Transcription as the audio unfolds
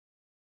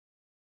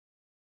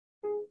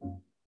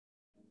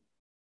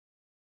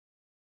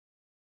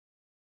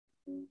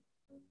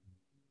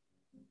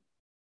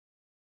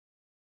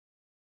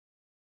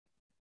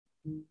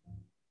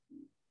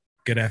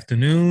Good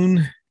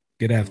afternoon.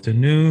 Good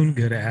afternoon.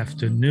 Good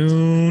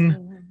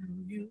afternoon.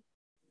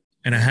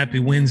 And a happy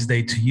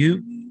Wednesday to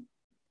you.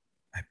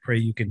 I pray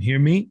you can hear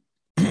me.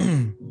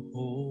 I'm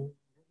going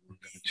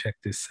to check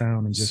this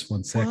sound in just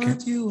 1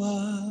 second.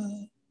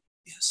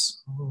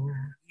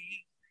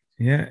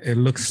 Yeah, it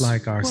looks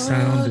like our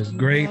sound is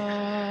great.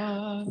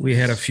 We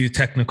had a few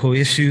technical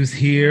issues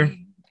here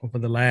over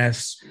the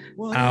last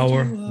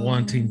hour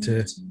wanting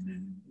to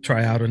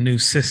try out a new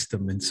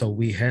system. And so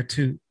we had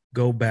to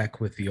go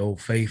back with the old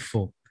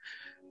faithful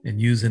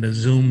and using a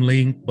Zoom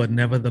link, but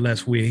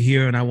nevertheless, we're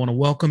here. And I want to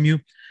welcome you.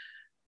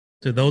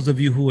 To those of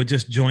you who are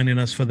just joining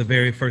us for the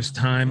very first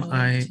time,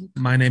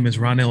 my name is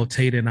Ronell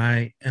Tate, and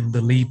I am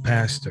the lead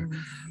pastor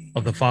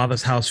of the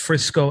Father's House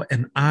Frisco,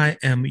 and I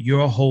am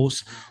your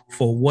host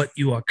for what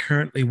you are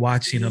currently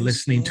watching or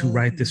listening to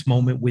right this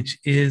moment, which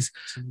is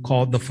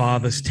called the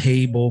Father's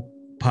Table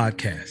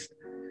podcast.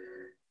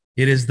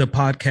 It is the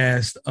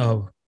podcast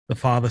of the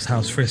Father's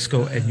House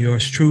Frisco and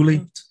yours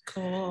truly.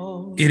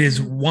 It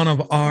is one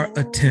of our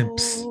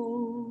attempts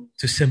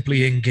to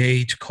simply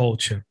engage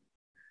culture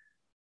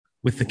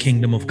with the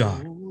kingdom of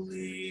God.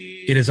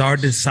 It is our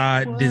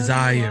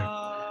desire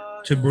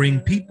to bring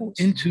people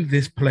into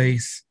this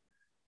place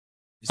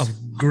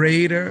of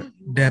greater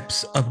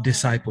depths of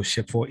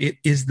discipleship, for it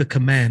is the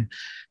command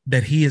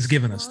that he has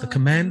given us, the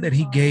command that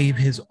he gave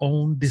his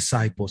own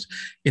disciples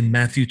in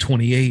Matthew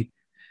 28.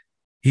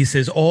 He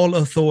says, all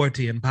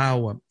authority and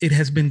power, it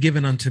has been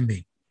given unto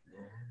me.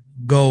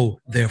 Go,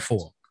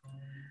 therefore.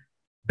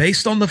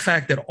 Based on the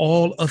fact that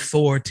all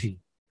authority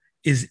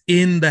is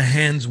in the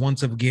hands,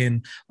 once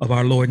again, of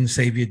our Lord and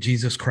Savior,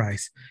 Jesus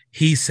Christ,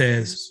 he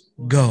says,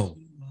 go.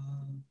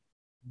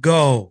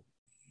 Go.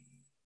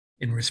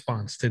 In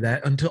response to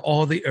that, unto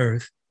all the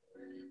earth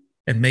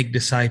and make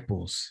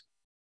disciples,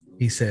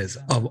 he says,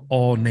 of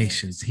all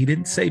nations. He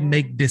didn't say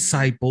make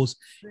disciples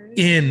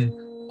in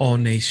all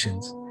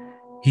nations.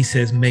 He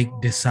says make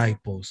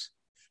disciples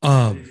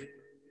of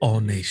all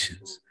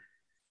nations.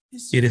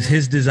 It is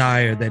his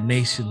desire that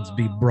nations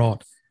be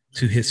brought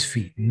to his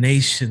feet.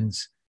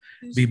 Nations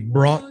be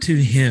brought to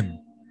him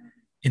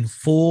in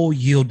full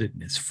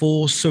yieldedness,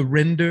 full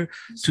surrender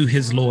to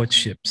his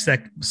lordship.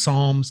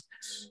 Psalms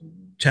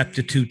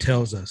Chapter 2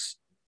 tells us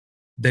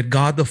that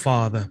God the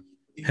Father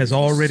has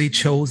already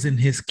chosen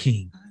his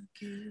king,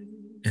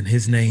 and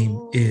his name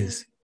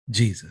is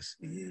Jesus.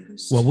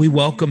 Well, we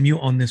welcome you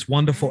on this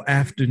wonderful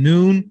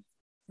afternoon.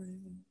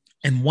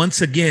 And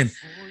once again,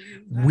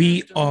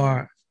 we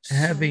are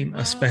having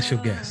a special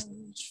guest.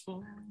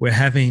 We're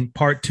having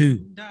part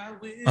 2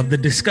 of the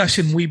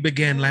discussion we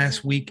began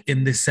last week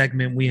in this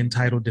segment we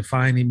entitled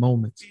Defining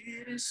Moments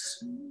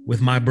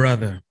with my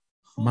brother,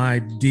 my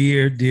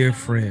dear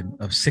friend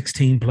of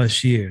 16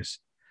 plus years,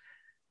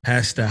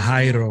 Pastor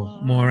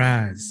Jairo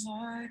Morraz.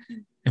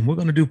 And we're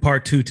going to do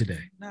part 2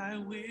 today.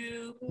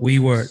 We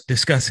were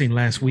discussing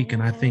last week,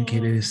 and I think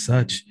it is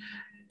such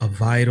a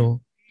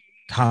vital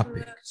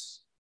topic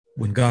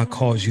when God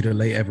calls you to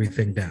lay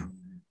everything down.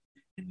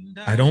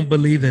 I don't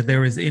believe that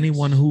there is any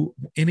one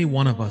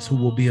of us who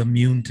will be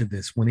immune to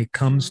this when it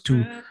comes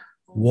to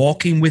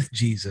walking with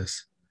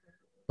Jesus,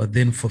 but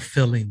then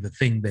fulfilling the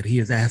thing that he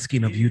is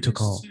asking of you to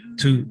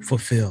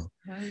fulfill.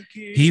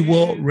 He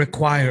will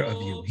require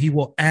of you, he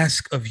will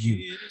ask of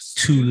you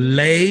to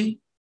lay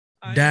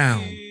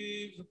down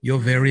your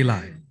very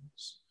life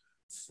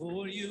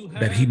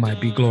that he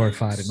might be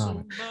glorified and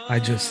honored. I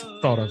just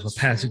thought of a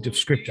passage of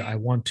scripture. I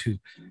want to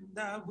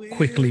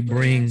quickly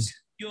bring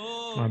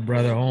my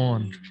brother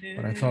on,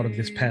 but I thought of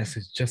this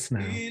passage just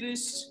now. It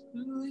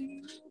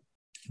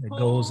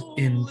goes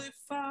in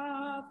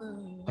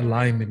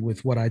alignment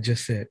with what I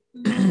just said.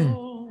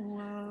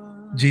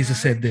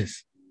 Jesus said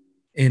this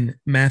in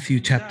Matthew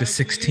chapter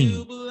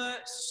 16,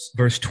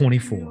 verse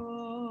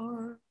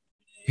 24.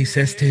 He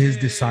says to his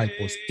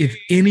disciples, if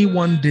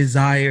anyone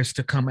desires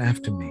to come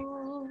after me,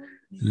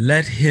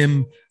 let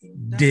him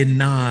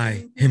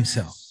deny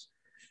himself.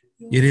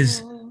 It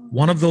is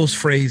one of those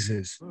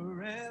phrases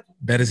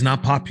that is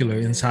not popular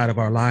inside of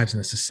our lives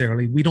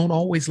necessarily. We don't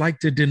always like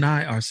to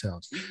deny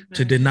ourselves,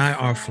 to deny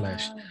our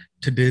flesh,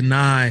 to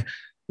deny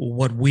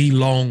what we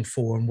long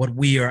for and what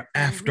we are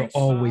after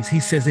always.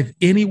 He says, if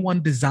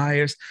anyone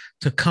desires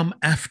to come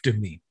after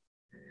me,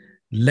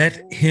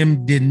 let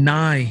him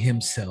deny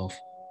himself,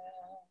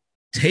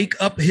 take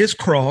up his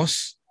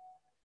cross,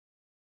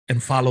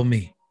 and follow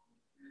me.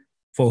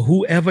 For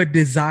whoever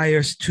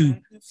desires to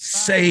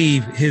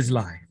save his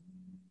life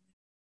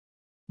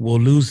will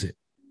lose it.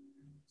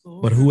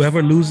 But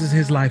whoever loses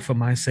his life for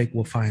my sake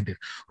will find it.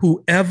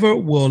 Whoever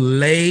will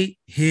lay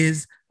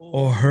his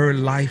or her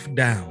life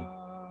down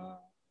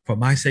for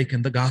my sake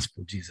in the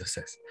gospel, Jesus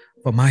says,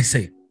 for my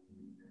sake,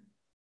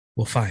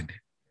 will find it.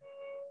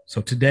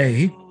 So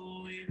today,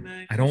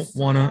 I don't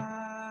want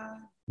to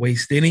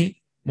waste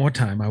any more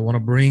time. I want to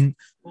bring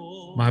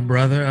my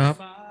brother up.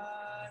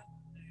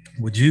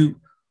 Would you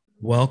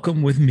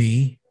welcome with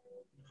me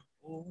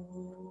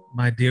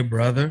my dear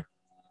brother,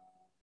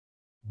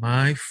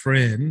 my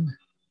friend.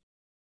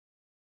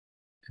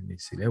 Let me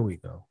see. There we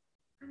go.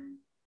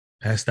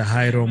 Pastor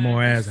Jairo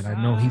Morraz, and I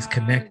know he's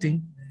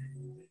connecting.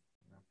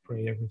 I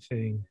pray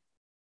everything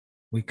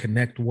we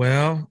connect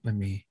well. Let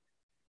me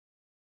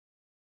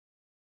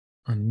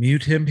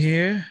unmute him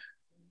here.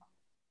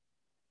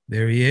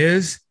 There he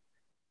is.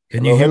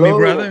 Can you hear me,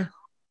 brother?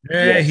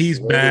 Hey, yes, he's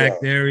back.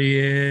 There he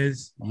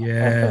is.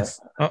 Yes.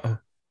 Uh-oh.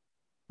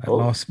 I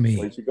lost me.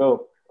 Where'd you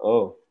go?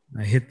 Oh.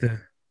 I hit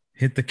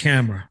the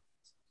camera.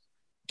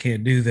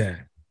 Can't do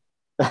that.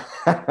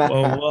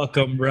 Well,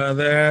 welcome,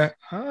 brother.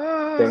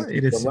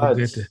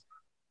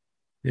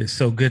 It's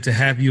so good to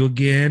have you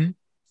again.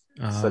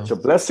 Such a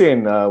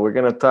blessing. We're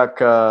gonna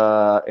talk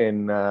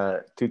in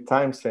 2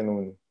 times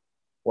in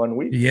 1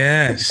 week.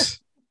 Yes.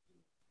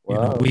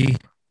 Wow.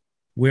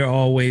 We're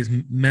always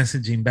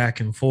messaging back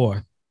and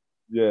forth.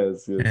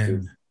 Yes.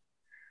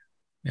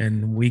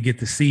 And we get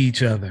to see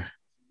each other,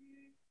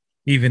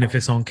 even if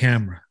it's on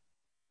camera.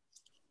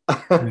 We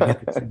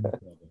get to see each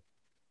other.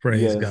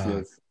 Praise God.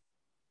 Yes.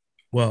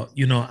 Well,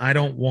 I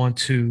don't want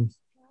to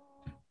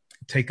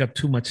take up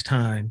too much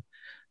time,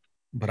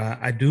 but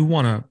I do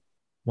want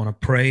to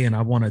pray, and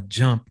I want to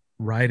jump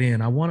right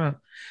in. I want to,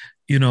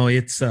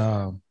 it's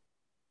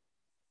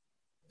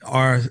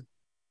our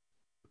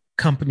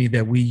company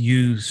that we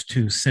use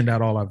to send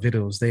out all our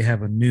videos. They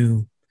have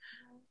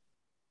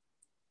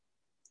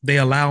they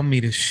allow me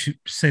to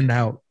send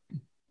out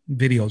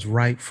videos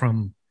right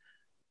from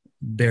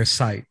their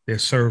site, their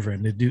server,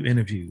 and to do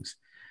interviews.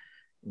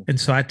 And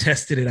so I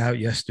tested it out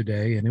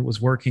yesterday, and it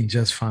was working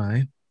just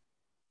fine.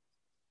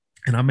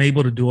 And I'm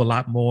able to do a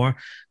lot more.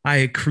 I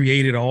had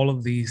created all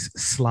of these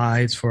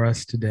slides for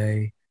us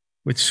today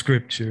with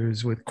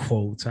scriptures, with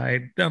quotes. I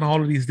had done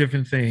all of these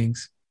different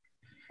things.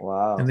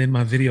 Wow. And then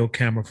my video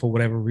camera, for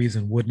whatever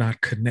reason, would not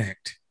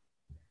connect.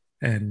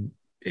 And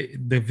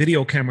the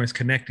video camera is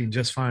connecting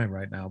just fine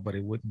right now, but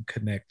it wouldn't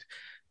connect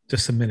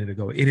just a minute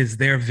ago. It is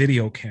their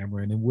video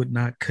camera, and it would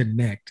not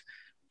connect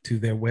to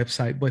their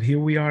website. But here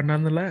we are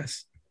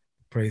nonetheless.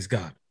 Praise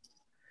God.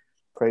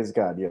 Praise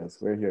God. Yes,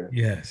 we're here.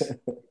 Yes.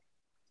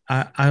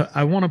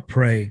 I want to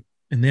pray,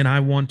 and then I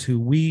want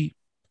to,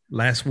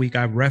 last week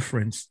I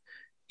referenced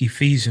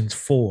Ephesians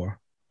 4,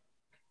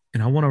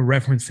 and I want to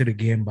reference it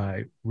again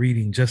by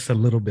reading just a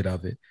little bit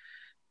of it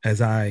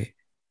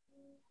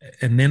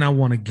and then I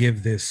want to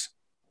give this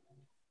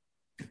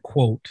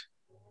quote.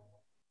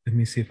 Let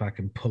me see if I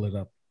can pull it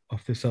up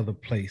off this other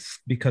place,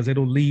 because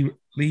it'll lead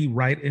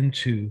right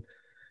into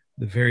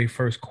the very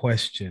first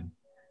question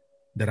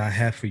that I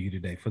have for you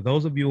today. For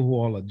those of you who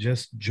all are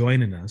just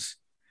joining us,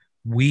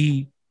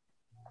 we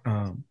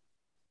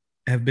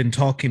have been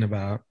talking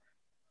about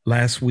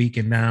last week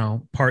and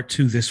now part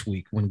 2 this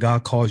week, when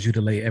God calls you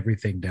to lay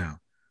everything down.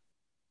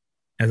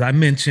 As I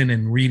mentioned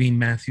in reading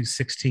Matthew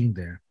 16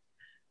 there,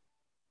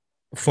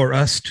 for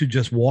us to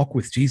just walk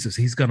with Jesus,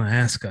 he's going to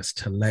ask us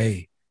to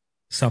lay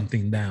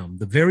something down.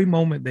 The very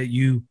moment that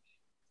you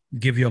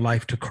give your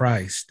life to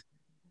Christ,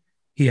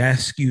 he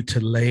asks you to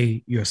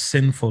lay your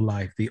sinful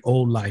life, the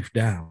old life,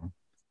 down.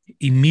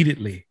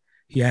 Immediately,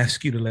 he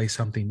asks you to lay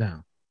something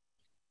down.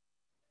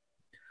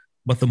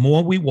 But the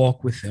more we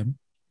walk with him,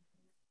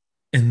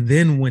 and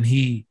then when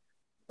he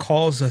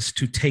calls us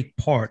to take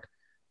part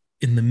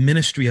in the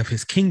ministry of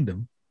his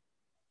kingdom,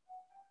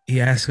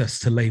 he asks us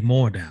to lay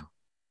more down.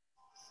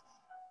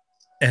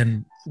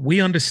 And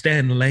we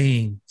understand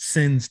laying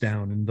sins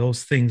down and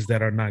those things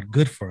that are not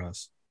good for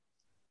us.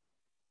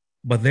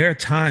 But there are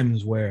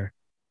times where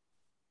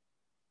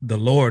the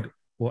Lord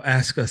will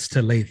ask us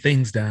to lay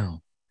things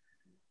down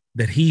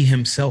that he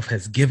himself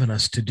has given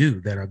us to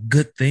do, that are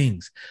good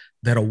things,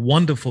 that are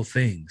wonderful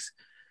things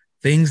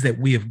that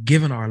we have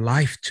given our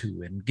life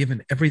to and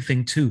given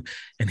everything to.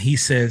 And he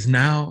says,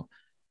 now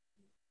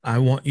I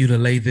want you to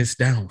lay this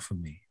down for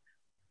me.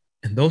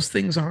 And those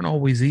things aren't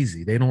always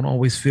easy. They don't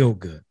always feel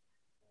good.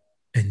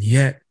 And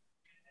yet,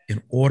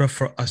 in order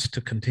for us to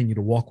continue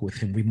to walk with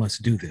him, we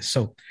must do this.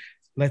 So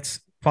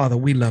Father,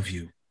 we love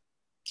you.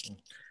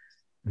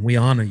 And we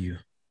honor you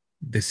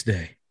this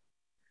day.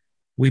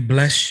 We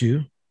bless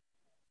you.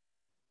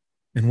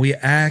 And we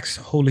ask,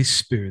 Holy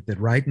Spirit, that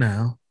right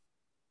now,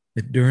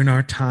 that during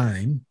our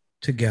time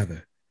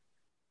together,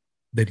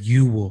 that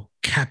you will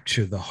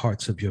capture the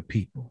hearts of your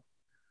people.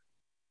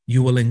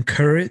 You will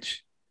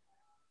encourage,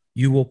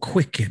 you will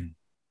quicken,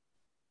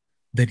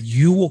 that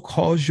you will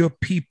cause your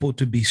people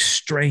to be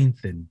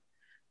strengthened,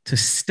 to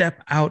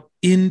step out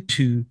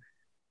into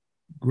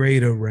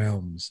greater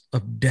realms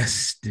of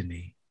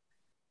destiny,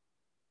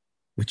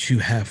 which you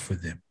have for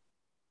them.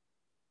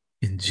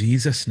 In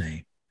Jesus'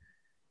 name,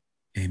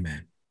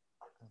 amen.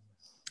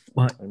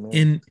 Well,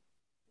 in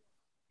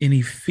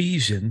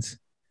Ephesians,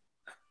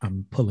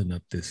 I'm pulling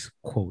up this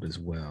quote as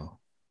well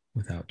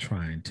without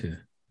trying to,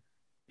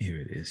 here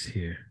it is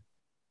here.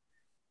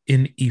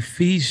 In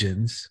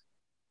Ephesians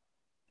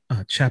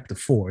chapter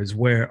 4 is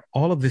where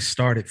all of this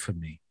started for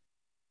me.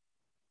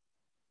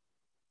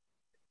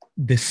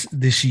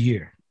 This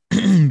year,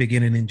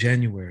 beginning in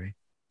January,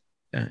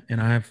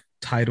 and I've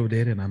titled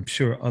it, and I'm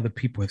sure other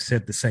people have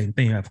said the same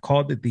thing. I've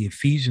called it the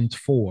Ephesians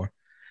 4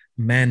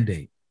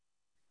 mandate.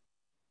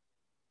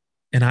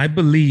 And I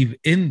believe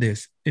in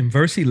this, in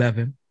verse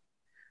 11,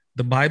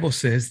 the Bible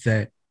says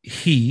that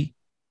he,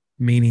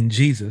 meaning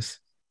Jesus,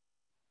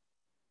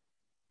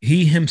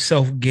 he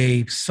himself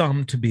gave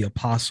some to be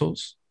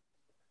apostles,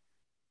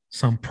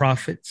 some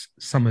prophets,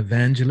 some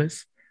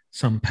evangelists,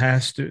 some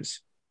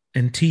pastors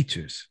and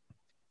teachers.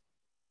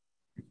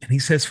 And he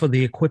says, for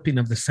the equipping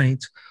of the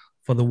saints,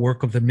 for the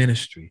work of the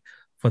ministry,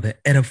 for the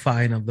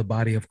edifying of the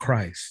body of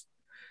Christ.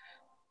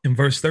 In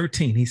verse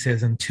 13, he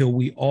says, until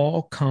we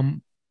all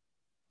come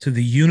to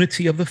the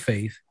unity of the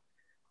faith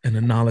and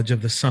the knowledge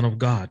of the Son of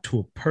God, to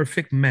a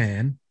perfect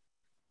man,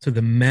 to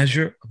the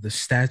measure of the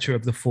stature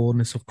of the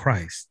fullness of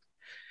Christ.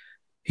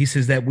 He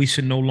says that we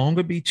should no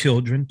longer be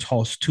children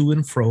tossed to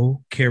and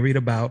fro, carried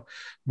about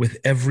with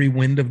every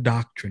wind of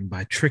doctrine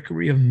by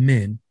trickery of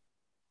men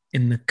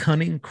in the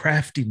cunning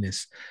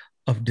craftiness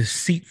of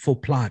deceitful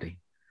plotting,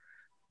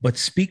 but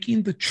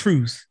speaking the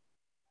truth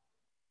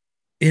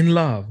in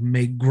love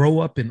may grow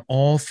up in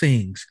all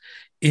things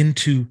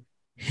into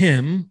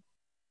him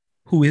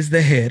who is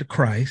the head,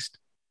 Christ,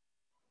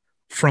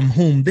 from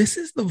whom, this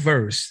is the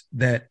verse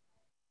that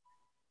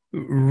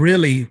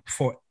really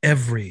for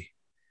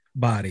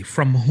everybody,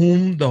 from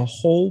whom the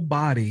whole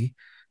body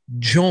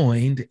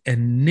joined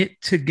and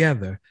knit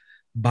together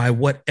by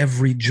what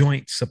every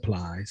joint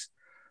supplies,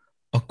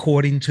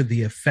 according to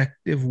the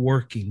effective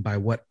working by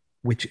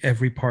which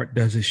every part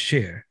does its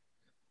share,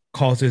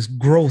 causes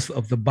growth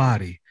of the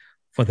body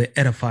for the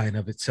edifying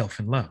of itself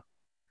in love.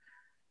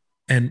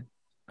 And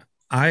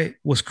I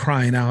was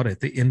crying out at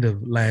the end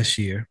of last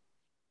year,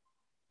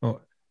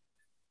 oh,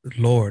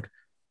 Lord,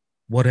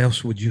 what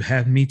else would you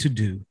have me to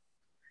do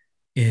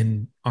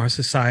in our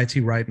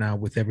society right now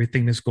with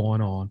everything that's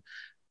going on?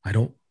 I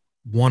don't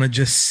want to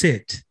just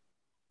sit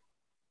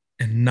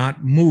and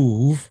not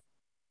move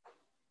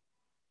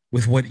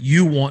with what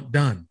you want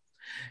done.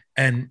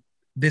 And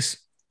this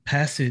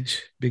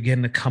passage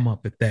began to come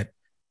up at that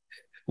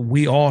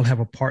we all have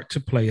a part to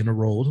play and a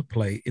role to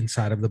play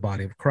inside of the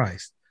body of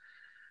Christ,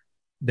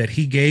 that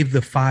he gave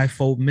the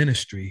fivefold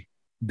ministry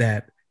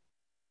that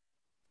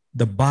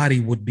the body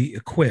would be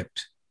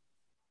equipped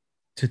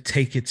to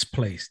take its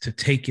place, to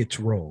take its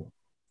role.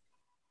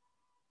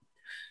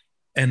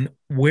 And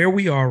where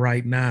we are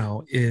right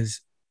now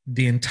is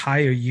the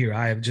entire year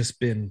I have just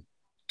been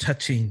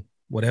touching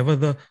whatever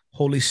the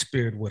Holy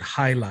Spirit would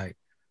highlight,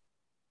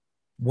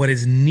 what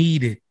is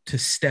needed to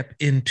step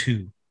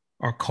into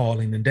our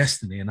calling and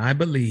destiny. And I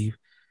believe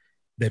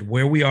that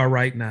where we are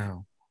right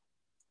now,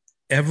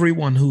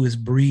 everyone who is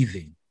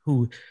breathing,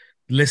 who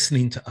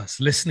listening to us,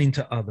 listening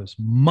to others,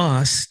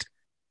 must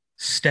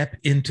step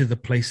into the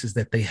places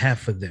that they have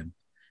for them.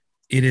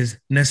 It is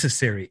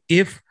necessary.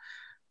 If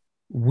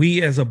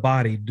we as a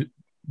body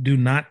do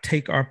not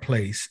take our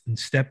place and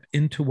step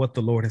into what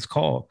the Lord has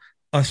called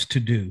us to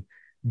do,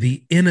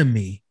 the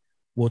enemy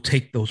will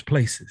take those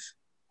places.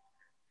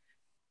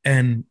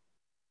 And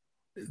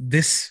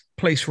this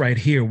place right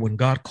here, when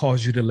God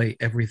calls you to lay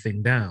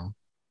everything down,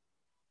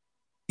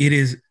 it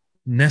is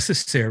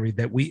necessary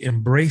that we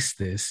embrace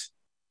this,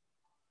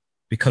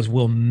 because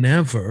we'll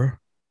never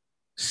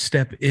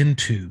step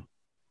into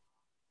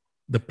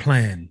the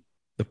plan,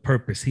 the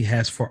purpose he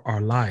has for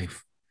our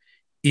life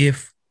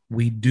if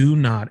we do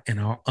not and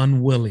are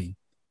unwilling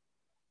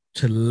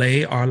to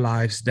lay our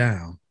lives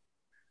down,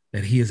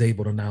 that he is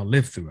able to now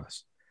live through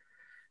us.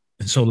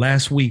 And so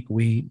last week,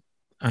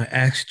 I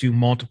asked you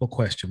multiple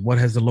questions. What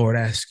has the Lord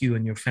asked you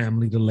and your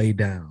family to lay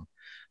down?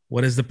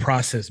 What has the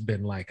process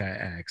been like?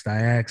 I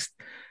asked,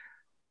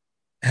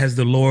 has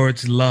the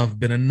Lord's love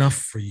been enough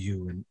for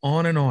you? And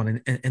on and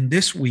on. And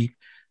this week,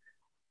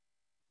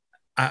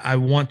 I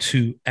want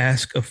to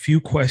ask a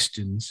few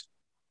questions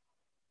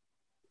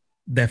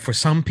that for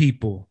some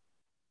people,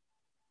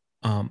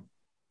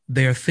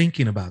 they're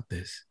thinking about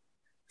this,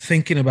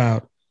 thinking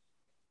about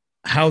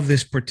how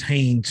this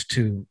pertains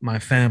to my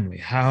family.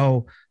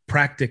 How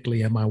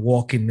practically am I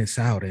walking this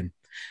out?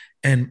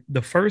 And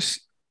the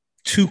first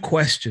two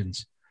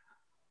questions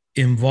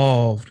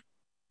involve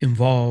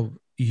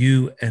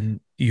you and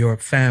your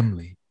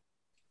family.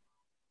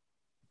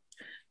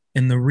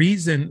 And the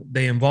reason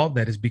they involve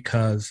that is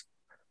because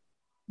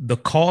the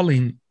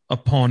calling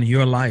upon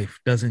your life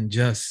doesn't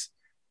just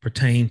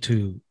pertain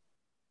to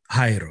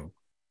Jairo,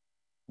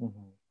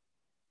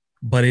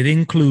 but it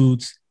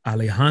includes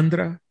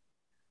Alejandra,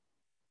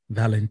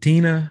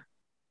 Valentina,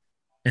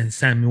 and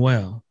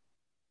Samuel.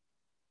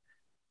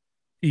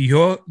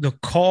 The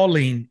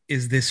calling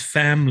is this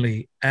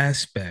family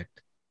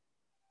aspect.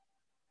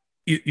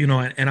 You know,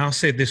 and I'll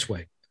say it this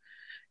way.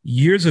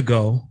 Years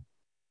ago,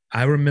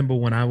 I remember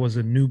when I was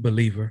a new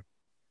believer,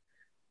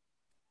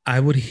 I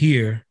would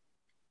hear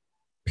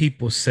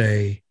people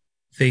say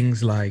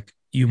things like,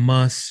 you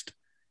must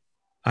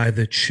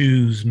either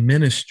choose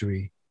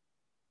ministry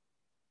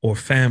or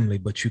family,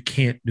 but you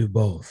can't do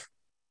both.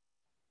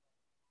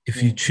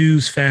 If you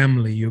choose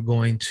family, you're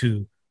going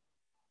to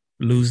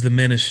lose the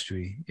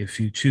ministry. If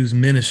you choose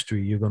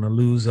ministry, you're going to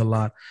lose a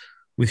lot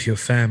with your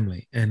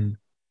family. And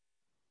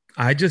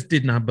I just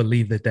did not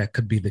believe that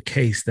could be the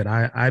case, that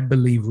I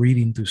believe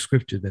reading through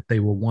scripture that they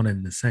were one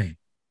and the same.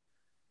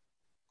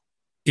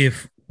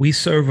 if we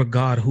serve a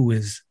God who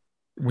is,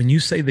 when you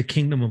say the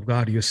kingdom of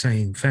God, you're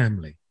saying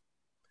family.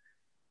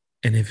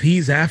 And if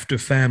he's after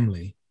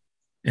family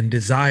and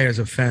desires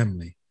a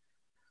family,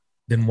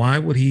 then why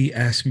would he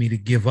ask me to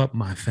give up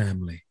my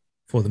family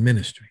for the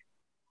ministry?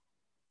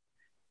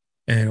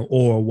 And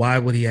or why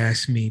would he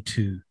ask me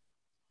to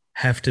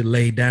have to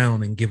lay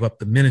down and give up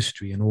the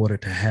ministry in order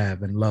to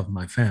have and love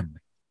my family?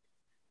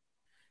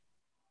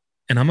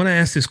 And I'm going to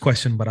ask this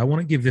question, but I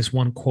want to give this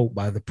one quote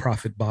by the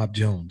prophet Bob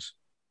Jones,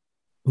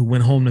 who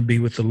went home to be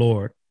with the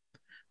Lord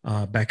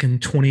back on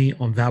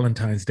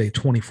Valentine's Day,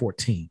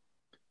 2014.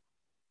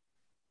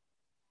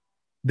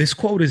 This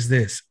quote is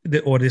this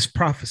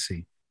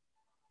prophecy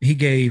he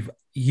gave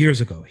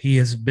years ago. He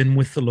has been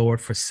with the Lord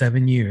for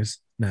 7 years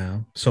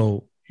now.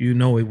 So,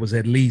 it was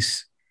at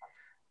least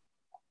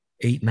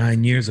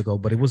 8-9 years ago,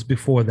 but it was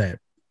before that.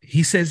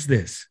 He says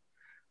this: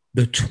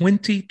 the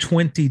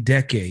 2020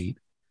 decade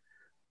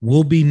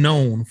will be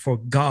known for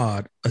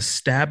God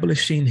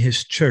establishing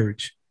his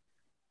church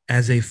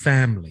as a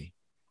family.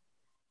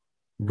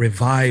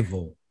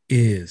 Revival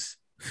is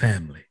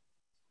family.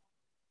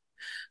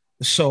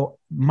 So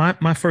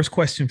my first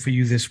question for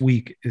you this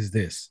week is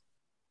this: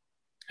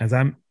 as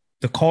I'm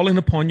the calling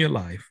upon your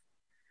life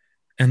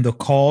and the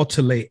call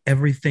to lay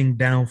everything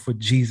down for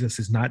Jesus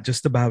is not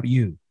just about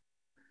you,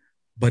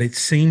 but it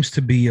seems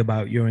to be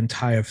about your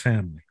entire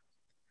family.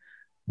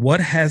 What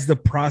has the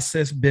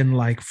process been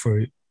like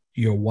for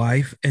your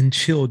wife and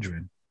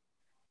children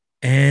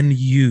and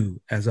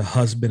you as a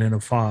husband and a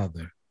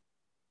father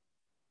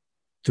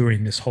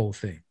during this whole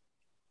thing?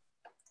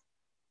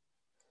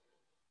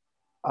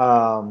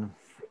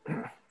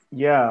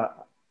 Yeah,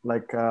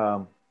 like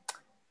I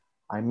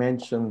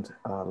mentioned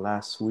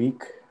last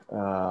week,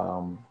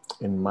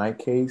 in my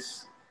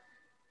case,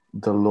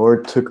 the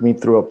Lord took me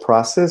through a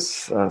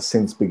process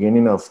since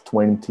beginning of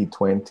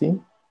 2020.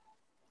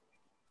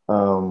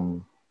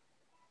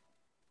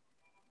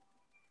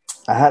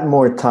 I had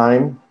more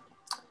time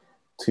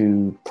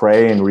to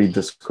pray and read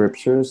the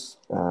scriptures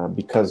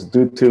because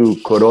due to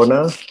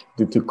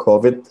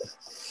COVID,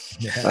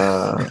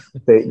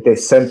 they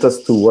sent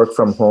us to work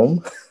from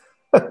home.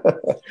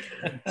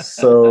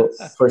 So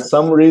for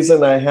some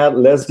reason, I had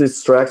less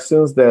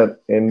distractions than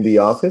in the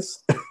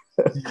office.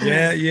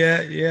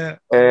 Yeah.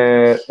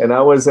 And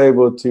I was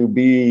able to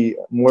be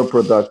more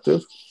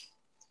productive.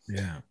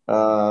 Yeah.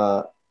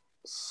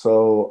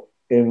 So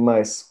in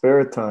my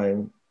spare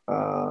time,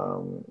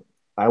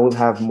 I will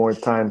have more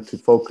time to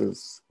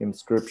focus in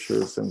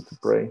scriptures and to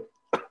pray,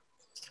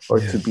 or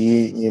to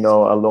be,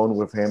 alone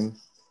with him.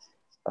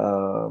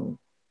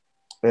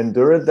 And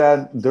during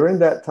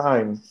that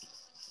time,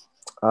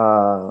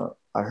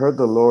 I heard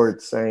the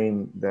Lord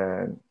saying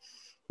that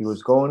he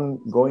was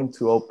going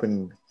to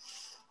open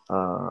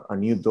a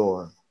new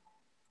door.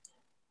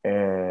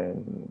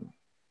 And,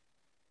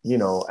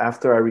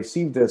 after I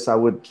received this, I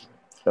would,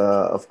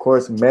 of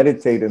course,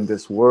 meditate in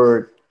this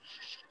word,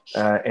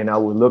 and I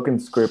would look in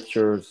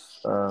scriptures,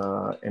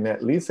 and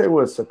at least it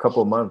was a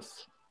couple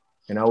months,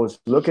 and I was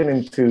looking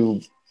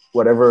into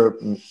whatever,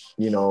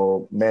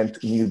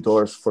 meant new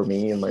doors for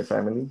me and my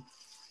family.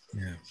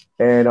 Yeah.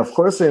 And of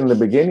course, in the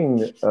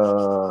beginning,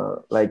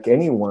 like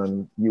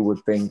anyone, you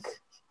would think,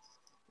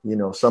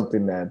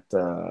 something at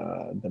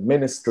the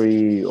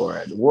ministry or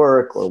at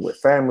work or with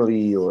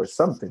family or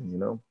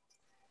something,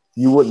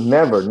 you would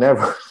never,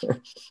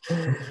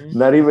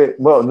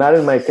 Mm-hmm. not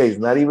in my case,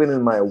 not even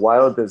in my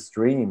wildest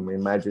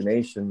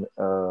imagination,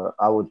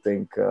 I would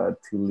think to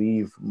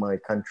leave my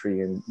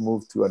country and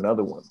move to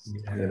another one,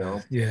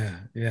 Yeah.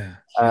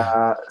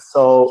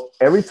 So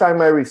every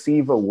time I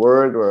receive a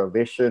word or a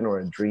vision or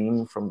a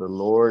dream from the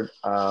Lord,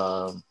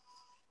 of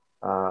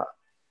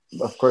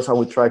course, I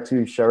would try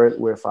to share it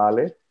with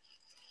Ale.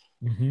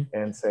 Mm-hmm.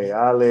 And say,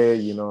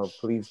 Ale,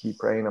 please be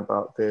praying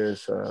about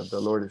this. The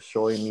Lord is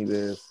showing me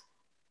this.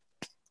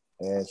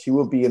 And she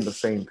will be in the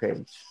same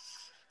page.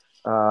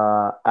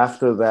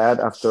 After that,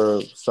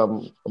 after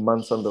some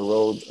months on the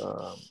road,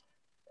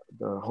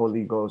 the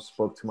Holy Ghost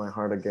spoke to my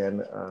heart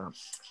again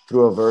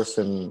through a verse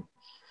in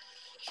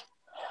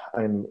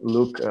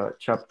Luke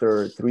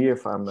chapter 3,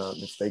 if I'm not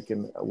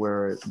mistaken,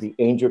 where the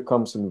angel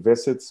comes and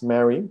visits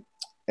Mary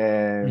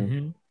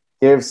and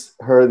gives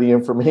her the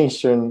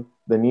information,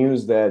 the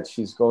news that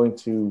she's going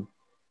to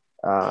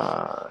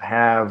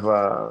have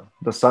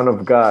the Son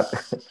of God.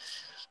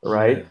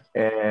 Right.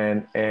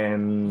 Yeah.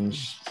 And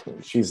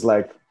she's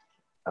like,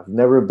 I've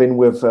never been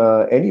with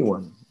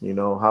anyone,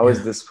 how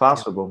is this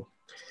possible?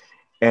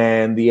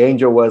 And the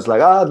angel was like,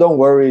 don't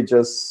worry,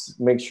 just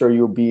make sure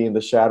you'll be in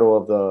the shadow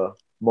of the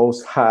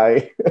Most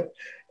High.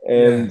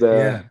 And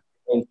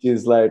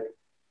she's like,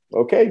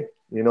 okay,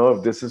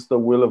 if this is the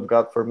will of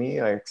God for me,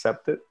 I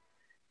accept it.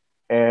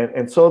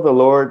 And so the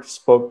Lord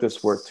spoke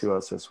this word to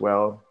us as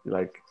well,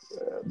 like,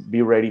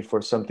 be ready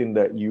for something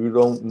that you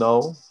don't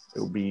know. It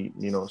will be,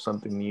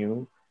 something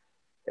new.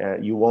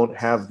 You won't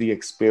have the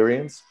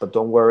experience, but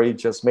don't worry.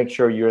 Just make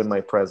sure you're in my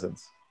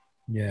presence.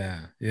 Yeah.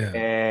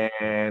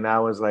 And I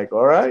was like,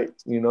 all right,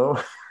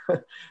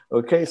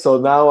 okay. So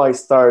now I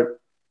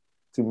start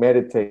to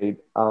meditate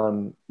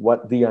on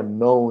what the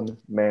unknown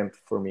meant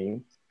for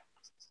me.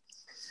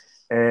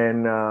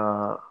 And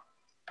a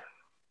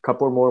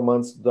couple more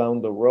months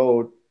down the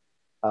road,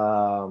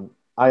 I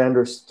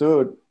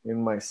understood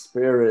in my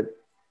spirit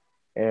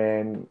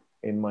and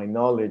in my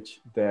knowledge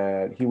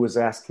that he was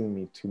asking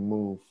me to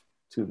move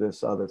to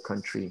this other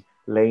country,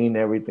 laying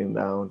everything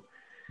down.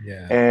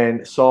 Yeah.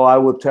 And so I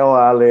would tell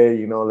Ale,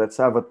 you know, let's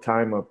have a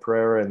time of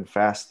prayer and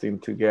fasting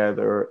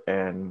together.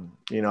 And,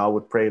 you know, I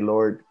would pray,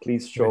 Lord,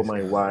 please show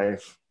my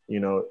wife, you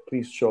know,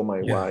 please show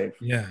my wife.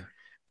 Yeah.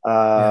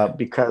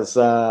 Because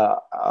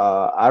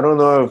I don't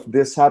know if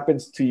this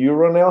happens to you,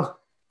 Ronel.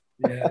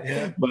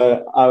 Yeah.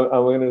 But I'm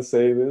going to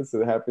say this.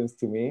 It happens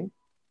to me.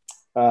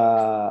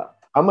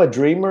 I'm a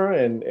dreamer,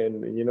 and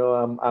you know,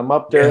 I'm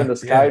up there in the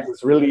sky.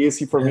 It's really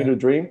easy for me to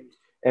dream.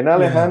 And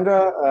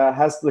Alejandra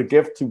has the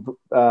gift to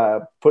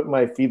put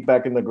my feet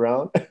back in the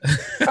ground,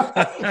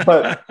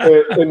 but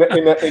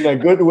in a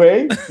good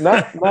way,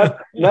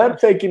 not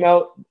taking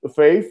out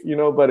faith, you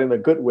know, but in a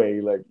good way,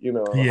 like, you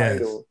know,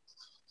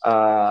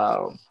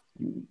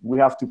 we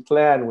have to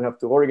plan, we have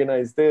to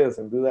organize this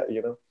and do that,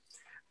 you know.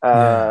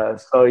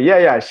 So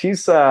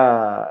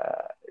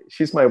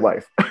she's my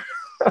wife.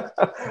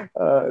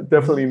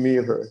 Definitely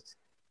meet her.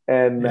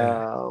 And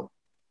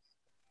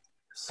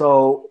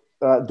so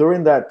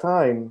during that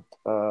time,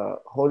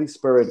 Holy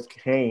Spirit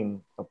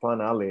came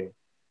upon Ali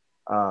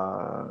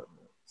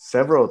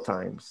several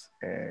times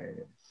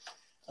and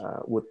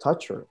would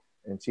touch her,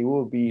 and she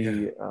will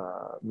be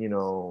you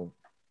know,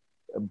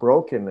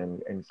 broken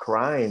and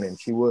crying, and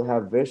she will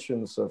have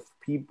visions of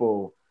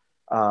people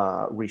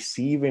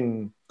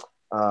receiving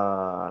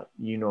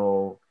you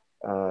know,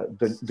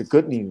 the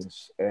good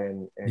news,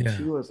 and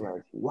she was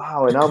like,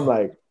 wow. And I'm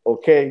like,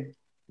 okay,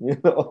 you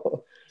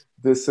know,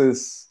 this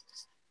is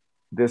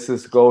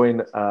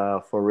going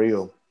for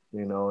real,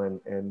 you know.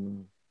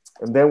 And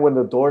then when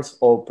the doors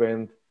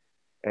opened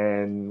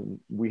and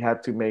we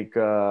had to make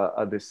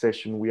a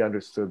decision, we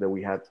understood that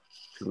we had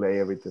to lay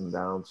everything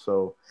down.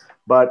 So,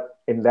 but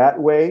in that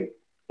way,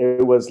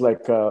 it was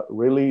like a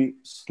really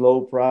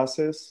slow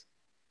process.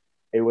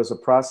 It was a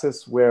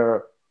process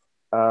where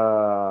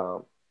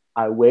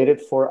I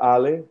waited for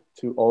Ale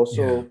to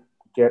also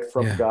get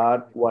from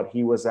God what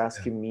he was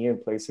asking me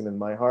and placing in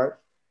my heart.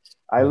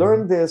 I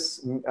learned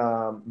this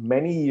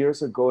many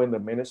years ago in the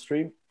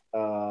ministry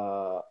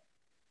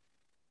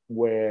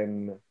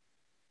when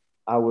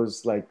I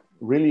was like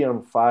really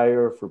on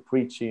fire for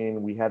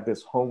preaching. We had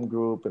this home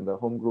group, and the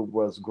home group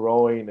was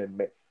growing, and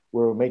we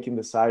were making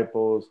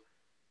disciples.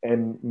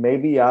 And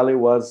maybe Ali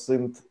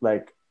wasn't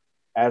like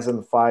as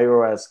on fire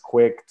or as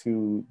quick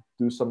to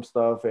do some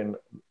stuff. And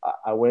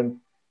I went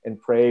and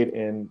prayed,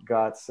 and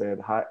God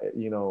said,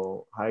 you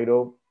know,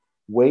 Jairo,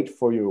 wait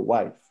for your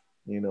wife.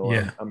 You know,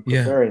 I'm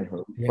preparing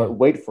her, but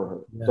wait for her.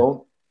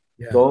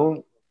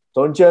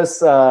 Don't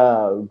just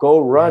go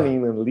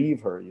running and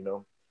leave her, you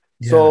know.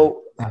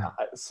 So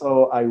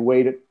I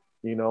waited,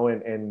 you know,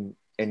 and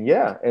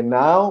now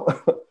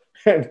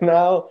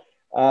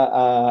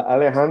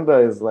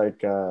Alejandra is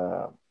like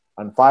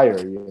on fire,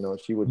 you know.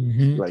 She would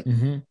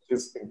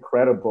just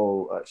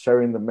incredible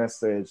sharing the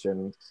message,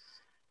 and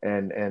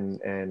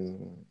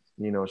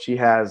you know, she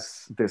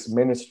has this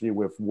ministry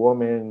with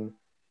women,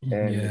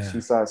 and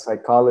she's a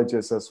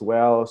psychologist as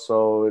well.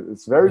 So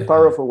it's very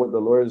powerful what the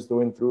Lord is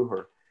doing through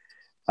her.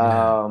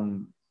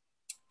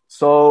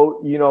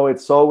 So, you know,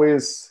 it's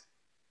always,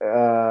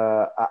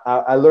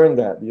 I learned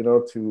that, you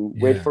know, to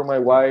wait for my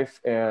wife,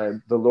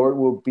 and the Lord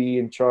will be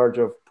in charge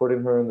of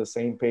putting her on the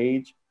same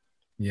page.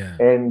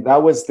 And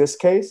that was this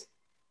case.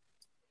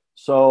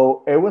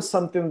 So it was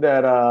something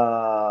that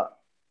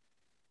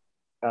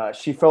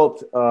she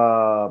felt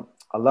a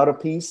lot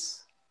of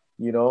peace,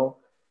 you know,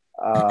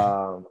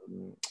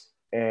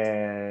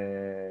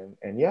 and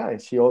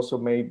she also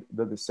made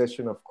the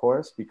decision, of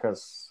course,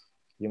 because,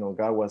 you know,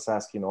 God was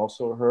asking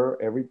also her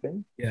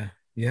everything.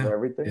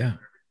 Everything.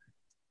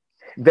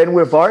 Then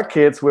with our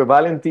kids, with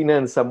Valentina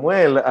and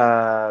Samuel,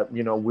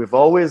 you know, we've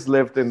always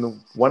lived in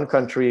one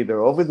country.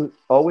 They're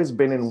always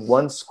been in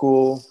one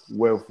school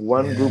with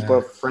one group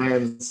of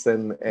friends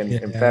and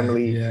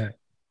family,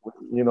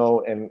 you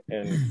know, and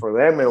for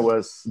them, it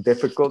was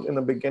difficult in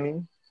the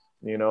beginning,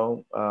 you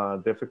know,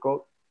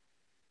 difficult.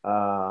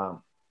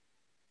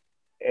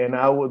 And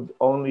I would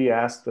only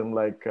ask them,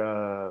 like,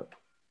 Valentina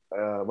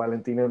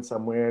and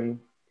Samuel,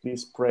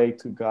 please pray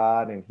to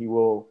God, and he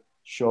will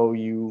show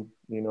you,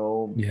 you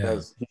know,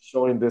 because he's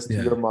showing this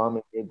to your mom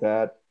and your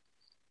dad.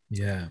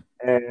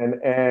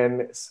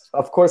 And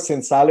of course,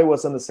 since Sally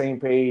was on the same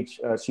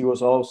page, she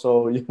was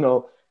also, you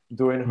know,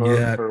 doing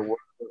her work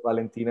with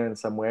Valentina and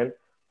Samuel.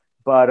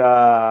 But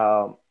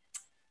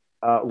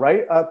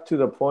right up to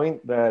the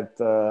point that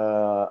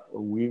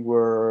we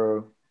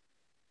were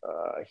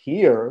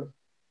here,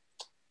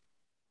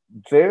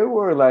 they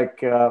were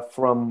like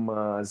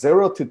from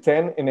 0 to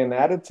 10 in an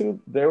attitude,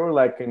 they were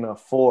like in a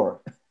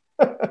 4.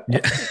 In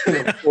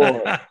a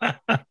 4.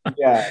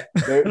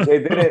 They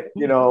didn't,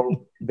 you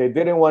know, they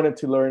didn't want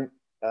to learn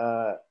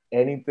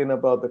anything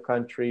about the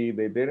country.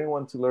 They didn't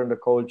want to learn the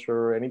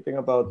culture, anything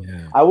about.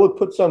 Yeah. I would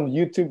put some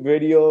YouTube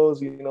videos,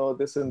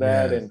 this and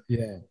that,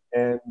 Yeah.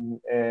 and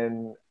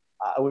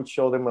I would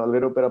show them a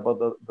little bit about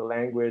the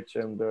language,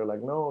 and they're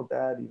like, "No,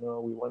 Dad,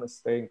 we want to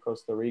stay in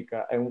Costa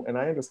Rica," and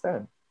I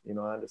understand, I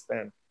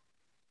understand.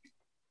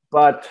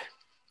 But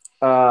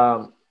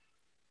um,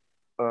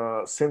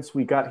 since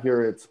we got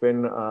here, it's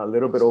been a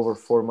little bit over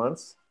 4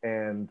 months,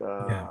 and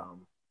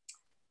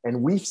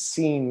we've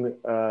seen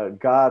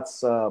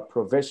God's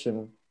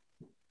provision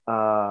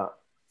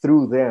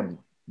through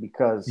them,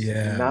 because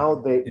now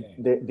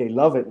they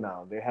love it.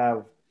 Now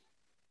they've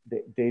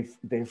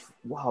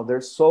wow,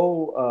 they're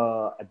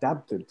so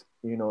adapted,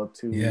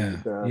 to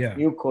the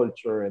new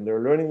culture, and they're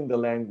learning the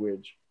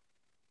language,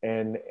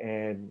 and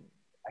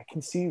I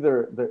can see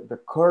the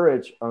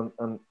courage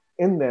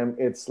in them.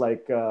 It's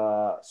like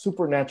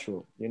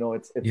supernatural,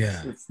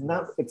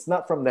 it's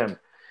not from them,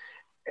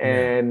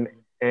 and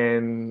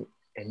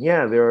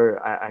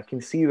I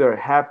can see they're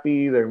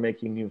happy, they're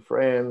making new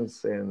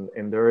friends, and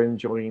they're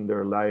enjoying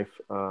their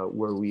life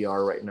where we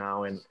are right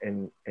now, and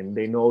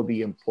they know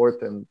the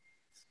importance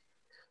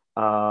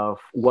of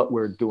what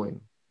we're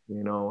doing,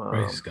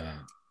 Praise God.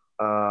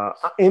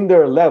 In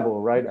their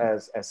level, right,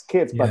 as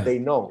kids, but they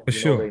know,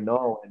 sure. They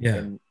know,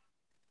 and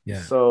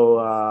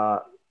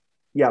so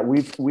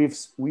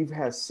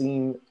we've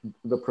seen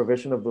the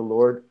provision of the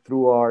Lord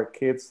through our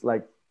kids,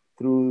 like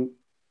through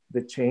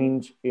the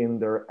change in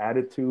their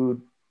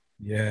attitude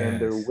and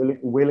their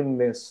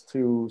willingness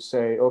to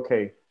say,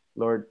 okay,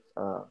 Lord,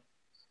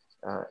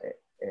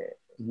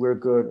 we're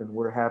good and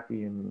we're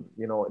happy, and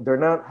they're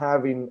not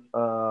having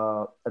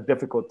a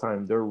difficult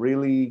time. They're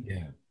really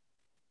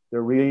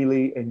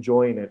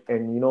enjoying it,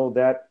 and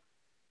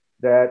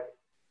that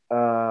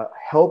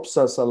helps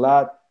us a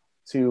lot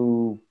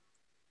to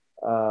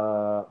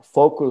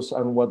focus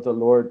on what the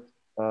Lord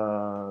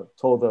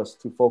told us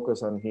to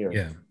focus on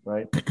here,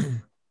 right?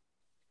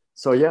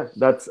 So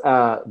that's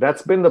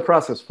been the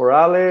process for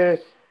Ale.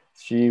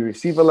 She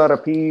received a lot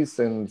of peace,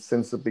 and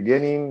since the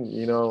beginning,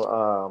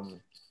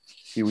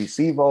 she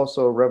received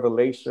also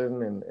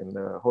revelation, and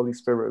the Holy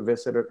Spirit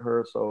visited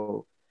her.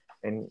 So,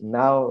 and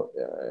now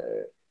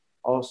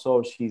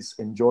also she's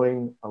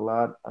enjoying a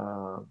lot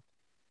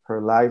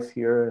her life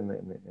here,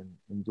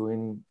 and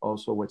doing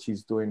also what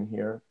she's doing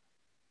here.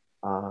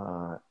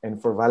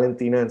 And for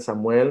Valentina and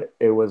Samuel,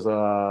 it was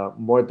a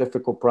more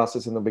difficult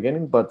process in the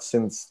beginning, but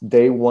since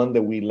day one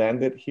that we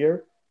landed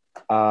here,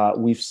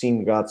 we've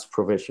seen God's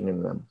provision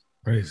in them.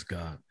 Praise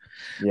God.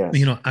 Yes.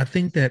 I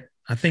think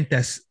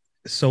that's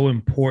so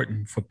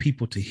important for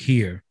people to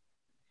hear,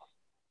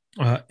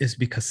 is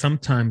because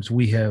sometimes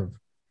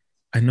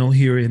I know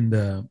here in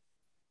the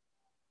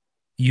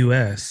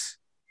US,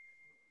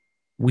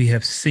 we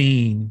have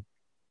seen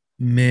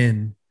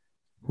men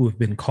who have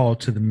been called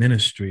to the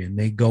ministry, and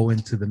they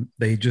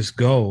just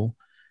go,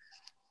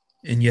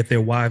 and yet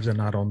their wives are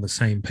not on the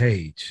same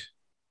page.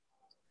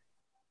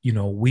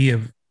 We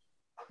have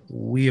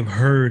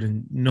heard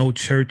and know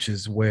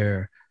churches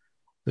where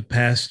the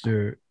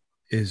pastor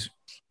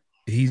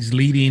he's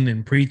leading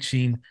and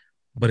preaching,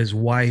 but his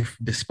wife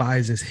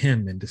despises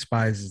him and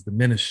despises the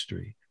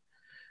ministry.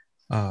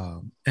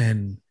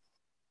 And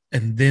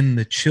then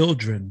the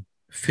children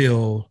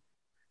feel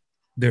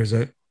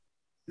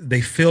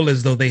they feel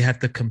as though they have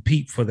to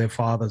compete for their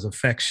father's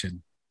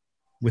affection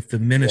with the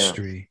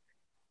ministry.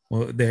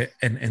 Well,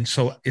 and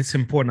so it's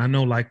important. I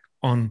know, like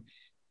on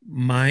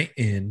my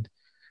end,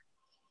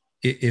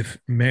 if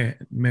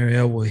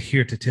Marielle were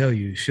here to tell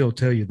you, she'll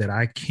tell you that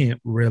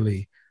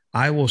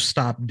I will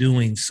stop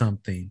doing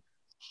something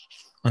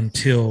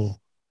until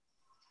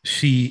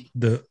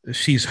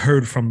she's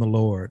heard from the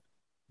Lord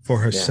for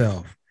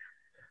herself.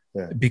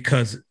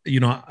 Because,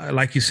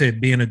 like you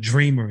said, being a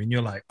dreamer, and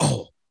you're like,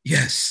 oh,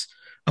 yes,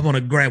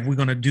 we're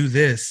going to do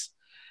this.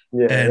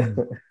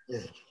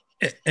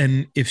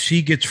 And if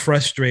she gets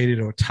frustrated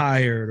or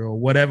tired or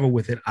whatever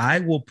with it, I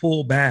will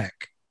pull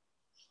back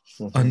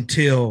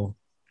until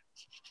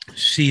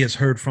she has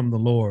heard from the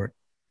Lord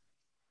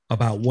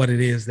about what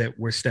it is that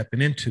we're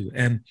stepping into.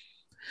 And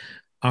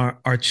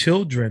our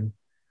children,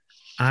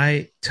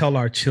 I tell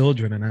our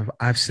children, and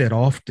I've said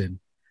often,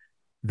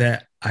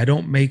 that I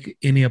don't make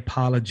any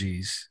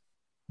apologies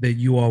that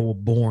you all were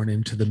born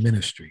into the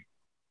ministry.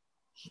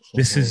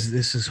 This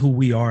is who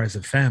we are as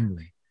a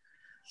family.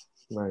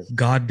 Right.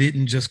 God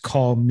didn't just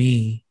call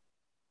me.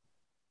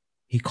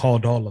 He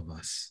called all of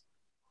us,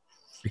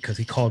 because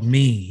he called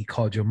me, he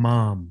called your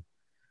mom,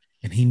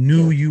 and he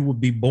knew you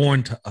would be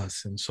born to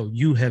us. And so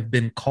you have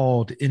been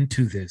called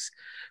into this,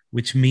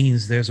 which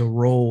means there's a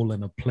role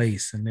and a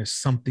place, and there's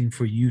something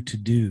for you to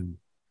do.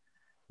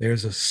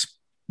 There's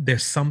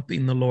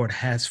something the Lord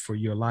has for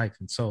your life.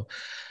 And so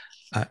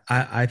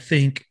I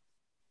think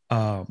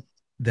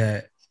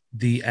that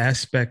the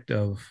aspect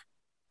of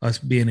us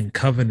being in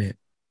covenant,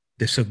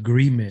 this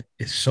agreement,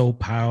 is so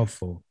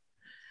powerful,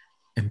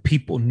 and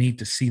people need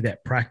to see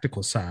that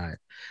practical side.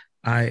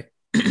 I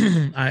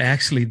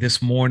actually,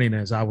 this morning,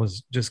 as I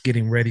was just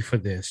getting ready for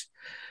this,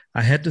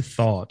 I had the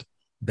thought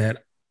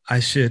that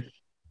I should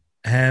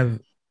have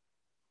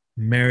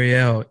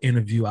Marielle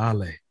interview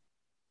Ale.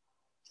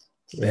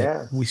 Yeah.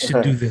 That we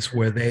should do this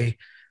where they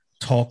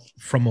talk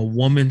from a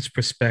woman's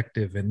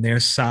perspective and their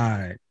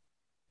side.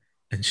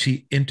 And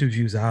she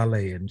interviews Ale,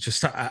 and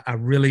just I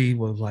really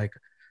was like,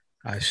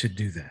 I should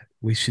do that.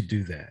 We should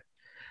do that.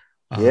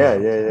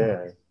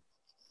 Yeah.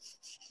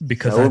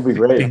 Because That would be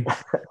great. think,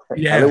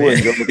 yeah, I would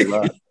enjoy it a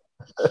lot.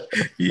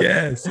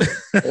 Yes.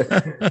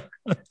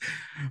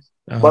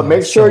 But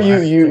make sure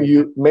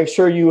you make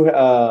sure you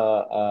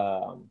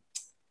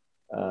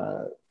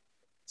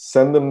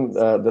send them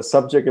the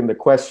subject and the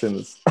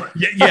questions.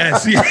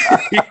 Yes.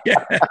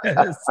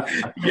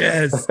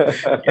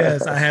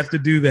 I have to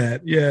do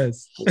that.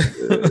 Yes.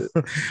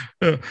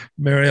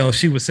 Marielle,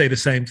 she would say the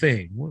same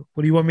thing. What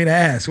do you want me to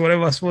ask? What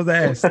am I supposed to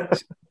ask?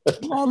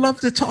 I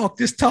love to talk.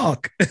 Just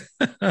talk.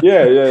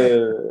 Yeah.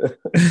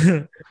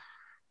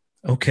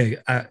 Okay.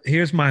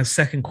 Here's my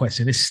second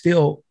question. It's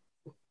still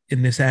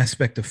in this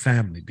aspect of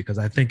family because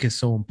I think it's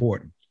so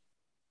important.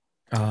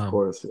 Of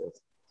course, yes.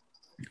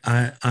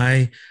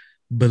 I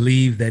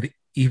believe that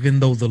even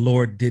though the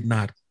Lord did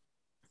not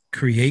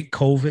create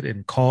COVID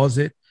and cause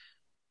it,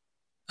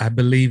 I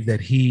believe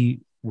that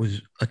he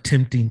was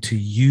attempting to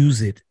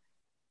use it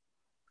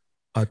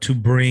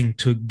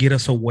to get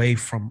us away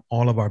from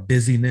all of our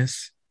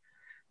busyness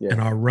and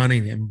our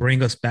running and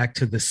bring us back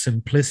to the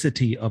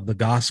simplicity of the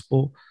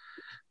gospel,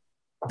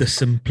 the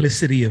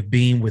simplicity of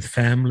being with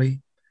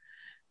family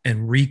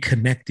and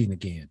reconnecting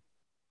again.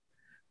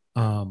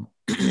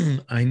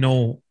 I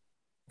know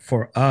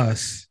for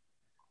us,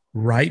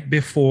 right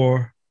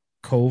before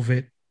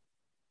COVID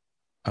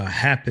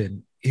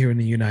happened here in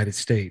the United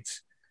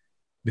States,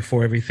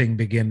 before everything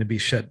began to be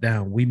shut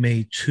down, we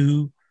made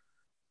two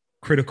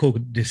critical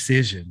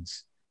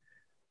decisions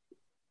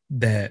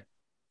that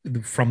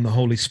from the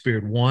Holy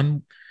Spirit.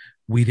 One,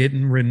 we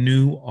didn't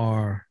renew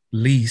our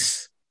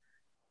lease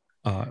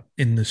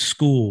in the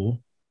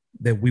school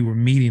that we were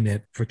meeting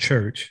at for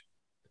church.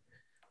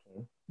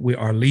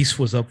 Our lease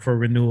was up for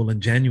renewal in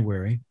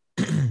January,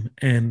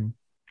 and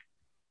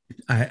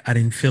I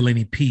didn't feel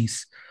any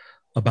peace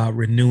about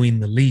renewing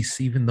the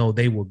lease, even though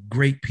they were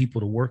great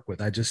people to work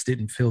with. I just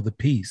didn't feel the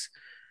peace.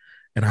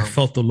 And I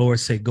felt the Lord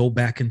say, go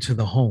back into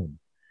the home.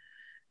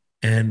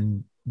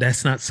 And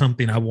that's not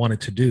something I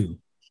wanted to do.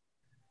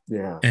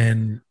 Yeah.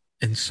 And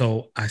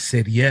so I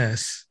said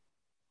yes.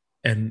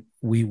 And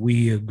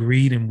we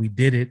agreed and we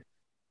did it.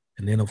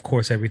 And then, of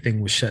course,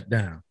 everything was shut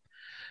down.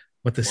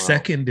 But the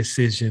second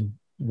decision,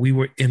 we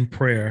were in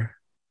prayer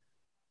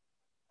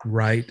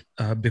right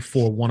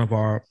before one of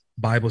our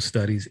Bible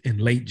studies in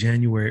late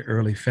January,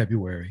 early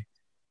February.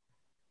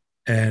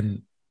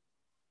 And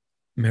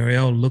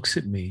Marielle looks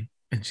at me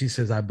and she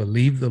says, I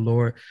believe the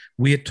Lord.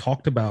 We had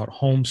talked about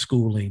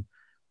homeschooling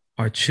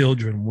our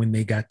children when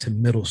they got to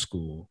middle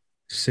school,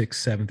 6th,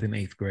 7th, and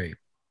 8th grade.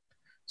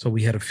 So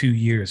we had a few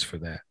years for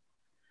that.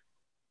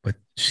 But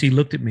she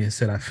looked at me and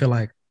said, I feel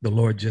like the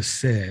Lord just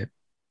said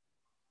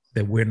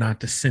that we're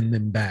not to send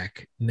them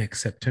back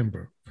next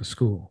September for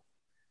school.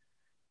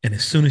 And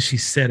as soon as she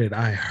said it,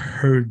 I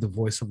heard the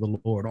voice of the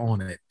Lord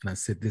on it. And I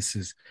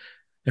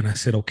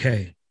said,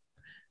 okay.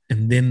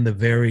 And then the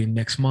very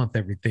next month,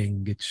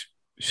 everything gets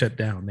shut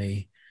down.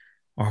 They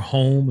are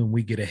home and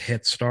we get a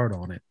head start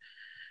on it.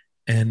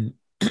 And,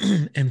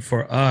 and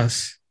for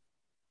us,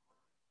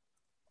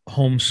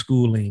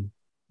 homeschooling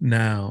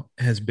now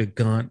has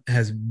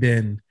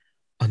been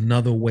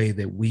another way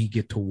that we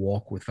get to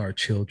walk with our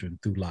children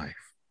through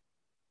life.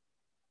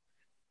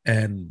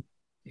 And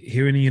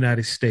here in the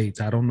United States,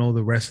 I don't know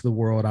the rest of the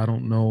world. I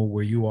don't know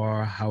where you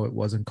are, how it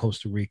was in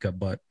Costa Rica,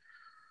 but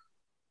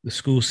the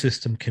school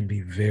system can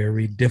be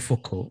very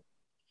difficult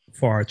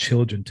for our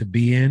children to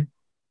be in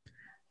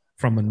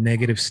from a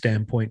negative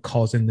standpoint,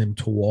 causing them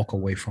to walk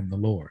away from the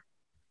Lord.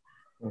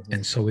 Mm-hmm.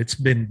 And so it's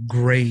been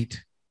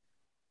great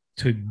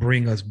to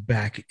bring us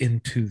back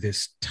into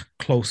this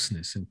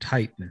closeness and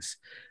tightness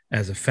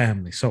as a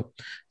family. So,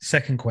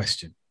 second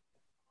question.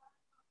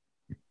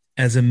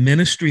 As a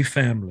ministry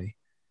family,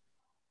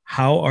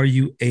 how are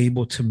you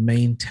able to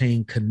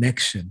maintain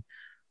connection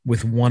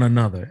with one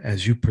another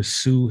as you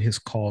pursue his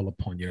call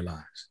upon your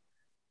lives?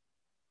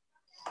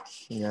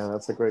 Yeah,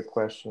 that's a great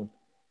question.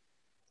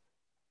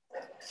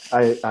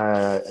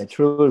 I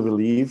truly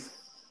believe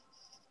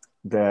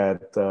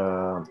that,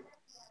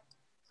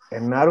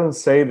 and I don't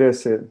say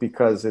this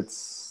because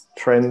it's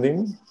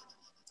trending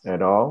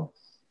at all.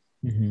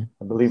 Mm-hmm.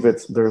 I believe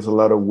there's a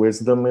lot of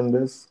wisdom in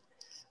this,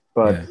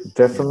 but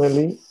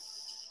definitely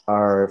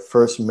our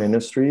first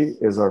ministry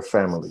is our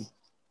family.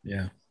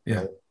 Yeah.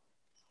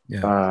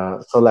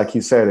 So like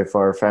you said, if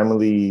our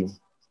family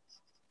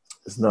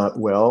is not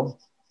well,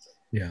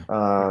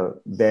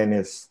 then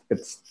it's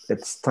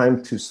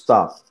time to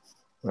stop,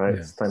 right?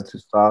 It's time to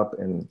stop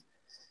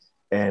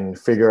and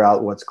figure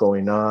out what's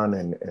going on,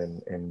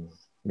 and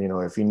you know,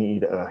 if you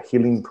need a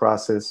healing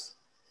process,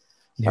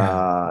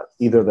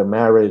 either the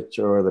marriage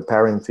or the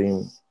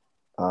parenting,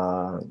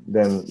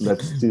 then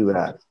let's do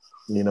that.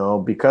 You know,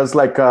 because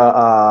like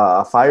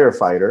a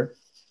firefighter,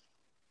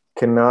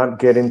 cannot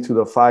get into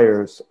the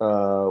fires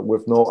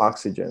with no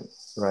oxygen,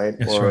 right?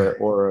 That's right.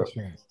 That's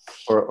right.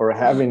 Or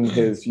having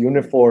his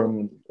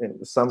uniform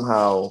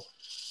somehow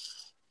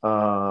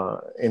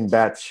in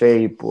bad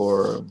shape,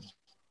 and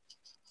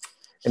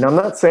I'm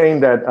not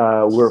saying that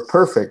we're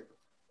perfect,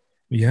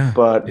 Yeah.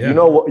 but Yeah. you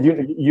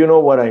know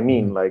what I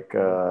mean. Mhm. Like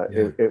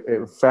Yeah.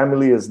 if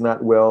family is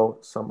not well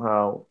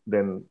somehow,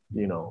 then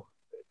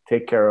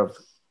take care of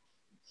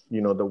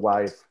the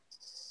wife,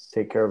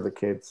 take care of the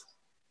kids.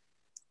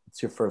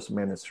 It's your first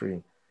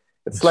ministry.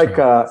 It's That's like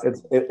right.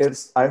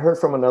 it's. I heard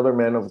from another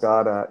man of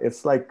God.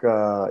 It's like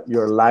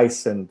your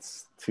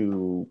license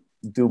to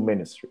do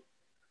ministry,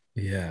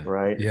 Yeah.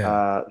 right?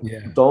 Yeah.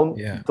 Yeah. Don't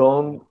Yeah.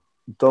 don't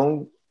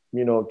don't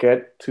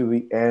get to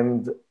the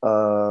end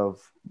uh,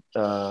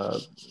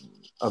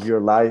 of your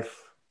life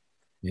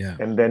Yeah.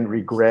 and then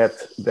regret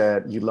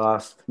that you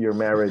lost your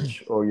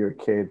marriage or your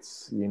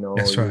kids.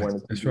 That's You right.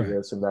 wanted to That's do right.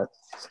 this and that.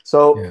 So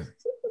Yeah.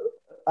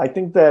 I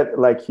think that,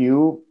 like you,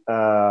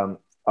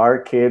 our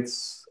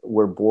kids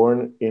were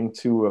born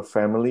into a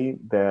family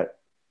that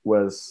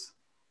was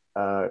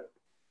uh,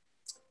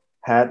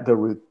 had the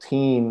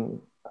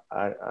routine.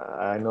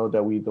 I know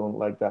that we don't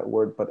like that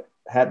word, but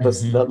had the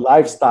Hmm.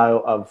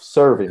 lifestyle of Yeah.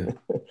 serving,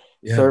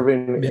 Yeah.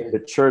 serving Yeah. in the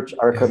church,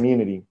 our Yeah.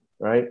 community,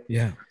 right?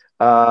 Yeah.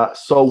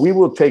 So we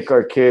will take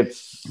our kids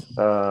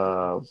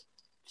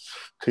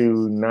to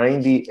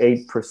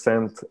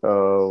 98%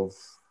 of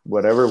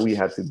whatever we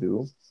had to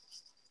do.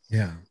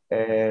 Yeah.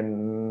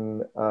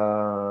 And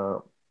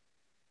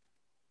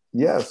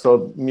yeah,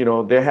 so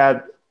they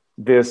had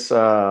this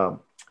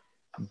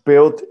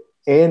built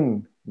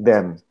in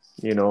them,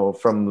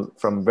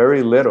 from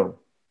very little.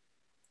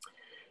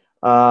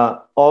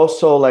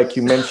 Also, like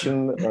you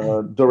mentioned,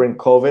 during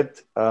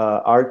COVID,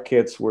 our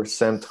kids were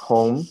sent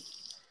home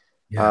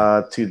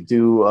Yeah. to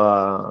do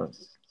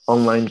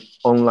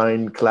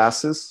online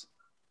classes,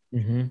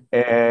 Hmm.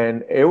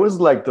 and it was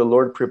like the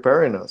Lord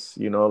preparing us,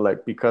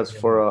 like, because Yeah.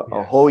 for a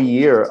Yeah. whole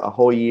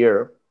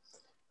year,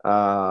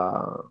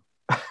 uh,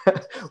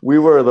 we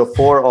were the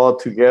four all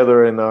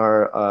together in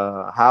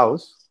our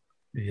house.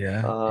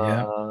 Yeah.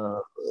 Yeah. Uh,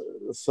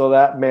 so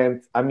that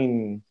meant, I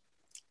mean,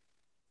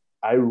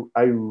 I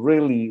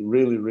really,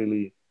 really,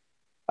 really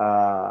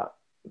uh,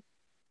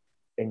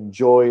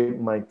 enjoyed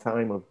my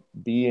time of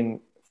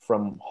being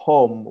from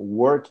home,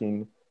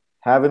 working,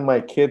 having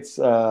my kids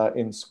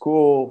in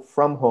school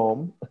from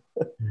home,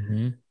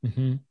 Hmm.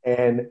 Hmm.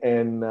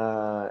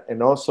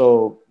 and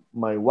also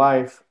my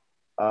wife.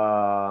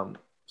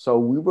 So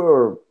we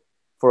were,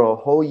 for a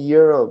whole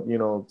year of,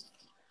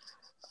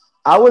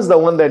 I was the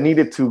one that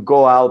needed to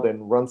go out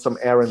and run some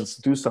errands,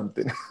 do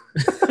something,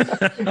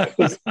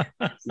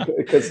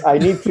 because I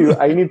need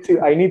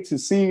to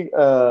see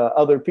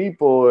other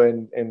people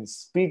and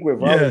speak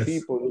with other Yes.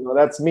 people.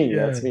 That's me.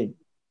 Yeah. That's me.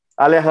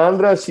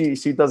 Alejandra,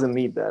 she doesn't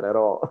need that at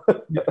all.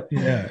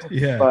 Yeah.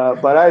 Yeah.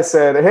 But I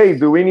said, hey,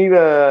 do we need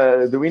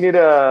a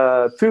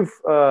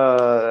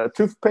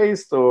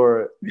toothpaste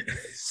or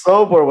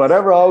soap or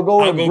whatever? I'll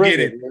go I'll and go bring get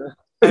it. it.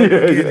 I'll go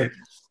Yeah, get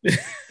yeah.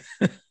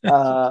 it.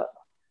 Uh,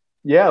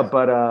 yeah,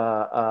 but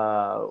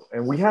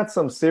and we had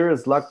some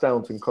serious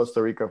lockdowns in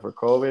Costa Rica for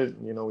COVID.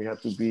 We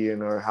had to be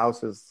in our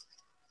houses,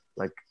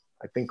 like,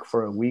 I think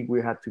for a week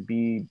we had to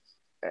be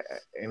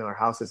in our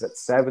houses at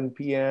 7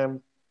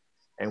 p.m.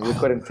 and we Oh,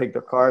 couldn't take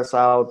the cars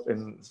out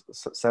in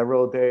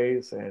several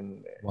days,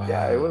 and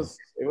yeah, it wow. was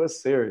it was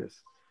serious.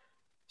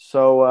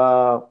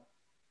 So,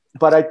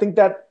 but I think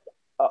that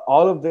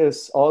all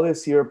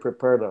this year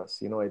prepared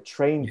us. It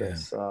trained Yeah.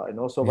 us, and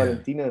also Yeah.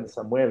 Valentina and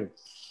Samuel.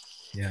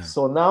 Yeah.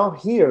 So now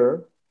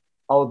here,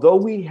 although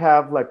we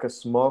have like a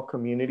small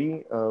community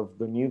of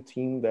the new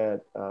team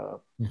that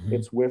Hmm.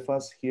 it's with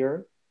us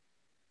here,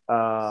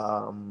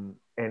 and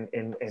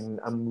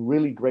I'm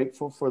really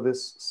grateful for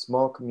this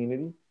small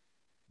community.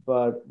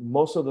 But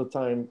most of the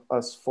time,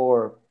 us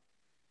four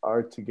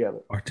are together.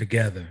 Are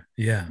together.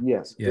 Yeah.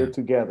 Yes, we're Yeah.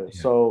 together.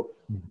 Yeah. So,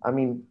 I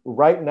mean,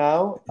 right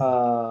now,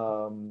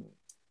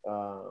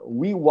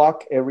 we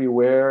walk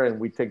everywhere, and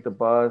we take the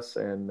bus,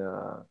 and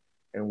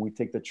we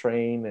take the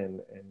train,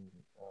 and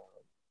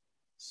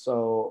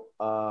so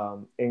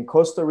in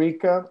Costa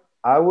Rica,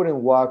 I wouldn't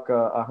walk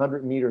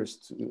 100 meters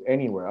to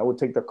anywhere. I would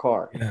take the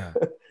car. Yeah.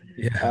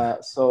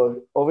 Yeah.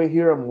 So over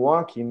here, I'm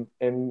walking,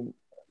 and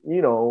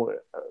you know,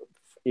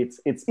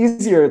 it's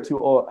easier to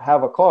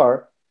have a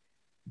car,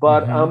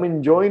 but I'm Hmm.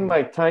 enjoying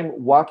my time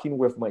walking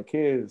with my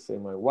kids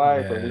and my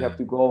wife, and we have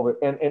Yeah. to go over,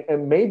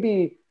 and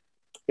maybe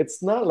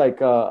it's not like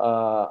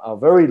a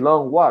very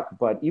long walk,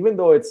 but even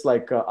though it's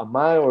like a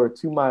mile or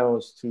 2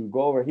 miles to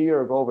go over here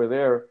or go over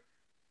there,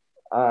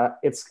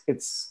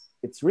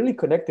 it's really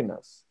connecting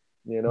us,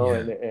 Yeah.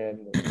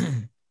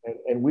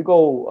 and we go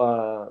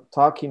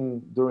talking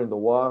during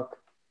the walk.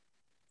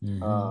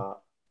 Hmm. Uh,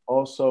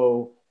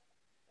 Also,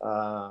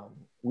 um,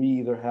 we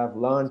either have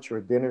lunch or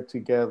dinner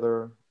together,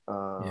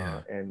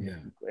 Yeah. and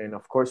Yeah.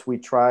 of course we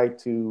try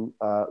to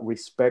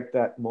respect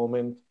that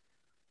moment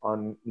on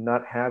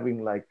not having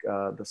like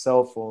the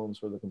cell phones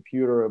or the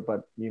computer,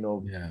 but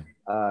Yeah.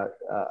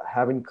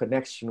 having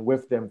connection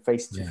with them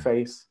face to Yeah.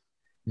 face.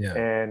 Yeah.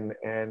 And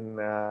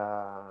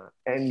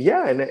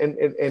yeah, and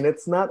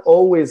it's not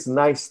always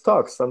nice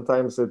talks.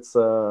 Sometimes it's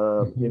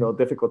you know,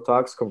 difficult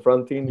talks,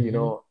 confronting. You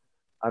know,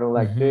 I don't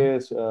like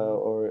this,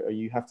 or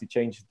you have to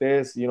change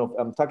this. You know,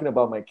 I'm talking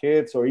about my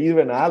kids, or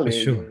even Ali.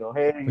 Sure. You know,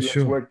 hey, For let's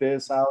sure. work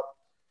this out.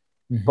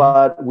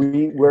 But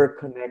we were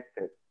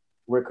connected.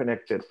 We're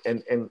connected,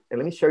 and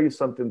let me share you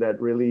something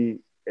that really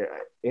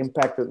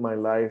impacted my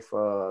life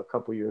a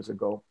couple years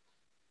ago.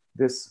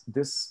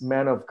 This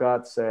man of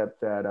God said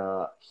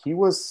that he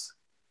was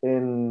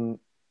in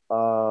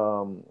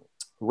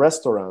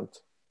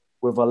restaurant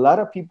with a lot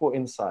of people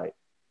inside,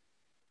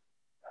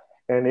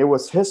 and it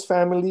was his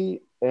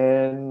family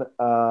and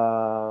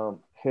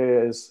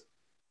his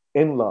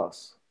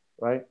in-laws,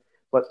 right?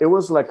 But it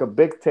was like a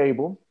big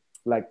table,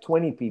 like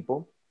 20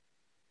 people,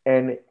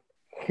 and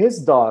his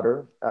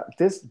daughter.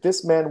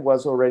 This man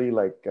was already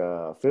like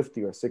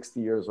 50 or 60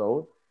 years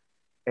old,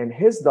 and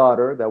his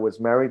daughter that was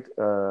married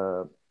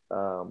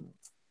um,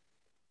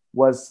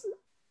 was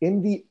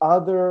in the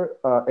other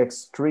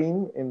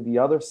extreme, in the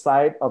other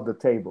side of the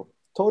table,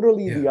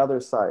 totally the other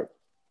side.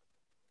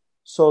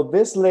 So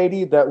this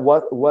lady that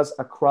was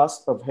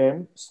across of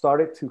him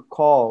started to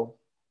call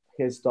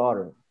his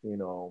daughter, you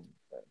know,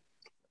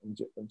 I'm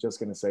just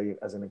going to say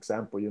as an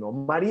example, you know,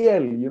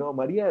 Mariel, you know,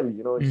 Mariel,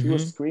 you know, and she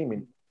was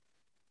screaming.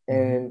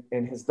 And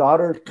his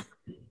daughter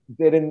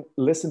didn't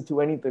listen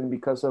to anything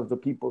because of the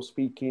people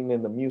speaking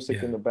and the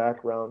music in the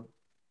background.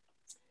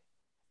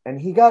 And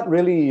he got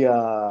really,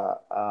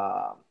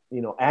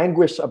 you know,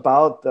 anguished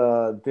about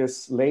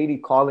this lady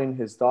calling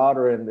his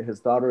daughter, and his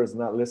daughter is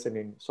not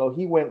listening. So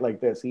he went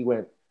like this. He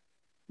went,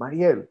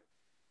 Mariel,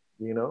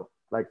 you know,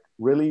 like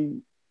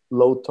really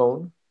low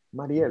tone,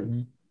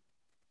 Mariel.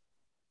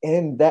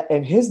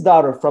 And his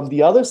daughter from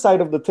the other side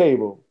of the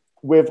table,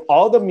 with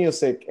all the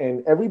music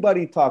and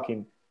everybody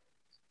talking,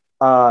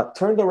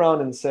 turned around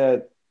and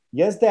said,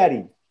 yes,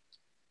 daddy,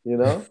 you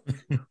know.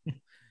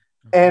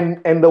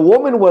 And the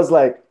woman was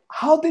like,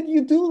 how did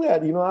you do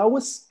that? You know, I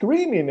was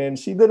screaming and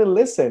she didn't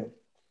listen.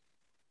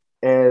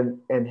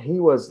 And he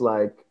was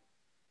like,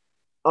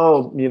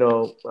 oh, you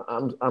know,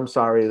 I'm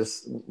sorry,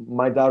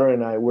 my daughter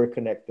and I were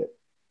connected,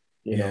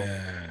 you know.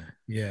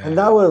 And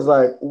that was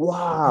like,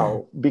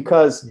 wow,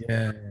 because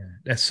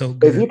that's so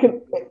good.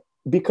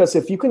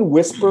 If you can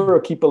whisper or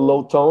keep a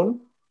low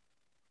tone,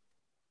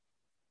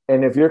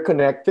 and if you're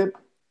connected,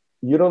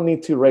 you don't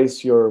need to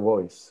raise your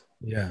voice.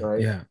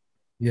 Right?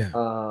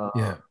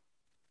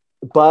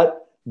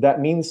 But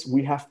that means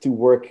we have to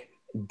work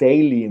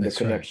daily in the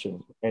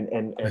connection. Right.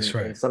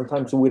 And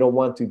sometimes we don't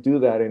want to do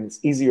that, and it's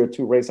easier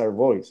to raise our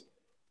voice.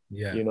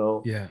 You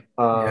know?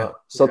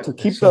 So to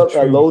keep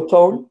a low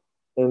tone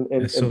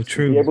and so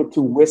to be able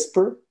to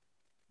whisper,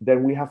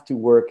 then we have to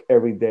work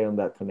every day on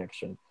that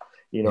connection.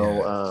 You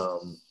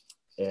know,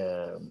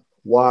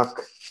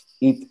 walk,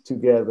 eat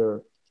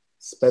together,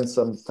 spend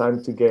some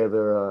time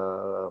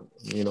together,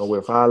 you know,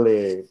 with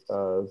Ale,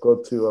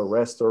 go to a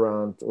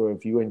restaurant, or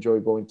if you enjoy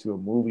going to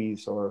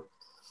movies, or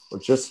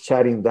just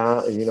chatting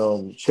down, you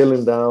know,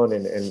 chilling down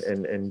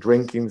and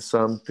drinking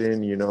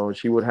something. You know,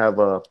 she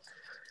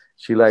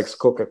likes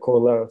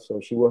Coca-Cola, so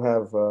she will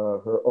have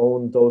her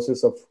own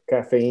doses of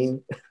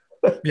caffeine.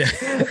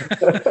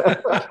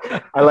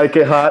 I like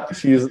it hot.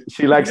 She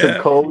likes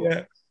it cold.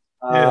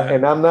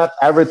 And I'm not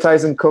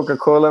advertising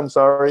Coca-Cola. I'm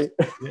sorry.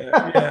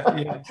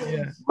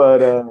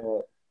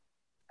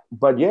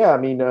 But yeah, I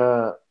mean,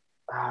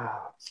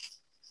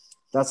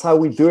 that's how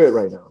we do it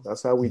right now.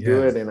 That's how we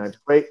do it. And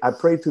I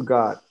pray to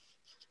God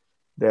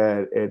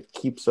that it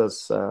keeps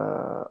us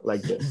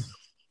like this.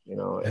 You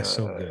know, that's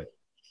so good.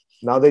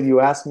 Now that you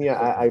asked me,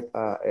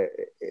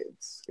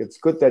 it's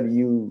good that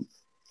you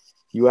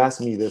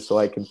asked me this so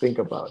I can think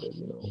about it.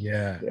 You know.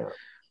 I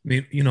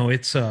mean, you know,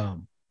 it's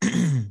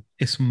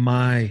it's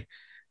my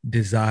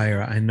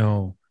desire. I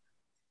know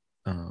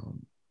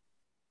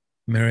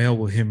Marielle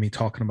will hear me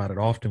talking about it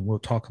often. We'll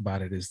talk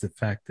about it, is the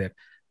fact that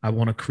I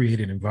want to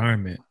create an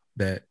environment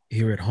that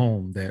here at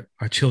home that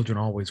our children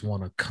always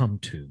want to come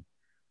to.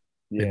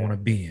 They want to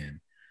be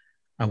in.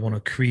 I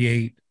want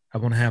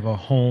to have a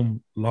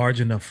home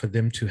large enough for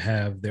them to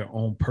have their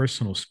own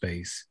personal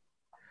space,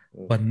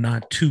 but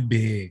not too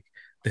big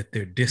that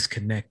they're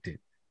disconnected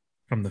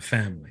from the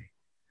family.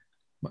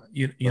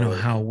 You know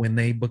how when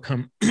they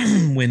become,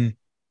 when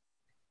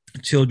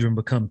children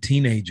become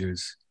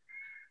teenagers,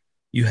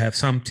 you have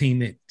some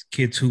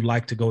kids who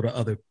like to go to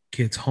other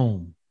kids'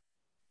 home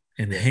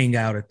and hang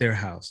out at their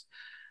house.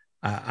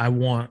 I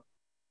want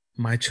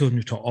my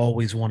children to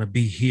always want to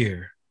be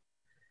here,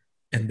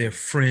 and their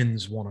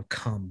friends want to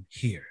come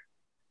here.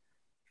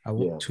 I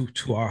want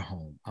to our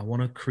home. I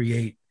want to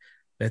create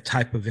that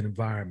type of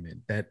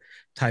environment, that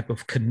type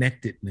of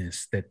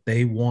connectedness, that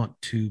they want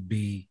to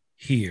be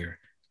here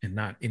and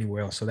not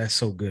anywhere else. So that's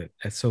so good.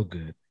 That's so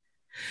good.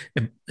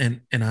 And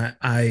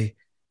I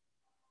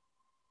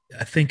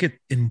think it's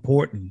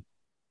important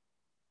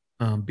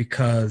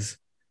because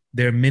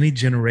there are many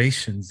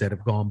generations that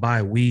have gone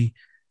by.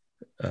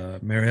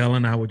 Marielle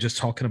and I were just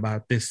talking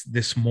about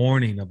this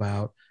morning,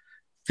 about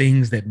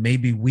things that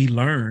maybe we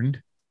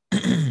learned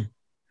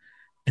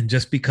And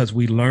just because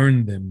we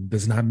learned them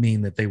does not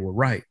mean that they were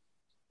right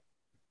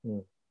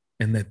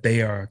and that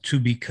they are to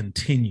be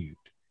continued.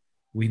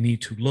 We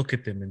need to look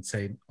at them and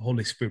say,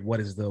 Holy Spirit, what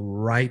is the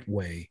right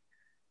way?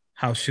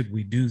 How should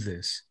we do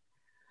this?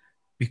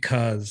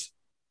 Because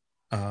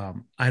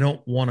I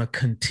don't want to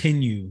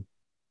continue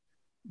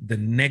the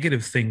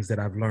negative things that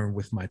I've learned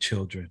with my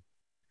children.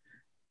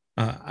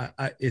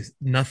 It's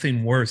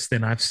nothing worse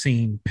than I've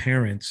seen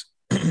parents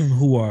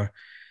who are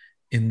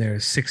in their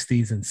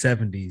 60s and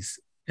 70s,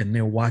 and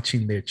they're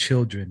watching their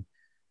children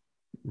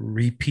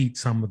repeat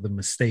some of the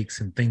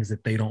mistakes and things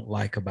that they don't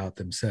like about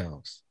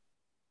themselves.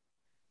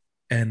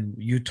 And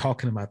you're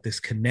talking about this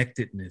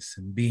connectedness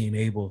and being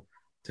able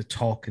to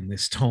talk in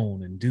this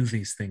tone and do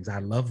these things. I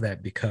love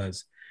that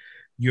because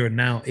you're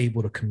now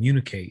able to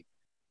communicate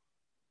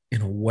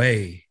in a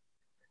way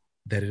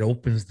that it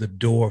opens the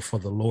door for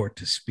the Lord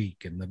to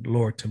speak and the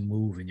Lord to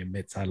move in your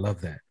midst. I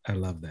love that. I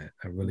love that.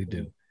 I really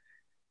do.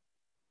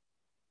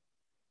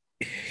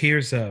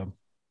 Here's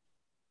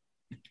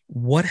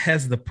what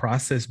has the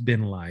process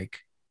been like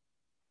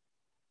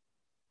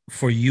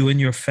for you and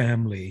your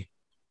family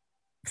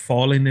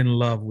falling in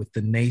love with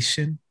the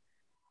nation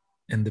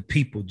and the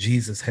people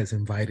Jesus has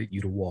invited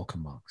you to walk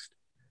amongst?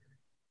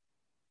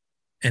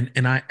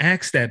 And I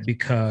ask that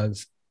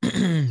because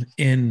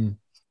in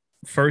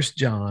First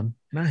John,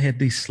 and I had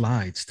these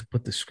slides to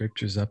put the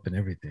scriptures up and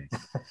everything.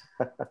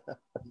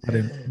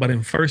 But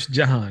in First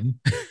John,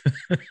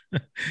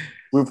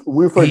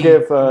 we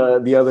forgive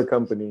the other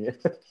company.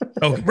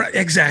 Oh, right,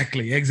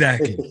 exactly.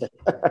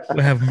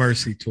 We'll have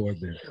mercy toward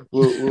them.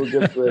 We'll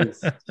give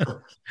grace.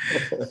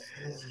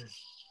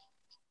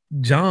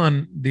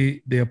 John,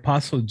 the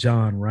Apostle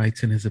John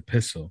writes in his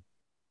epistle,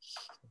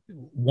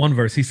 one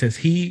verse, he says,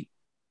 he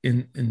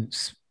in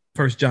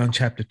First John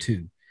chapter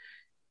 2,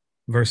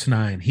 verse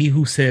 9, he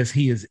who says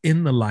he is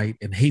in the light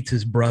and hates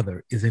his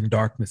brother is in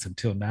darkness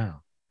until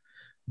now.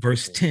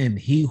 Verse 10,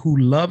 he who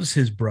loves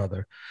his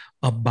brother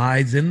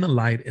abides in the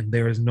light and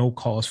there is no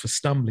cause for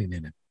stumbling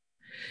in it.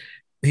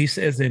 He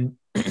says in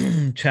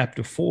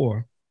chapter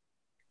 4,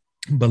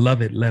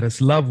 beloved, let us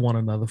love one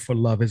another, for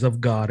love is of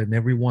God, and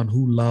everyone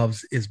who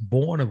loves is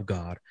born of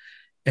God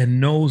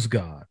and knows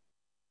God.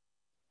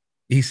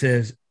 He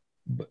says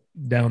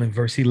down in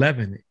verse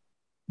 11,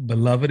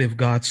 beloved, if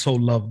God so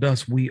loved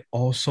us, we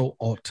also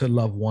ought to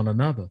love one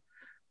another.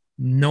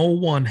 No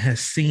one has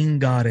seen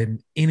God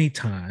in any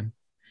time.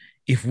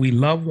 If we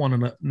love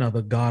one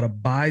another, God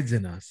abides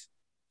in us,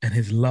 and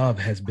his love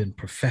has been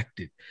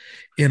perfected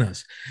in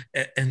us.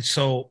 And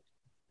so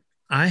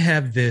I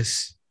have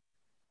this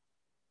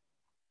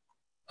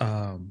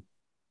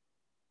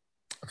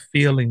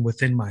feeling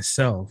within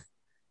myself.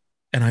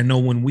 And I know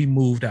when we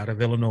moved out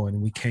of Illinois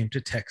and we came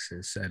to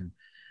Texas, and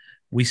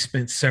we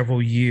spent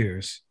several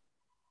years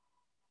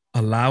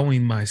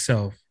allowing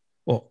myself,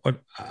 or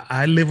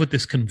I live with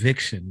this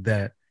conviction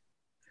that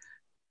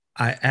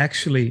I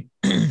actually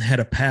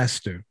had a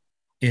pastor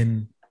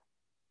in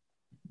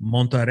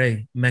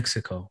Monterrey,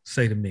 Mexico,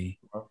 say to me,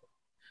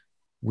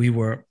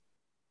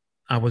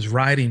 I was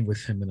riding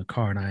with him in a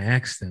car, and I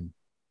asked him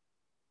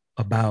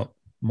about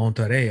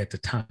Monterrey at the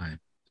time.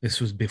 This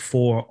was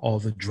before all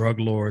the drug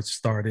lords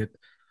started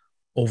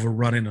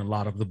overrunning a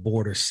lot of the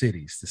border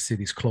cities, the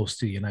cities close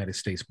to the United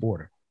States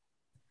border.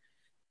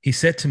 He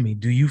said to me,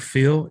 do you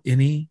feel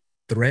any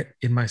threat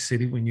in my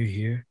city when you're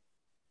here?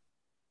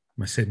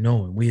 I said,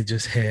 no. And we had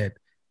just had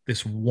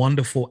this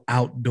wonderful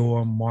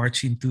outdoor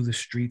marching through the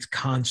streets,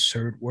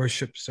 concert,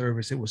 worship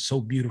service. It was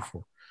so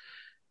beautiful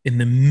in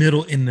the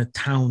middle, in the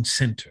town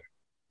center.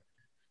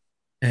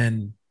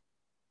 And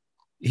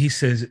he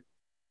says,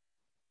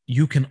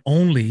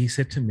 he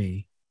said to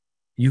me,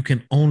 you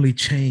can only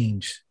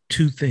change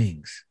two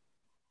things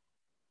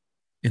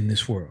in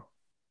this world.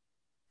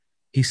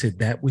 He said,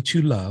 that which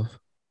you love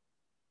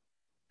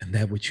and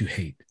that which you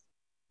hate.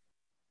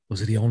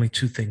 Those are the only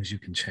two things you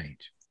can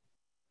change.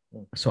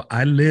 So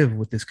I live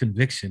with this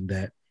conviction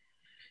that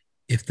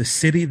if the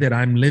city that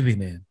I'm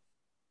living in,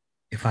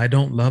 if I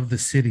don't love the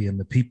city and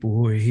the people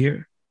who are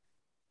here,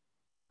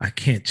 I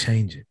can't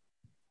change it.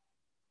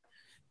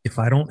 If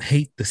I don't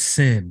hate the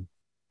sin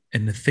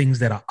and the things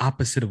that are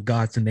opposite of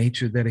God's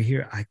nature that are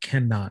here, I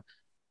cannot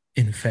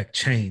in fact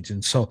change.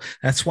 And so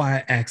that's why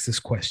I asked this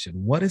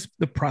question. What has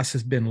the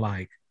process been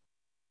like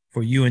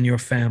for you and your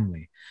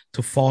family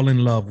to fall in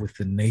love with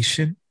the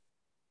nation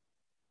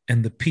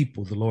and the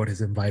people the Lord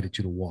has invited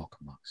you to walk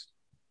amongst?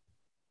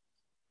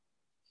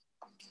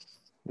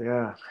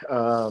 Yeah.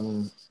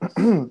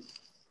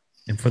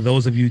 And for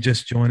those of you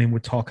just joining, we're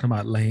talking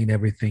about laying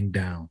everything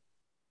down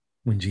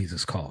when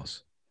Jesus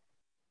calls.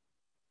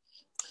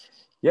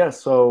 Yeah,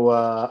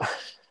 so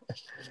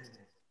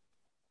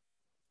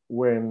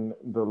when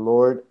the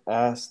Lord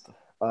asked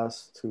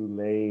us to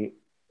lay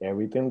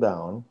everything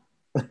down,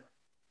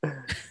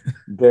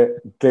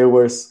 there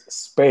was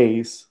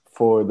space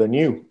for the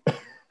new.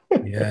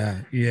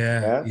 Yeah.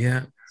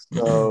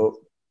 So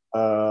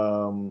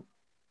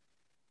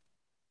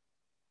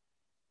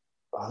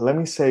let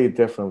me say it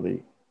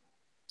differently.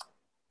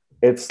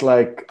 It's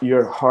like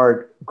your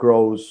heart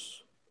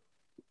grows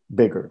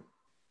bigger.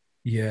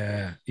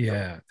 Yeah.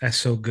 Yeah. That's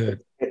so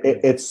good.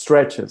 It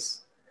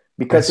stretches,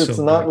 because That's so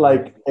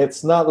good.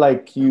 it's not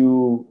like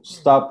you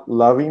stop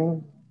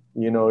loving,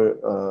 you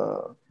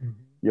know, Mhm.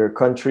 your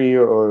country,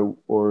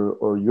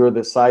 or your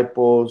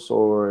disciples,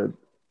 or,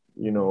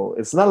 you know,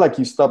 it's not like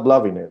you stop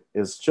loving it.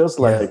 It's just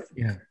Yeah. like,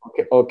 Yeah.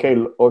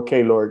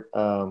 okay, Lord,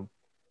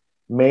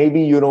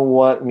 maybe you don't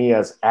want me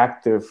as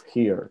active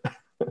here.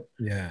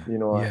 Yeah. You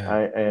know,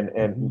 Yeah. and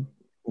Mhm.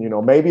 you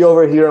know, maybe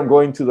over here I'm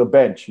going to the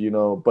bench, you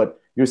know, but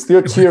you're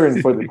still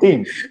cheering for the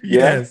team.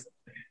 Yeah. Yes.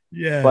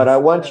 But Yes. I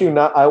want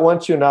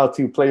you now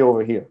to play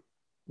over here,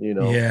 you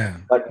know. Yeah.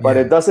 But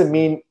Yeah. it doesn't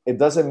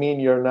mean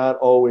you're not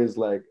always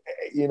like,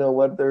 hey, you know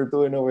what they're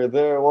doing over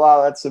there,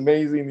 wow, that's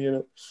amazing, you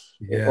know.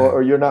 Yeah.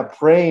 Or you're not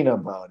praying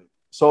about it.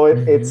 So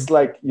Hmm. it's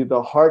like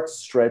the heart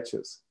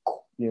stretches,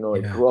 you know,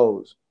 it Yeah.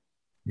 grows.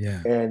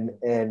 Yeah.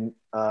 And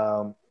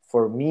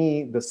for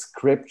me, the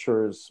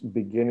scriptures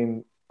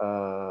beginning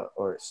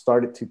or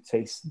started to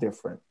taste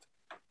different.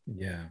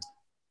 Yeah.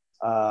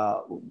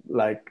 uh,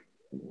 like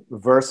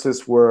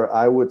verses where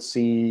I would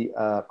see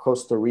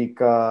Costa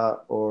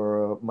Rica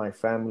or my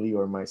family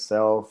or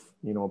myself,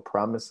 you know,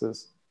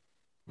 promises.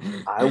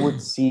 I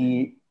would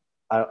see,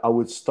 I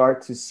would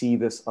start to see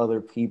this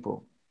other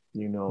people,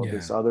 you know, Yeah.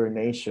 this other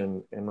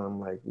nation, and I'm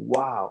like,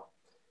 wow.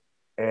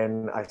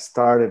 And I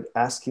started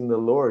asking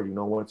the Lord, you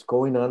know, what's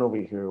going on over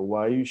here?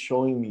 Why are you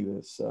showing me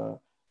this?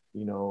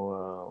 You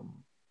know,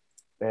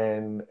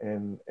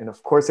 and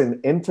of course,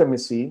 in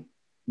intimacy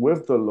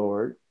with the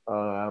Lord,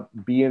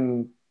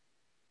 being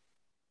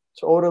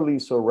totally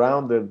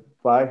surrounded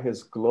by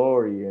his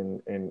glory,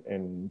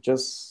 and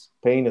just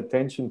paying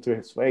attention to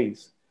his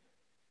face.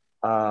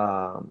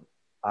 um,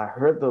 I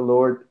heard the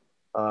Lord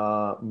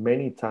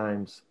many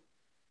times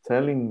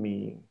telling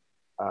me,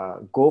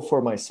 go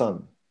for my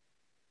son.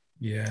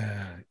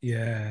 Yeah.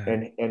 Yeah.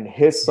 And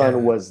his son Yeah.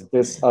 was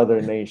this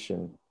other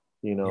nation,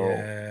 you know.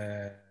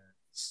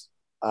 Yes.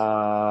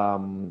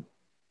 um,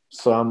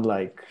 so I'm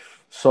like,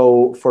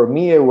 so for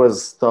me it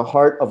was the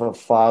heart of a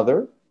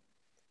father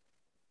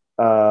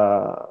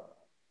uh,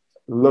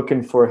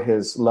 looking for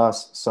his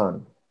lost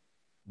son,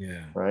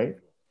 Yeah. right?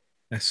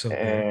 That's so good.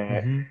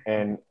 and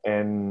Hmm.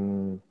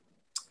 and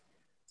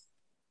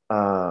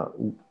uh,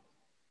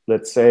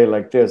 let's say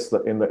like this,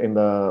 in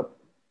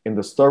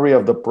the story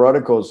of the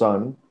prodigal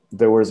son,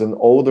 there was an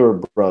older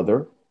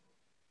brother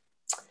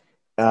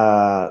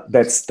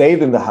that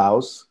stayed in the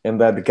house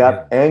and that Yeah.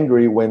 got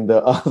angry when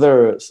the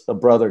other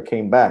brother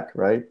came back,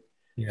 right?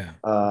 Yeah.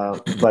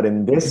 But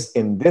in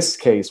this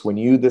case, when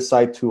you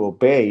decide to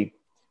obey,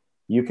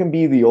 you can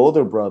be the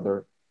older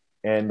brother,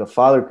 and the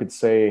father could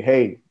say,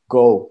 hey,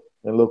 go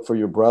and look for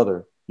your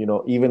brother, you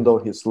know, even though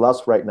he's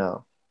lost right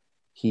now,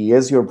 he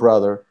is your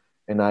brother,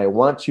 and I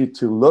want you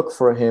to look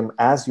for him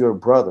as your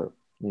brother,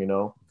 you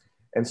know.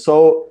 And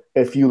so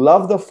if you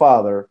love the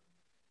father,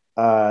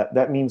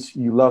 that means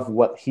you love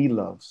what he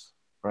loves,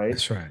 right?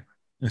 That's right.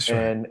 That's right.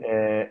 And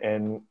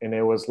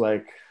it was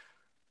like,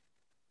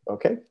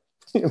 okay,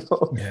 you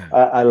know, Yeah.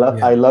 I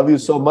Yeah. love you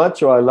so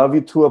much, or I love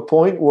you to a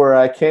point where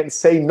I can't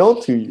say no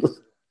to you.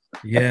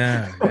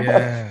 Yeah.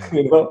 Yeah.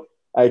 You know,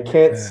 I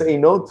can't Yeah. say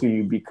no to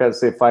you,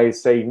 because if I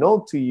say no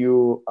to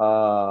you,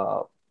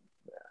 I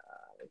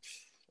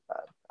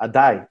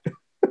die. I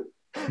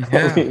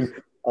Yeah. mean,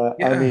 I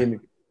Yeah. mean,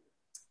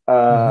 Hmm.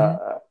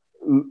 uh,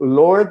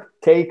 Lord,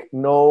 take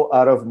no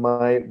out of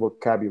my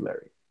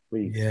vocabulary,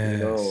 please. Yes.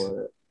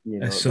 You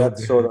That's know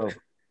so good.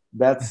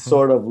 that Uh-huh.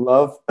 sort of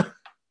love.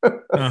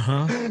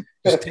 Uh-huh.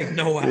 Just take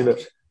no You know,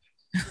 out.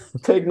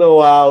 take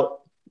no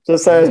out.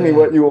 Just ask me Yeah.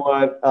 what you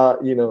want.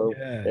 You know,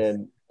 Yes.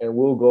 and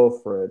we'll go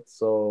for it.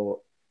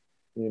 So,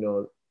 you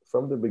know,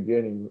 from the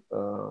beginning,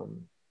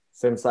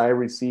 since I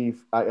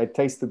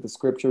tasted the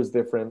scriptures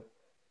different,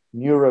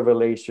 new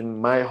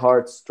revelation, my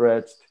heart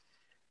stretched,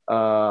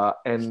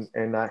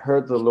 and I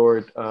heard the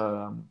Lord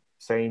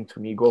saying to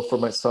me, "Go for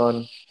my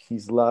son.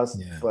 He's lost,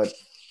 Yeah. but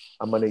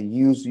I'm gonna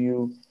use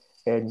you,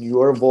 and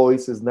your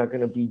voice is not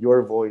gonna be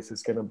your voice.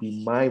 It's gonna be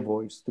my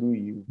voice through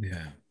you,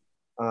 Yeah.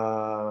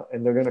 and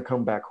they're gonna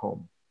come back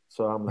home."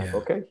 So I'm like, Yeah.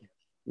 okay,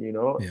 you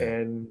know, Yeah.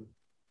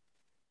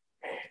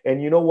 and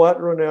you know what,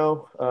 Ronell,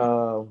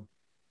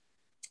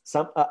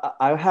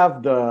 I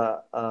have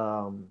the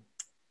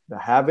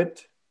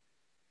habit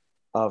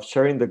of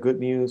sharing the good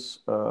news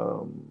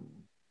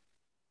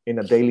in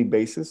a daily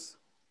basis.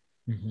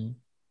 Hmm.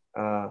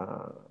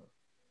 Uh,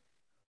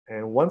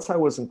 and once I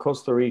was in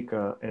Costa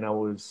Rica and I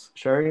was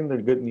sharing the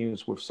good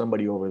news with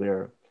somebody over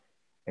there,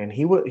 and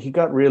he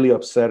got really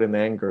upset and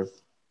Yeah.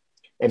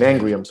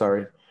 angry. I'm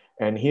sorry,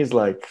 and he's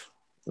like,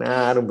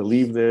 "Nah, I don't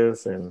believe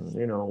this," and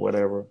you know,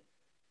 whatever.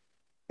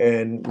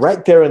 And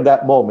right there in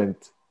that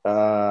moment,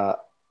 I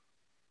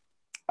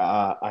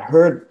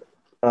heard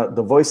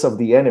the voice of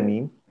the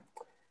enemy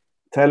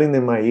telling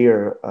in my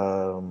ear,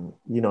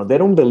 you know, they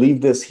don't believe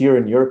this here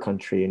in your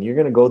country, and you're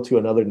going to go to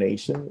another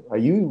nation. Are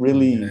you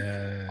really?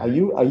 Yeah. Are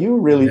you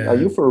really? Are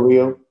Yeah. you for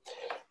real?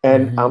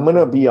 And Hmm. I'm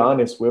gonna be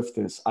honest with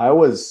this.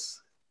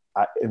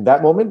 In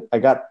that moment, I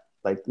got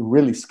like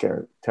really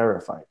scared,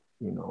 terrified.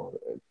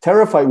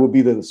 terrified would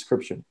be the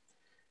description.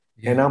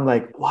 Yeah. And I'm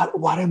like,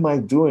 what am I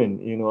doing?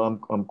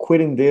 I'm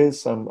quitting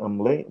this. I'm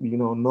late.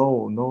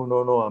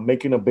 No. I'm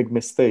making a big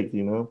mistake.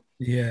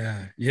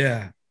 Yeah.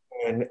 Yeah.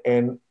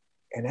 And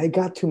I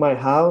got to my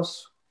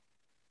house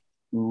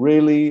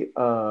really.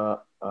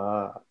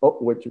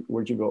 Where'd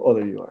you go? Oh,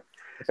 there you are.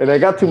 And I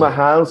got to my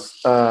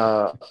house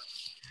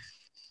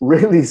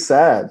really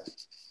sad,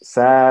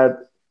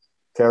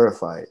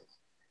 terrified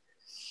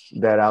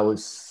that I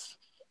was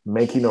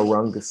making a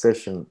wrong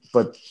decision.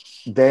 But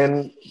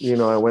then,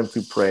 I went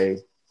to pray,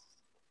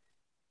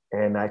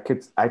 and I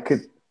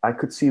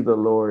could see the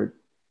Lord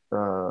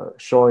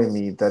showing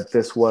me that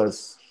this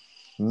was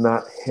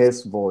not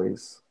His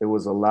voice; it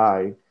was a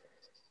lie,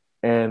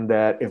 and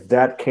that if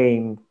that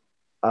came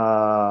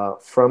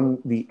from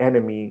the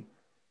enemy,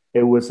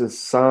 it was a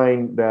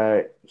sign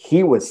that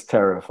He was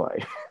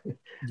terrified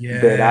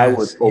that I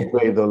would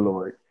obey the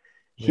Lord.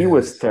 He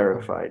was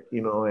terrified,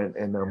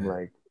 and I'm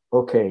like,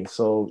 okay,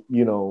 so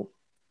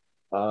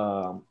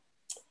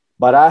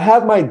but I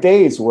had my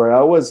days where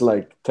I was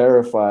like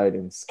terrified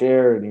and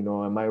scared.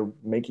 Am I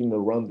making the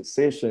wrong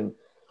decision?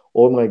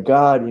 Oh my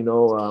God,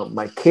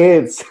 my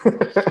kids.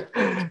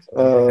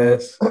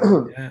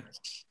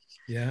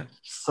 Yeah.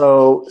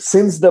 So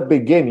since the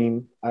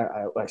beginning,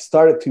 I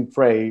started to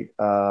pray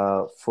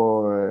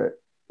for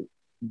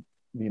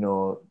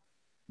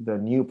the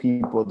new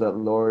people that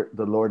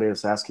the Lord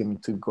is asking me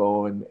to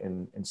go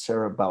and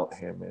share about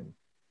Him, and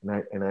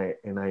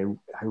I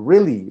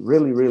really,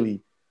 really,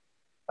 really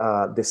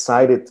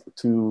decided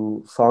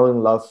to fall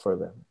in love for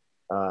them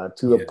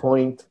to the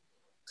point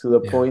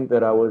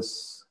that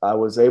I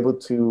was able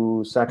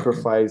to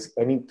sacrifice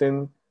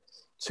anything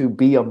to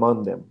be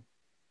among them,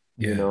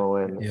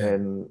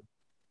 and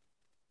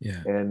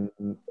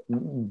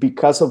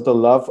because of the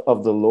love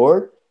of the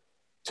Lord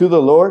to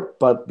the Lord,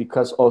 but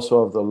because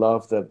also of the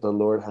love that the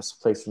Lord has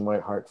placed in my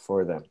heart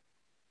for them.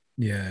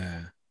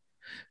 Yeah.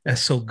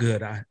 That's so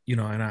good. I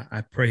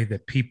pray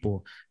that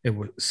people, there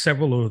were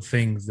several little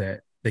things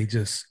that they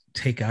just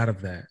take out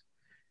of that,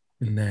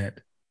 and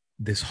that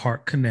this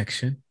heart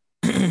connection.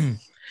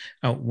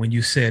 When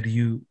you said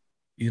it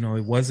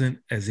wasn't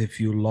as if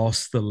you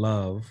lost the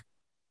love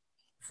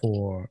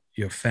for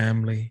your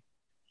family,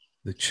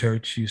 the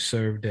church you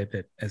served at,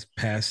 that as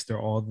pastor,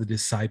 all the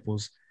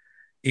disciples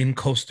in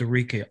Costa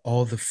Rica,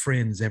 all the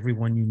friends,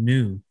 everyone you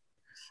knew.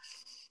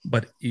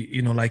 But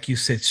like you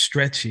said,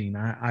 stretching.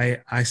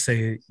 I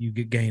say you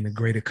gain a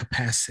greater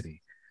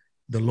capacity.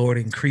 The Lord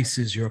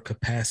increases your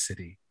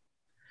capacity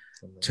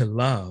to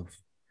love,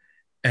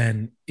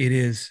 and it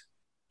is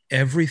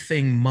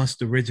everything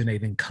must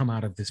originate and come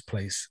out of this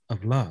place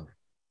of love,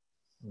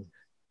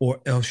 or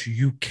else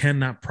you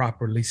cannot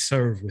properly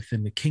serve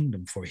within the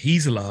kingdom. For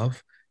He's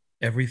love.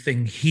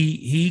 Everything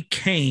He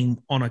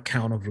came on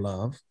account of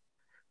love.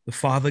 The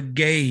Father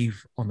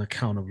gave on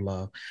account of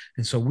love,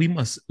 and so we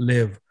must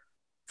live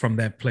from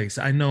that place.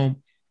 I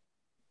know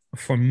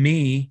for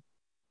me,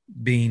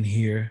 being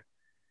here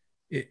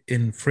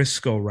in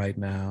Frisco right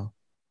now,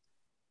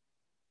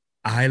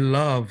 I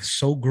love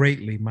so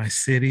greatly my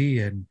city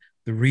and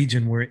the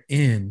region we're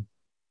in.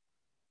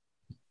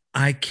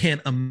 I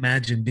can't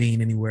imagine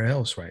being anywhere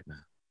else right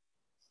now.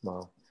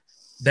 Wow.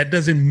 That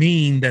doesn't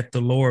mean that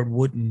the Lord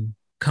wouldn't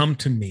come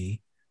to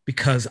me,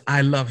 because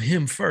I love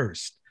Him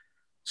first.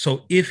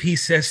 So if He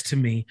says to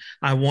me,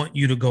 I want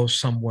you to go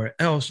somewhere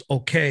else,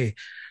 okay,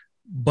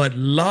 but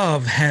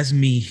love has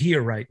me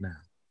here right now.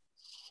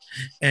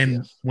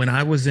 And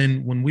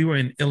when we were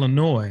in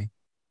Illinois,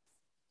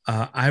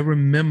 I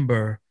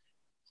remember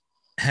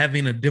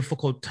having a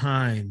difficult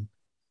time,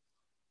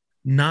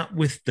 not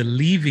with the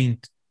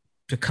leaving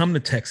to come to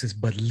Texas,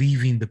 but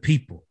leaving the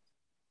people,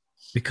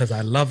 because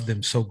I love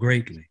them so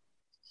greatly.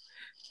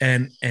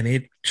 And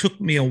it took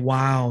me a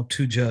while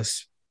to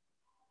just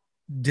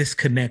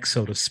disconnect,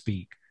 so to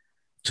speak,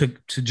 to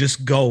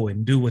just go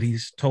and do what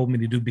He's told me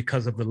to do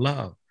because of the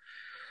love.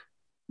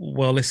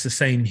 Well, it's the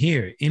same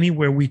here.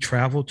 Anywhere we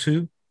travel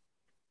to,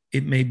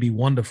 it may be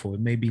wonderful,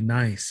 it may be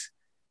nice,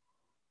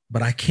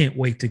 but I can't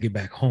wait to get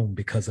back home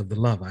because of the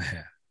love I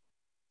have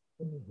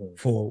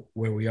for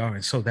where we are.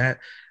 And so that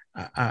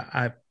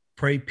I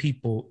pray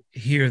people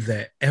hear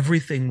that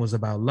everything was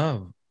about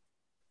love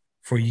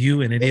for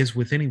you, and it is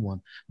with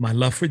anyone. My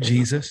love for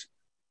Jesus.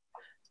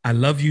 I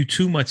love you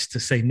too much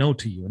to say no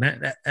to you.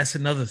 And that's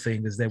another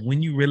thing, is that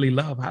when you really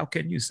love, how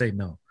can you say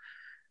no?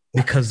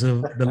 Because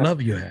of the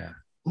love you have.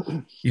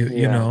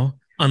 You know,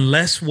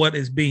 unless what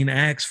is being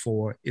asked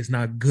for is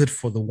not good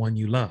for the one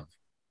you love.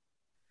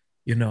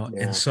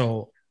 And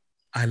so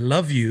I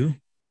love you,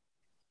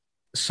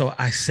 so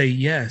I say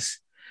yes.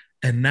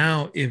 And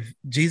now if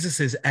Jesus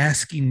is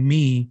asking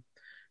me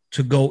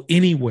to go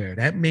anywhere,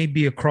 that may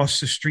be across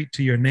the street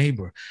to your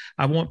neighbor.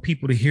 I want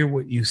people to hear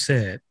what you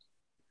said.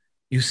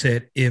 You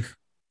said, if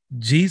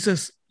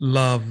Jesus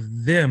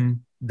loved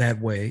them that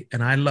way,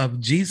 and I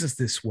love Jesus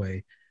this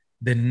way,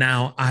 then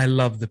now I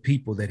love the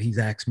people that He's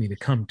asked me to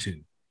come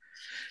to.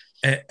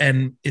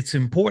 And it's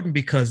important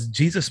because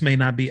Jesus may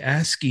not be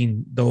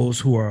asking those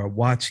who are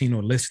watching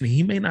or listening,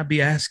 he may not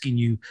be asking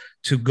you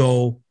to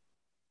go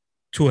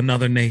to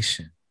another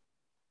nation,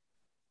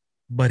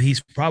 but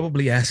he's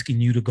probably asking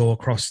you to go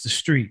across the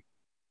street,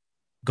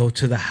 go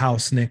to the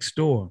house next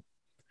door.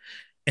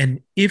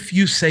 And if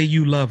you say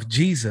you love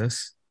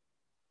Jesus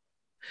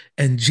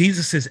and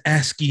Jesus is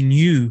asking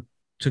you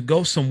to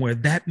go somewhere,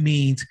 that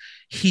means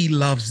he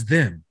loves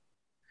them.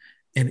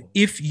 And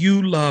if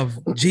you love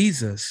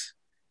Jesus,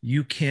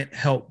 you can't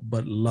help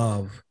but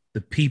love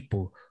the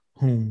people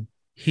whom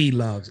he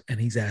loves and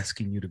he's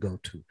asking you to go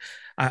to.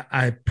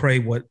 I pray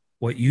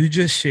what you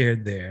just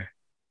shared there,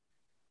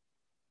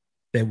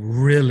 that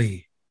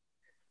really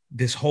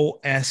this whole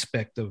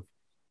aspect of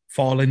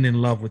falling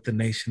in love with the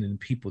nation and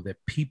people,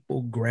 that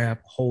people grab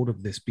hold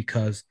of this,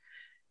 because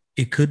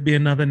it could be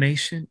another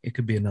nation, it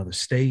could be another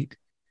state,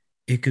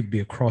 it could be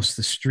across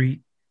the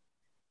street,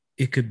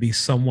 it could be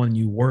someone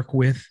you work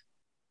with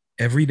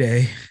every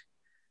day,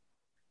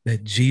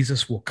 that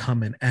Jesus will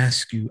come and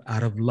ask you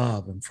out of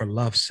love and for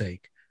love's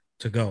sake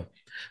to go.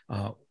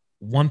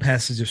 One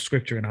passage of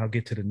scripture, and I'll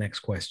get to the next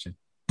question.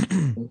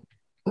 In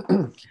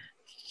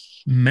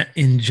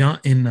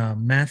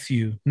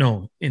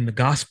the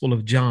Gospel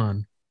of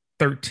John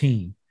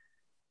 13,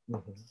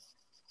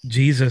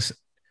 Jesus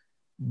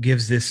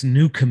gives this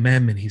new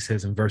commandment. He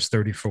says in verse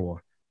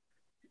 34,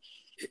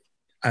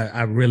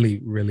 I really,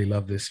 really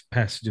love this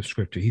passage of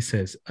scripture. He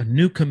says, "A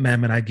new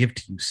commandment I give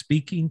to you,"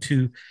 speaking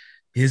to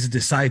his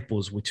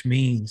disciples, which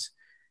means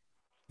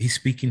he's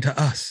speaking to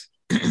us.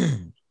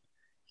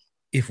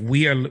 If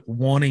we are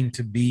wanting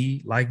to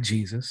be like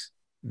Jesus,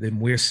 then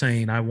we're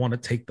saying, I want to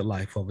take the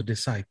life of a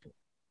disciple.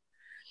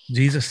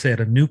 Jesus said,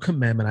 "A new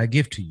commandment I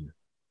give to you,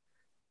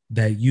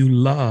 that you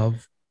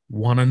love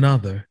one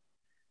another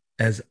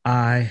as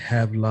I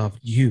have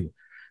loved you."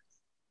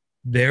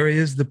 There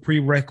is the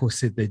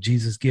prerequisite that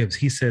Jesus gives.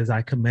 He says,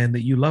 I command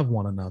that you love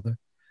one another,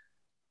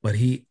 but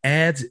he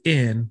adds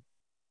in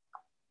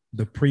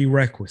the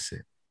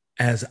prerequisite,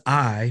 as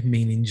I,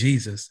 meaning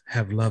Jesus,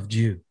 have loved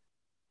you.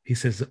 He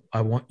says,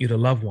 I want you to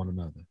love one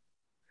another.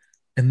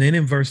 And then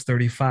in verse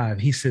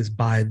 35, he says,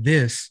 by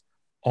this,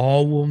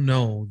 all will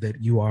know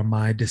that you are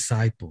my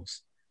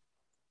disciples,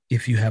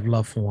 if you have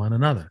love for one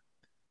another.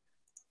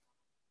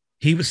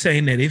 He was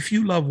saying that if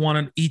you love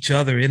each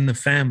other in the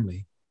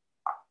family,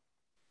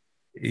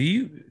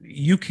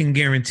 you can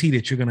guarantee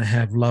that you're going to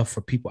have love for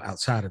people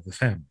outside of the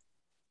family.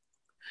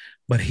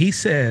 But he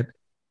said,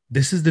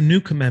 this is the new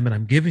commandment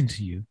I'm giving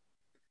to you.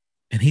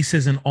 And he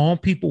says, and all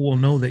people will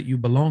know that you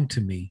belong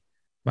to me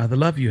by the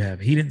love you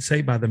have. He didn't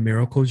say by the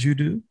miracles you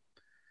do,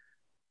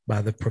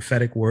 by the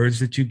prophetic words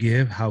that you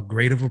give, how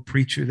great of a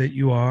preacher that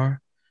you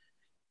are,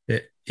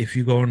 that if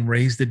you go and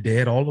raise the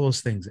dead, all those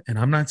things. And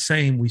I'm not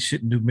saying we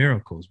shouldn't do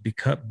miracles,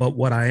 but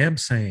what I am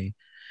saying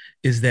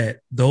is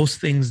that those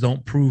things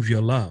don't prove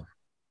your love.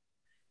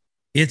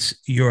 It's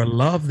your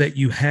love that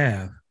you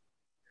have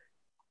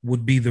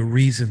would be the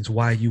reasons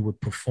why you would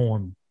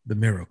perform the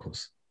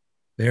miracles.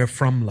 They're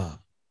from love.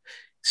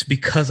 It's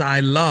because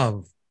I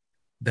love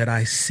that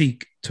I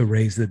seek to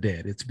raise the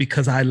dead. It's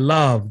because I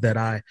love that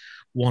I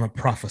want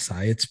to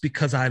prophesy. It's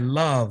because I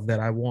love that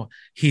I want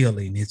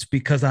healing. It's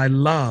because I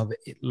love.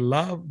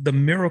 The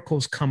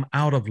miracles come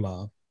out of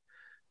love.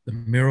 The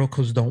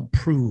miracles don't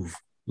prove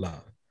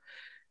love.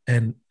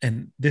 And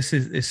this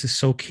is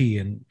so key.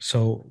 And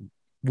so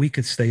we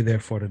could stay there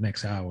for the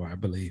next hour, I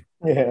believe.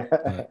 Yeah.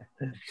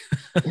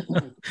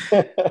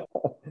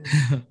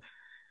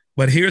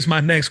 But here's my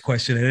next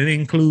question, and it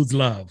includes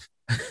love.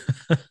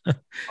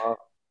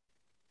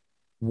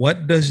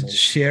 What does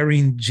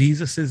sharing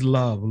Jesus's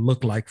love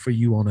look like for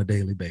you on a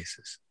daily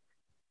basis?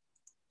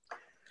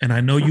 And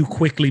I know you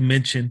quickly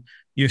mentioned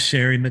you're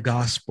sharing the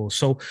gospel.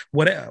 So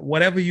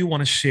whatever you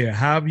want to share,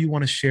 however you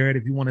want to share it,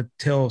 if you want to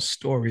tell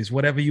stories,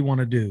 whatever you want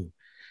to do,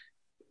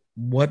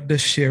 what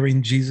does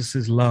sharing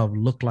Jesus's love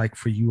look like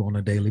for you on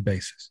a daily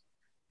basis?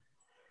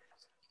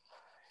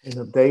 On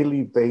a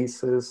daily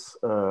basis,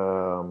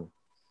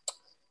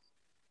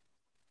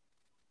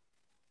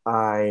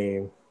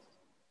 I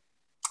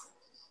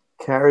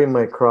carry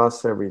my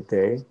cross every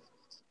day.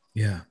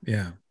 Yeah.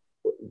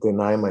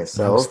 Deny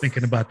myself. I was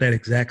thinking about that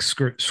exact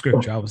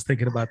scripture. I was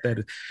thinking about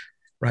that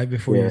right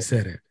before you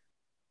said it.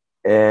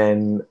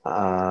 And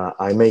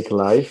I make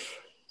life.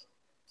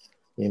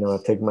 I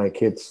take my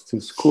kids to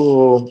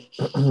school.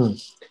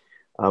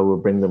 I will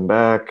bring them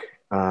back.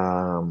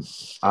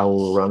 I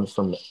will run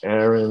some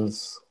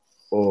errands,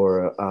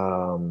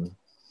 and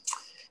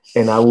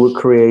I will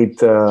create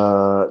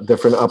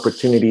different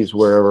opportunities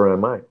wherever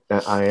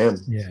I am.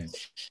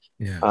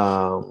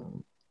 Yeah.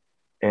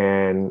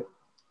 And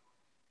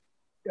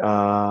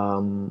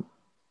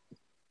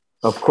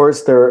of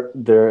course,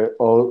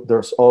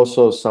 there's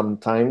also some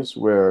times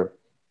where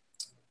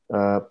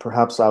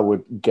perhaps I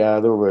would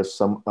gather with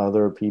some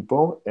other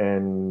people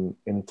and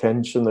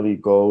intentionally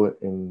go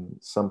in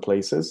some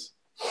places.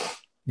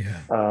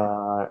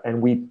 Yeah.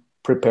 And we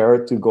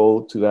prepare to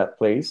go to that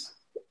place,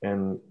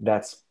 and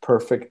that's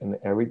perfect and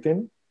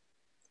everything.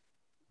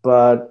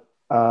 But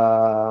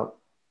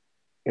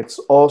it's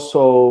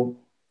also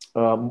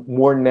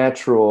more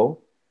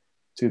natural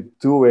to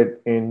do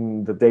it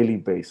in the daily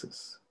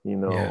basis, you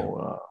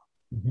know.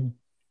 Mm-hmm.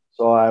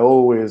 So I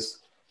always,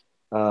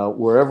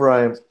 wherever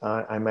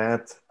I'm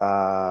at,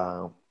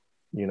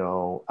 you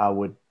know, I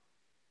would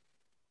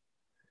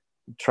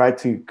try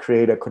to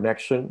create a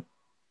connection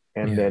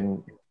and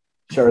then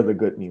share the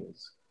good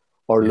news,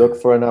 or look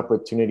for an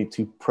opportunity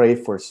to pray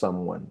for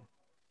someone,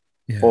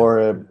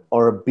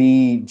 or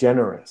be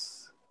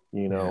generous,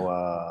 you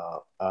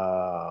know,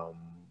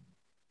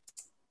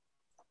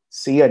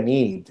 see a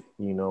need,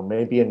 you know,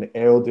 maybe an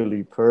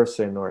elderly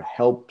person, or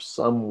help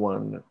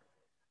someone,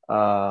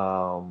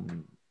 or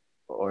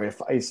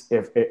if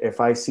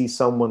I see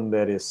someone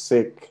that is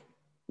sick,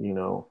 you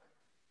know,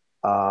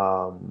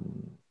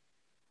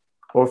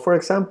 or for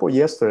example,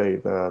 yesterday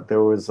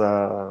there was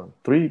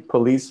 3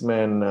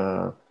 policemen.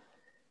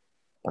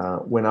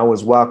 When I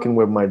was walking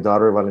with my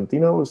daughter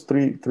Valentina, it was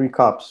three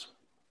cops,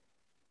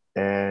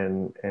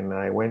 and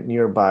I went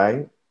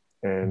nearby,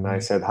 and I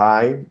said,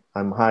 "Hi,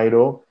 I'm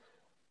Jairo.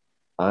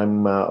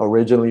 I'm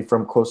originally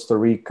from Costa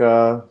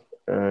Rica,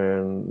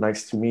 and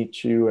nice to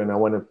meet you. And I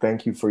want to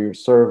thank you for your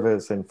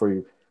service and for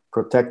you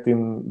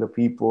protecting the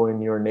people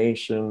in your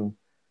nation,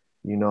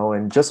 you know,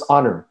 and just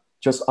honor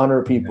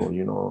people,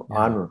 you know,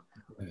 honor."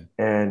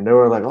 And they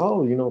were like,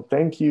 "Oh, you know,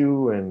 thank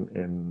you."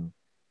 And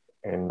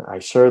I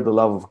shared the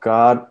love of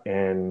God,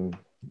 and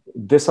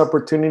this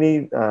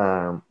opportunity,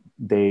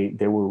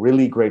 they were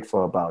really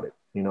grateful about it,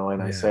 you know.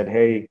 And I said,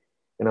 "Hey,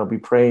 and I'll be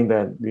praying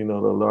that, you know,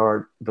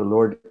 the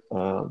Lord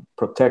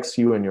protects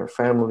you and your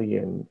family,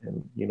 and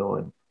you know,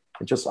 and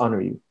just honor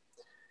you."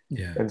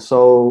 And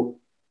so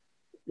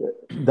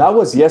that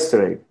was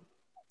yesterday.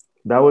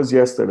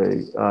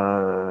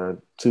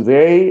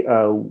 Today,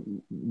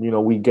 you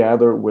know, we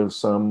gathered with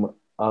some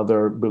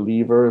other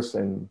believers,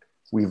 and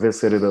we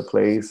visited a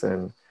place,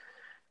 and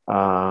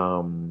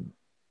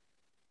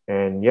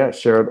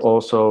shared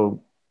also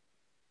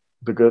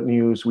the good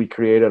news. We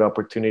created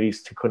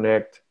opportunities to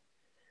connect.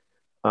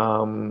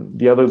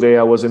 The other day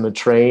I was in the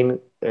train,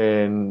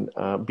 and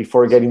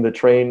before getting the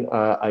train,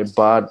 I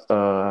bought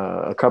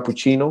a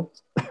cappuccino.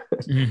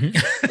 Mm-hmm.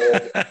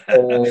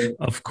 and,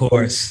 of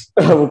course,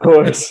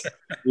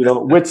 you know,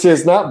 which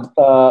is not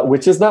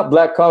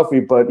black coffee,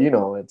 but you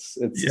know, it's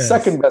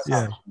second best.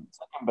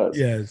 Second best.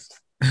 Yes.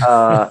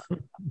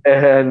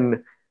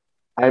 And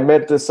I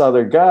met this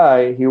other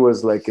guy. He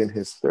was like in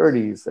his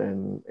 30s,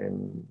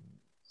 and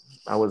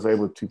I was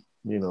able to,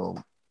 you know,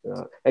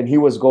 and he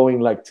was going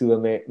like to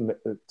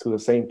the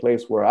same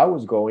place where I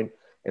was going,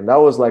 and that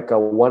was like a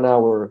 1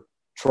 hour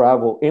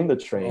travel in the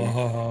train.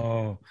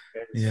 Oh,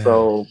 yeah.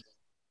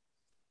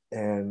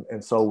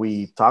 So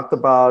we talked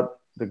about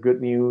the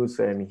good news,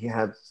 and he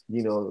had,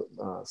 you know,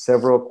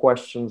 several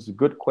questions,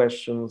 good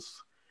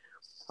questions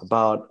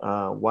about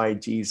why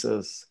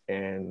Jesus,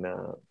 and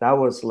that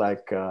was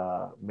like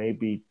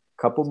maybe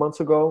a couple months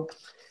ago,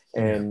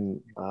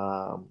 and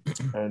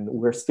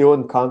we're still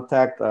in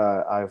contact.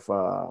 I've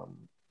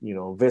you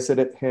know,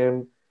 visited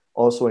him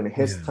also in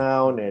his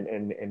town,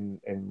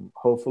 and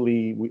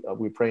hopefully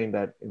we're praying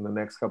that in the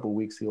next couple of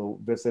weeks he'll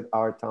visit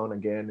our town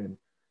again,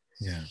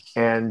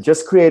 and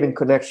just creating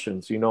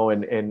connections, you know,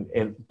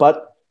 and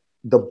but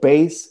the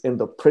base and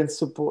the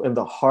principle and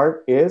the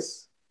heart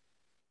is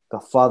the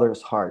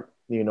Father's heart,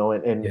 you know,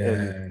 and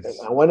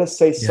I want to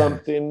say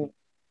something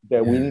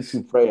that we need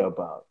to pray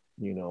about,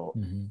 you know.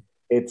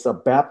 It's a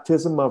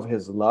baptism of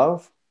his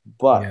love,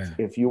 but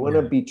if you want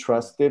to be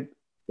trusted,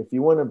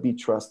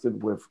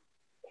 with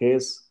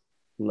his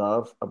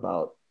love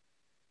about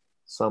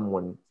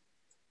someone,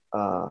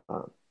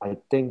 I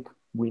think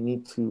we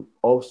need to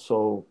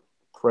also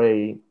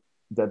pray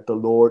that the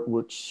Lord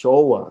would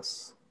show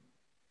us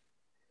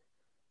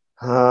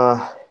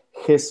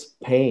his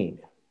pain,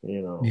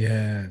 you know.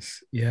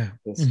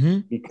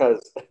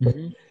 Because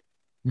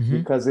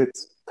because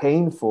it's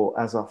painful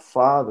as a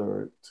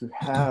father to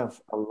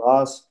have a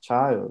lost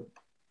child,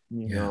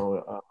 you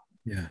know.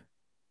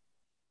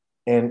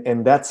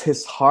 And that's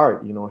his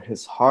heart, you know.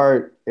 His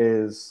heart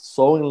is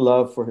so in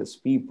love for his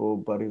people,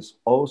 but it's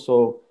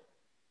also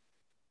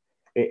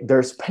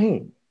there's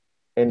pain.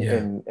 And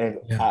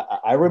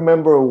I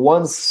remember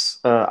once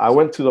I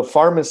went to the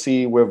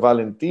pharmacy with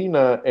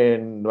Valentina,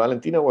 and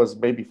Valentina was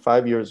maybe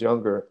 5 years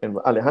younger, and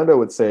Alejandra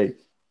would say,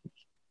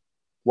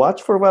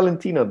 "Watch for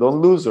Valentina,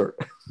 don't lose her."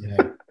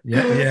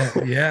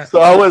 So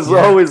I was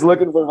always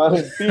looking for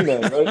Valentina,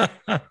 right?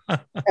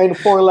 And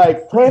for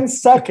like 10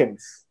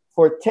 seconds,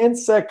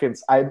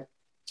 I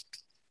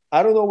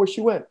don't know where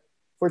she went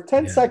for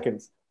 10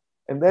 seconds.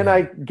 And then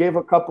I gave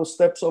a couple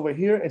steps over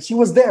here, and she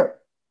was there.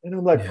 And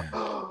I'm like,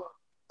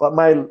 but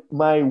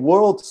my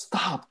world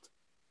stopped.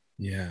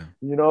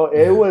 You know,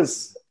 it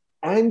was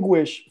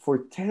anguish for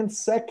 10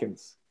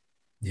 seconds.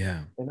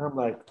 And I'm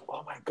like,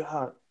 oh my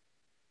God,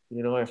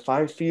 you know, if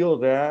I feel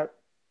that,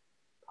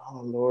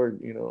 oh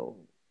Lord, you know,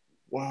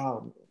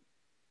 wow.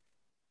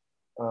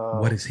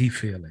 What is he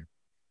feeling?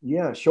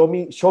 Yeah, show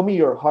me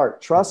your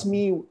heart. Trust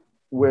me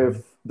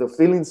with the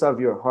feelings of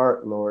your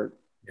heart, Lord.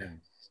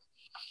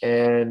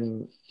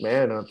 And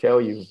man, I'll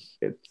tell you,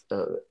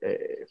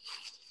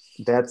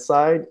 that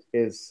side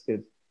is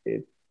it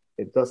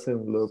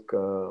doesn't look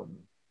uh,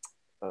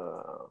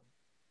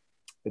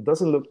 it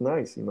doesn't look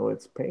nice.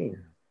 It's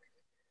pain.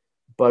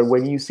 But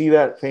when you see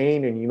that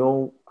pain and you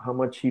know how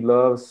much he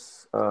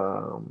loves,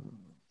 and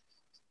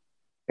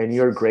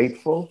you're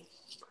grateful,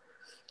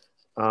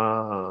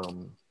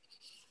 um,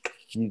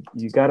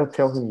 you got to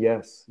tell him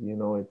yes.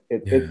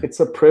 It's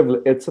a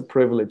privilege. It's a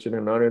privilege and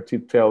an honor to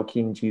tell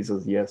King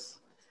Jesus yes.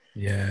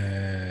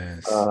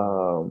 Yes.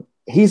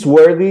 He's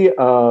worthy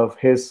of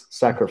his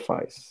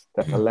sacrifice.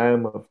 The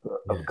Lamb of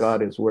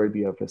God is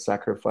worthy of his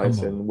sacrifice,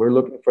 and we're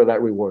looking for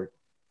that reward.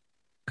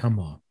 Come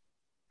on.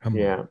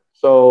 Yeah.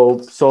 So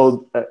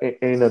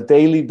in a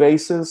daily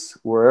basis,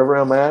 wherever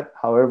I'm at,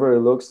 however it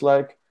looks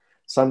like,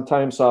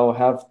 sometimes I'll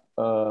have,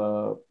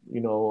 the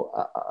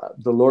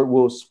Lord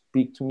will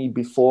speak to me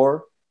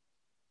before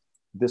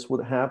this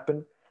would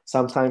happen.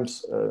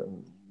 Sometimes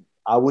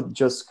I would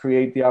just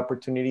create the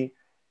opportunity,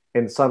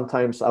 and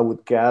sometimes I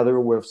would gather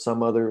with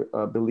some other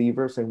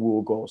believers, and we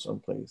will go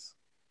someplace.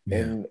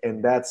 Yeah.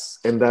 And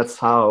that's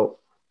how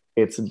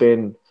it's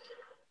been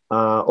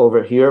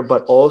over here.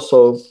 But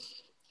also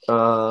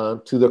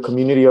to the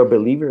community of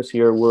believers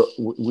here,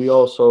 we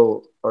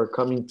also are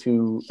coming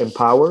to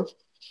empower.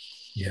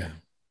 Yeah.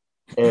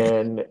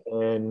 And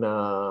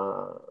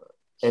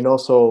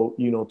also,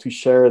 to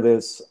share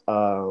this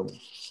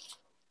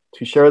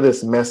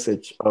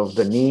message of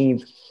the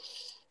need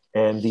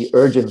and the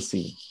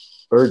urgency.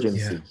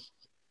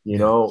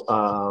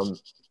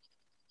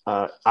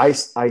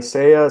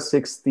 Isaiah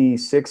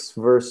 66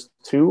 verse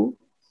 2,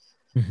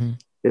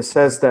 it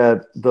says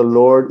that the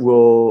Lord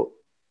will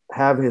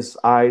have his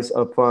eyes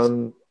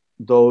upon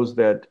those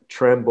that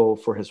tremble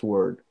for his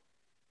word.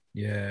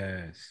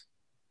 Yes.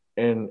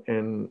 And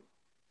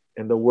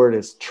the word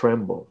is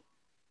tremble.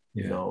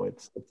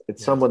 It's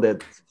someone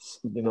that,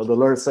 the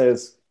Lord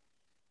says,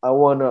 I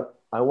want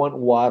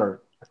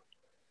water.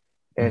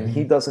 And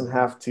he doesn't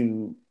have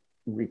to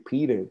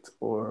repeat it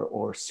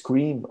or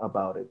scream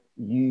about it.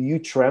 You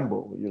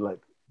tremble. You're like,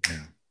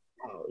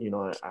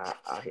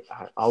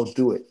 I'll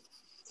do it.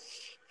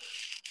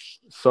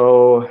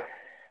 So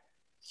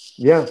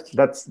yeah,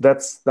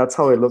 that's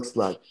how it looks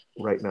like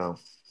right now.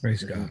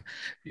 Praise God.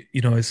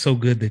 It's so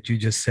good that you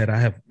just said, I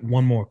have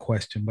one more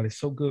question, but it's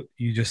so good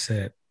you just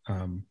said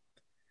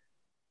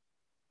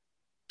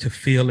to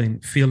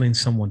feeling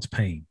someone's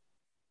pain.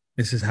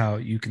 This is how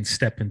you can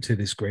step into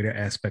this greater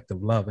aspect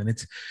of love. And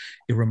it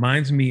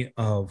reminds me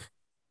of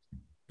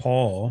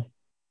Paul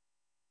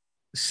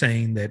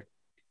saying that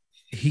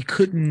he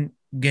couldn't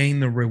gain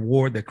the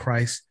reward that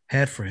Christ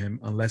had for him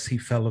unless he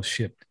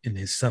fellowshipped in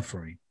his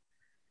suffering.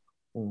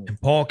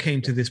 And Paul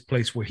came to this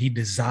place where he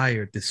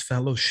desired this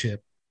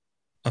fellowship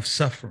of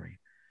suffering.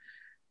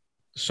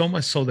 So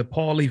much so that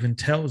Paul even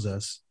tells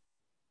us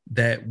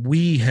that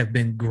we have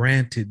been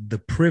granted the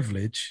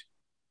privilege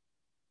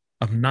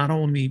of not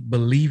only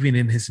believing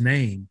in his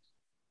name,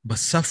 but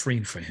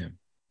suffering for him.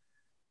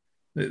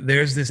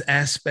 There's this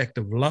aspect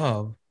of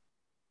love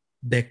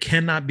that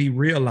cannot be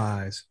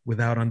realized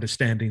without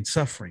understanding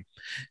suffering.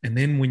 And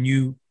then when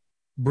you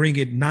bring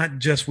it not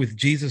just with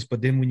Jesus,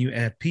 but then when you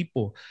add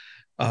people,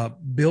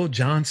 Bill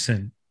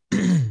Johnson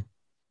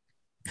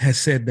has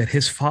said that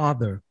his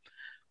father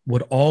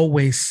would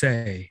always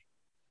say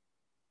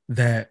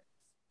that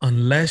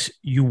unless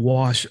you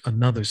wash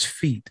another's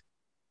feet,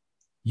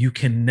 you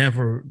can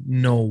never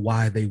know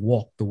why they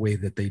walk the way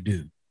that they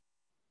do.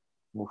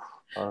 Oof,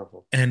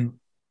 powerful. And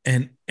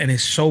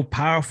it's so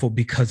powerful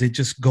because it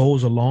just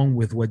goes along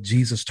with what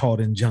Jesus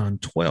taught in John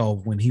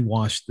 12 when he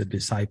washed the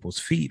disciples'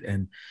 feet.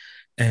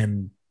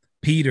 And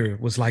Peter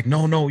was like,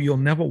 no, you'll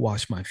never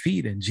wash my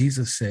feet. And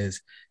Jesus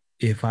says,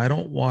 if I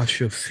don't wash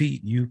your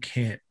feet, you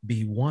can't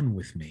be one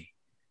with me.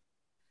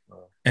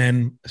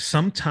 And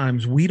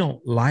sometimes we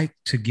don't like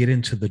to get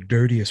into the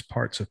dirtiest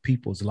parts of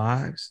people's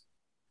lives,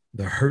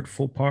 the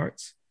hurtful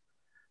parts.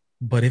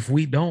 But if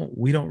we don't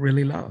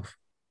really love.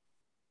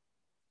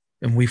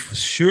 And we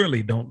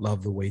surely don't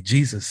love the way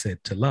Jesus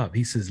said to love.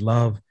 He says,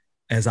 love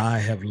as I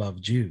have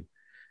loved you,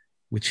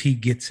 which he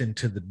gets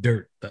into the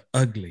dirt, the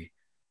ugly,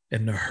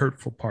 and the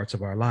hurtful parts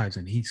of our lives.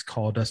 And he's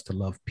called us to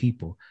love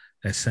people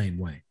that same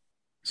way.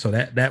 So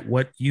that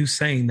what you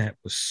saying that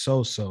was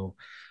so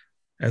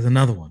as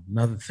another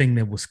thing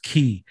that was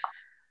key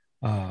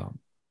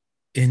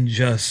in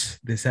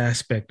just this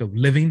aspect of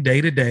living day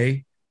to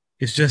day.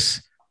 It's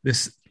just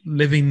this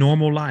living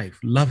normal life,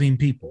 loving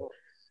people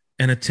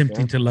and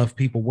attempting to love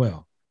people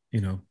well.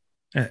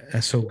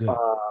 That's so good.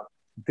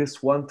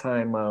 This one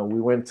time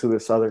we went to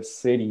this other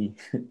city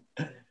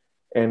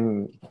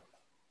and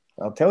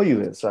I'll tell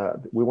you this,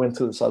 we went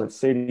to this other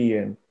city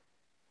and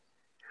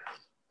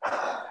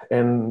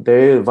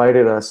they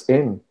invited us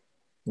in,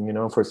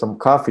 for some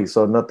coffee.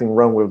 So nothing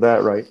wrong with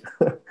that, right?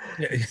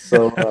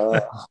 So,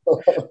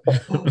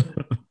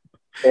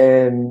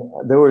 and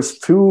there was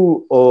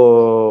two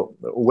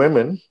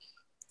women,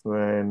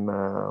 and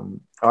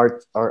our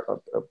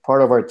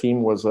part of our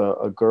team was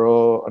a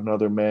girl,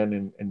 another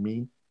man, and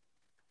me.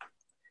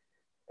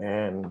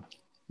 and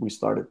we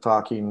started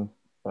talking.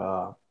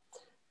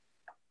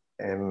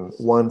 And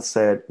one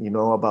said,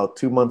 about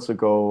 2 months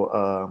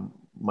ago,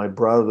 my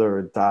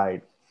brother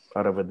died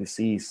out of a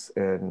disease,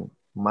 and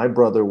my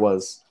brother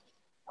was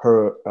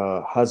her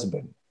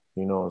husband,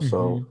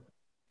 so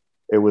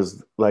it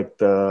was like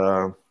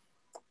the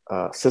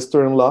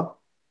sister-in-law.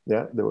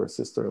 Yeah, they were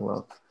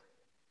sister-in-law.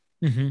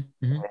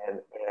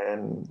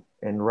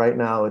 And right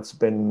now it's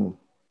been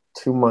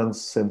 2 months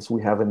since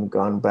we haven't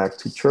gone back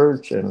to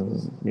church,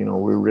 and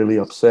we're really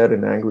upset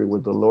and angry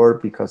with the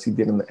Lord because he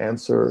didn't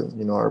answer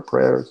our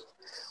prayers.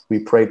 We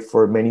prayed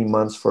for many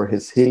months for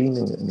his healing,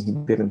 and he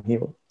didn't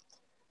heal.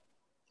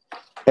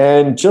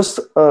 And just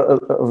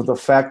the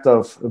fact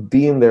of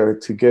being there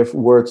to give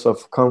words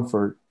of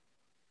comfort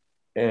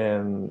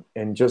and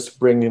just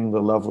bringing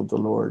the love of the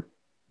Lord,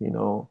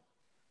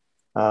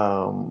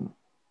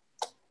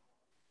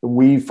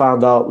 we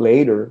found out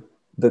later,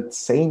 the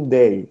same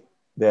day,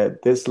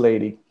 that this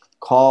lady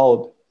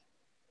called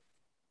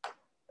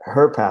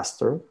her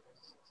pastor,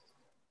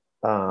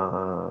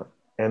 and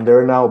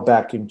they're now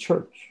back in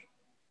church.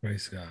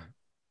 Praise God.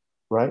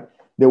 Right?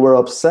 They were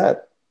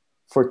upset.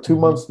 For 2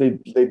 months, they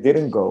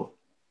didn't go.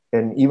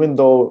 And even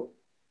though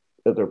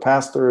their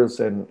pastors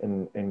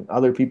and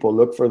other people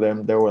looked for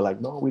them, they were like,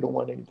 no, we don't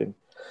want anything.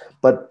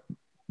 But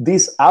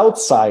these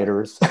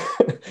outsiders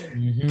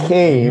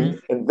came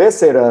and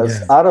visited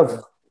us out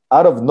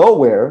of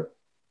nowhere.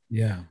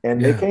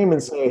 And they came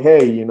and say,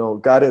 hey,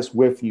 God is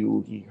with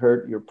you. He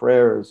heard your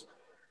prayers.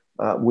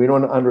 We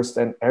don't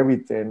understand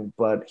everything,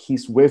 but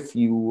he's with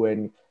you,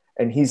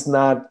 and he's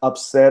not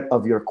upset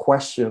of your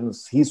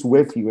questions. He's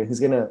with you, and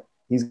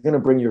he's gonna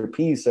bring your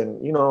peace,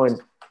 and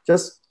and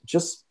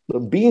just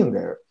being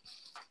there.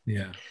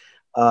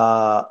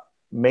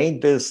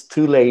 Made these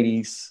two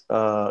ladies,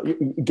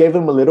 gave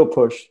them a little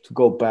push to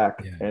go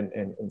back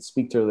and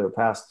speak to their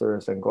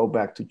pastors and go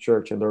back to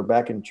church, and they're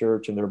back in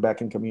church and they're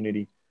back in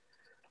community.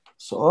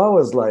 So I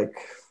was like,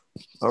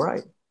 all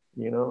right,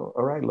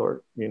 all right,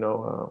 Lord,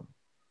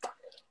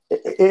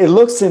 it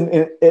looks in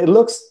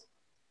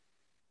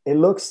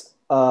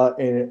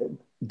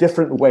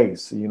different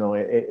ways.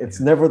 It's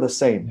never the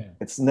same.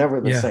 It's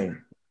never the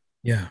same.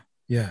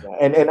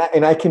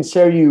 And I can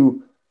share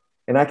you,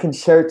 and I can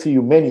share to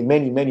you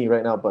many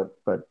right now, but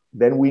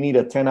then we need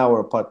a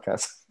 10-hour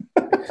podcast.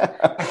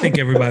 I think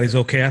everybody's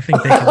okay. I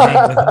think they can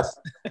hang with us.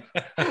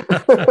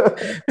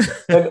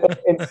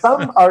 and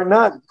some are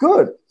not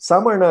good.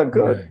 Some are not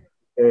good.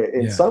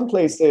 In some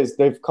places,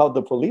 they've called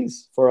the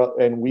police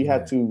and we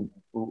had to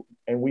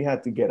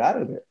get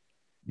out of there.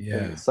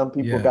 And some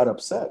people got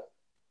upset,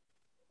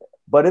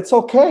 but it's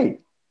okay.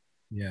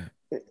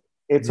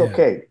 It's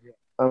okay.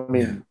 I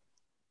mean,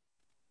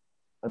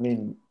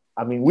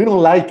 we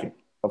don't like it.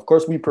 Of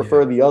course, we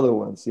prefer the other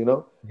ones,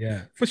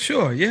 Yeah, for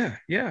sure.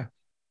 Yeah.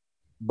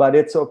 But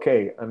it's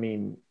okay.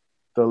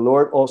 The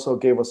Lord also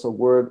gave us a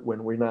word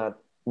when we're not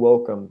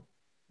welcome,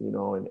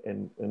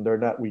 and they're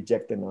not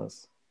rejecting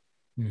us.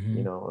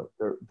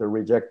 They're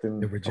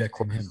rejecting him.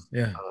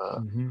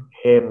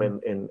 Him and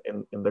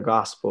the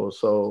gospel.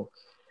 So,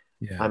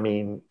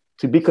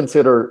 to be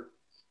considered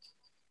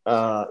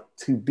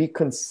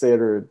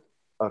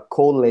a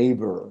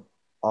co-laborer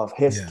of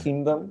his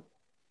kingdom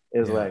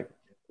is like,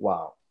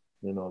 wow,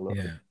 look.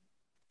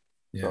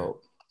 So,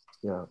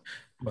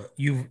 But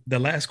the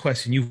last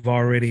question, you've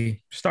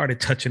already started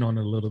touching on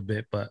it a little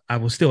bit, but I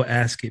will still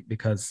ask it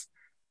because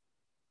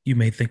you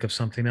may think of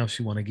something else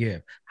you want to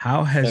give.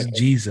 How has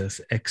Jesus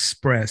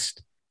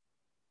expressed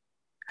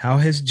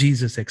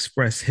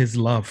his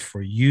love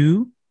for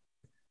you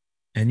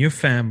and your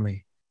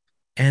family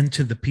and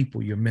to the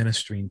people you're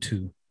ministering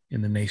to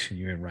in the nation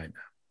you're in right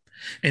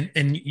now?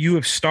 And you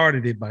have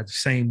started it by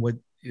saying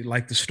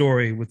like the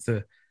story with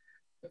the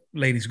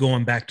ladies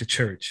going back to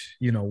church,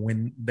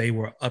 when they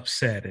were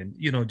upset and,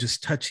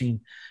 just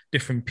touching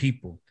different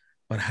people.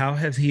 But how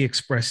has he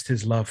expressed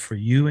his love for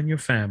you and your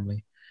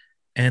family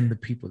and the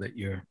people that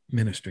you're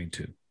ministering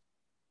to?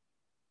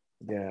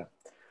 Yeah.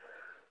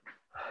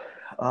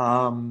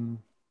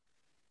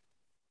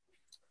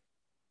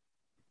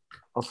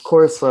 Of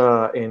course,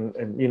 in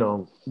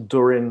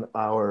during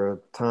our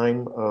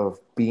time of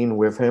being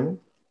with him,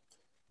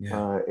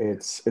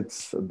 it's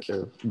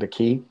the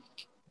key,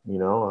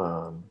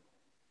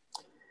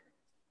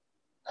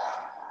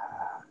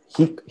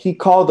 He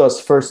called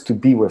us first to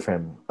be with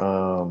him.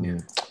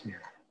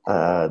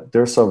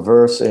 There's a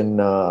verse in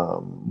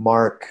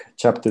Mark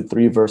chapter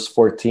 3, verse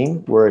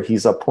 14, where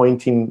he's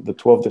appointing the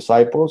 12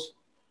 disciples,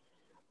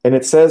 and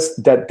it says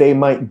that they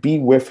might be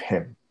with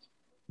him.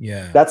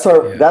 That's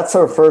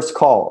our first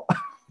call.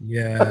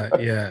 Yeah.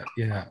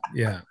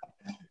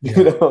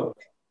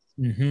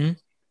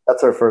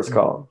 That's our first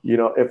call.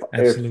 If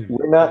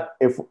we're not,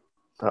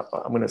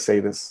 I'm going to say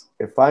this,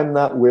 if I'm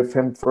not with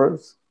him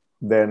first,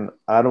 then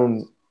I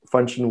don't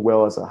function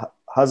well as a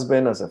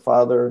husband, as a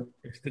father.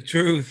 It's the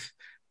truth.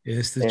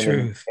 It's the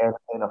truth.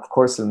 And of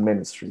course in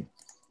ministry,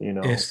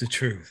 It's the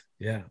truth.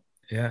 Yeah.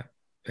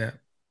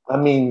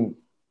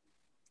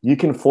 You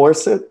can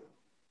force it,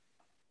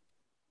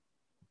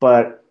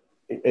 but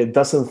it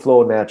doesn't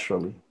flow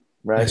naturally,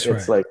 right? That's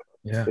It's right. like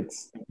Yeah.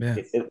 it's Yeah.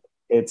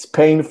 it's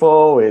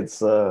painful.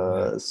 It's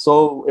Yeah.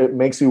 so it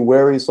makes you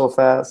worry so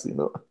fast, you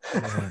know.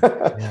 Yeah.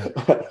 Yeah.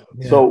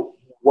 Yeah. So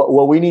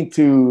what we need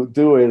to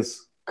do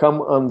is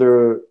come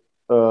under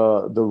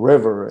the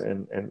river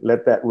and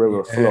let that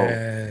river flow,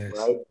 Yes.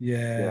 right?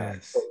 Yeah.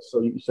 Yes.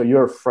 So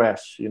you're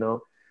fresh, you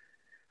know.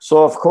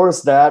 So of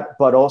course that,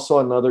 but also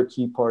another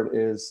key part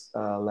is,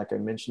 like I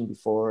mentioned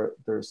before,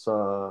 there's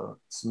a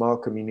small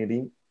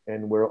community,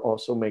 and we're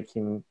also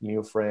making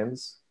new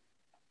friends,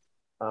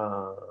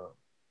 uh,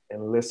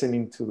 and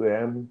listening to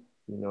them.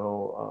 You know,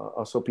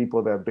 also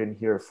people that have been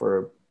here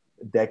for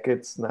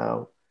decades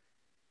now,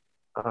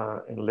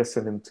 and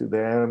listening to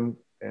them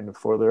and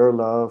for their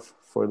love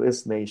for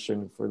this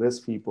nation, for this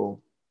people.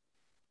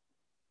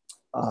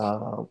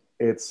 Uh,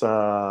 it's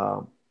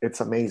it's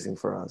amazing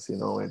for us. You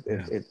know,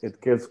 Yeah.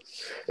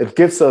 it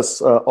gives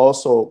us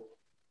also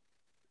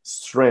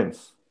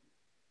strength,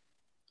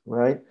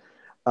 right?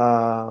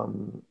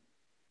 Um,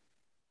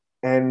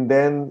 and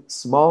then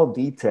small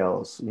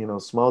details, you know,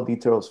 small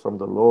details from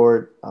the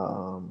Lord.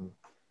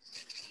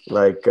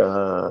 Like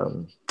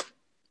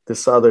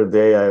this other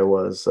day, I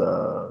was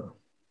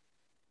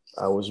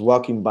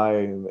walking by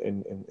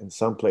in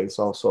some place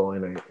also,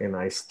 and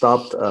I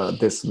stopped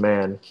this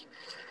man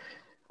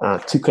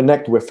to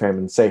connect with him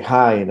and say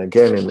hi and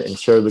again and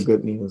share the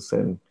good news,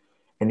 and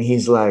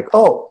he's like,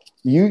 "Oh,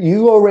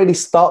 you already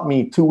stopped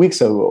me 2 weeks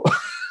ago."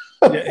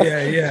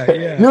 Yeah. Yeah.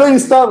 Yeah. You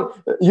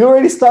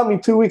already stopped me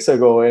 2 weeks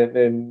ago,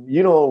 and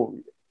you know,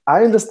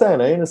 I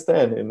understand,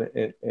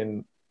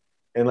 and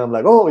I'm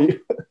like, oh, I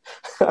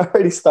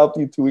already stopped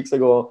you 2 weeks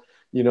ago,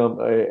 you know,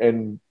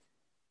 and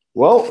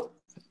well,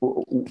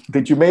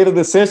 did you make a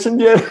decision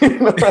yet? You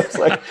know, it's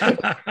like,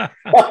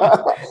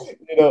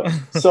 you know,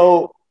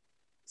 so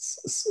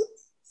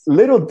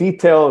little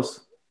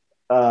details,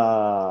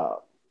 uh,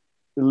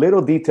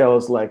 little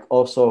details like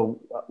also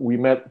we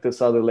met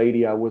this other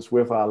lady. I was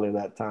with Ali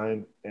that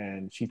time,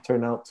 and she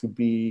turned out to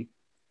be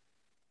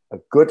a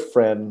good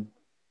friend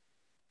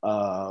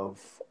of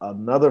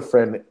another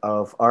friend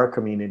of our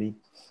community,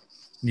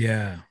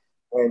 Yeah.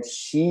 and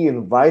she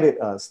invited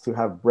us to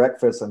have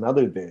breakfast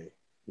another day,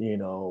 you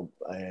know,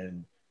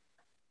 and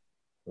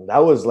that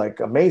was like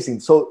amazing.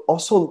 So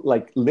also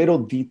like little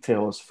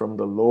details from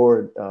the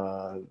Lord,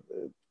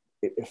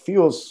 it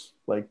feels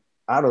like,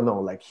 I don't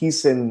know, like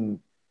he's in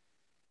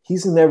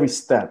every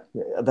step.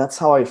 That's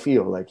how I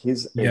feel. Like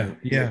he's Yeah. in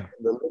Yeah.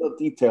 the little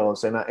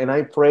details, and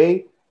I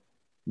pray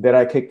that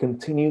I can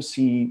continue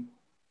see,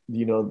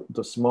 you know,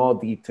 the small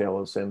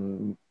details,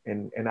 and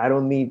I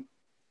don't need,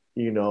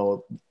 you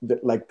know,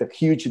 like the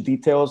huge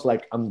details.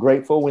 Like I'm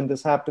grateful when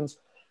this happens,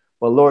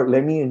 but Lord,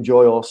 let me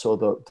enjoy also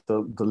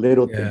the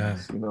little Yeah.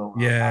 things, you know,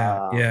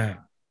 Yeah. Yeah.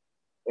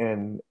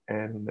 and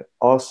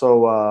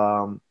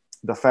also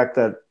the fact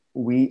that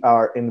we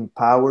are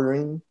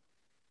empowering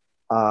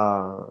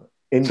uh,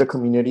 in the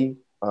community,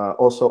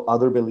 also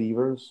other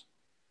believers.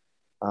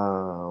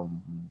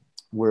 Um,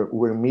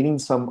 we're meeting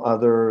some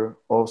other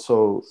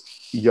also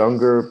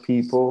younger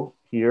people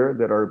here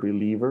that are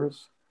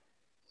believers,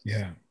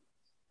 Yeah.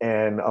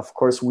 and of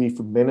course we've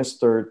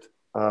ministered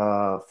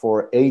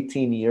for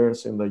 18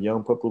 years in the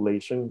young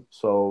population.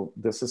 So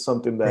this is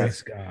something that,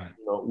 Praise God.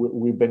 you know,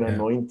 we've been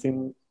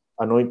Yeah.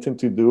 anointing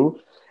to do.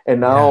 And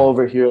now Yeah.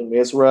 over here in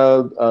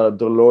Israel,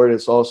 the Lord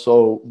is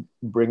also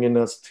bringing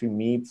us to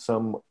meet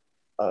some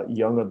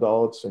young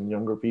adults and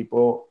younger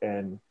people,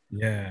 and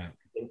Yeah.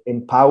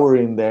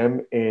 empowering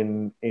them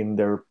in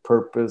their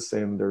purpose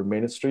and their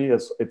ministry.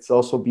 It's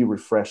also be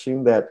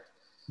refreshing that,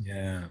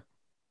 Yeah.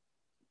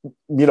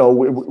 you know,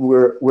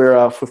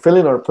 we're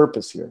fulfilling our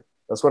purpose here.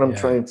 That's what I'm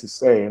Yeah. trying to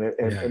say,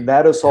 Yeah. and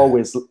that is Yeah.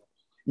 always.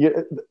 You,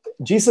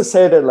 Jesus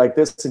said it like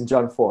this in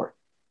John 4.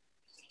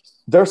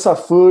 There's a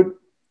food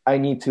I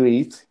need to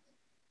eat,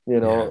 you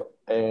Yeah. know,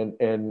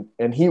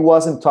 and he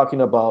wasn't talking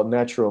about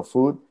natural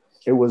food.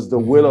 It was the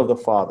will Mhm. of the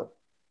Father.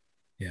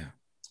 Yeah.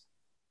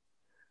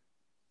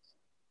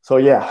 So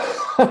yeah.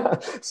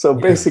 So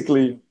Yeah.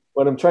 basically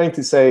what I'm trying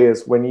to say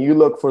is, when you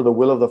look for the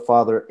will of the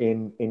Father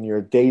in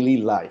your daily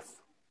life,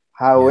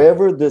 Yeah.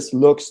 however this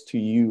looks to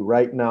you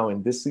right now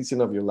in this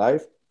season of your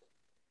life,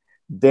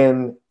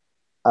 then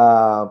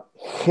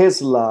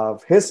his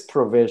love, his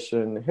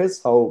provision,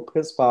 his hope,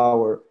 his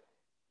power,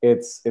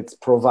 it's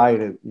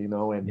provided, you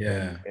know,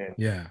 Yeah.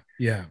 Yeah.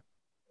 Yeah.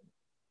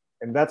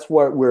 and that's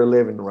what we're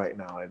living right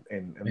now, and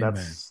Amen.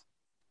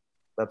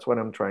 that's what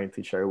I'm trying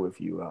to share with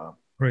you.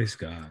 Praise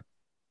God.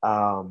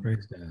 Um,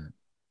 Praise God.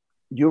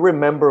 you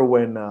remember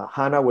when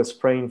Hannah was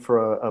praying for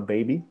a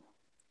baby?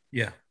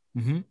 Yeah.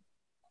 Mm-hmm.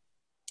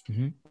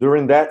 Mm-hmm.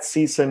 During that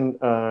season,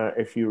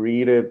 if you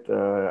read it,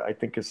 I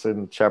think it's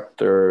in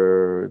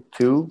chapter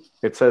 2.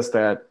 It says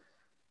that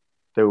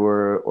there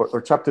were,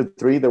 or chapter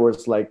 3, there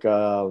was like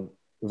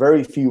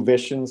very few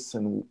visions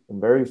and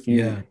very few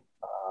Yeah.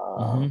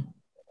 Mm-hmm.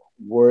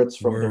 words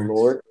from the Words.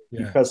 Lord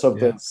Yeah. because of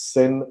the Yeah.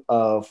 sin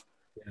of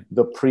Yeah.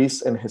 the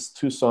priest and his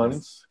two Yeah.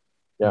 sons.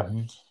 Yeah.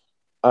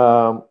 Mm-hmm.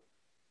 Um,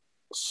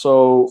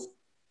 so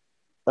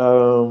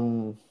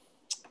um,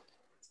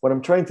 what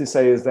I'm trying to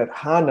say is that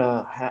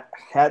Hannah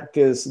had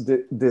this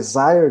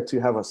desire to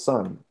have a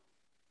son,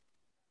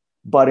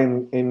 but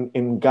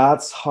in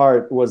God's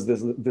heart was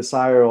this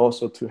desire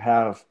also to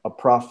have a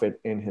prophet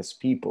in his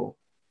people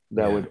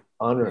that would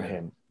honor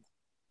him.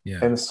 Yeah.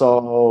 And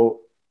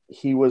so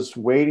he was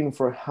waiting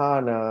for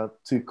Hannah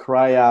to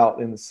cry out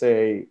and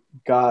say,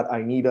 God,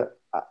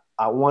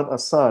 I want a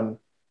son,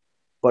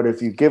 but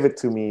if you give it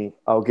to me,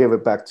 I'll give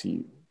it back to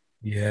you.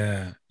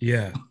 Yeah.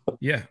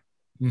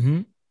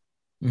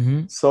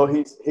 So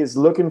he's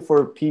looking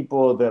for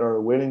people that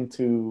are willing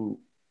to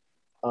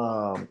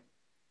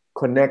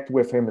connect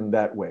with him in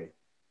that way.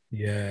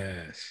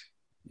 Yes.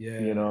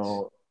 You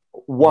know,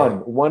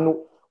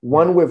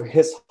 one with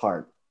his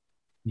heart.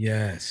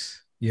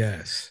 Yes.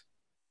 Yeah.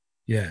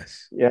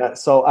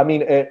 So I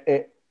mean,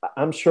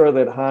 I'm sure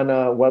that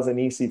Hannah wasn't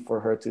easy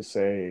for her to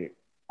say,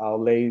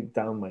 I'll lay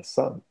down my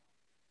son.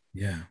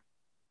 Yeah.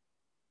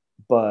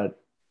 But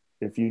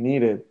if you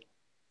need it,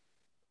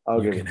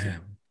 I'll give it to you.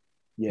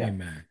 Yeah.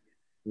 Amen.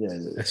 Yeah.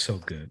 That's so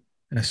good.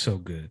 That's so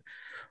good.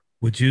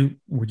 Would you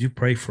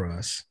pray for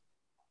us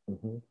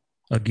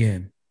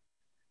again,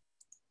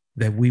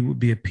 that we would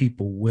be a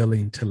people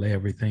willing to lay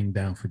everything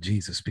down for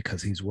Jesus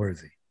because he's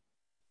worthy?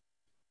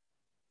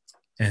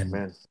 And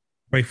Amen.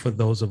 Pray for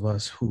those of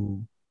us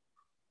who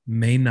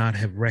may not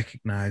have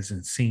recognized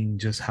and seen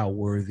just how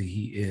worthy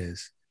he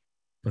is,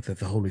 but that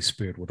the Holy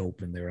Spirit would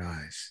open their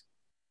eyes.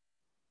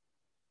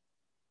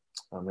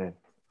 Amen.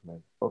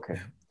 Okay.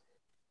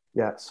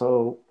 Yeah.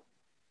 So,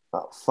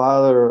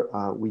 Father,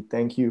 we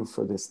thank you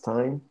for this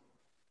time,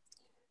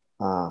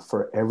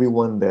 for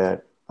everyone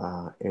that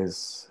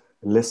is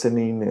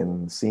listening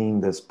and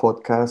seeing this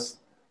podcast,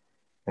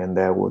 and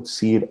that would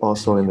see it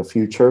also in the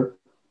future.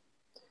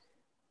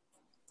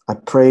 I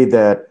pray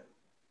that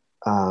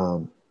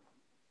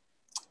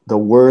the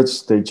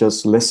words they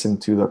just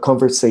listened to, the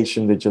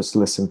conversation they just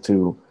listened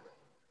to,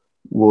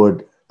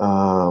 would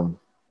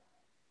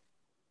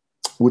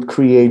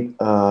create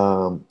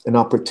an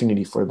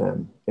opportunity for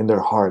them in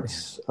their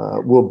hearts,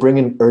 will bring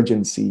an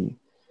urgency,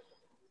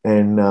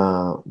 and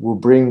will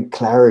bring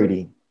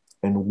clarity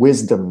and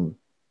wisdom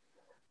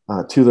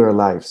to their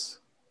lives.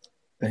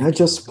 And I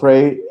just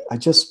pray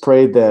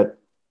that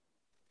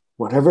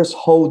whatever's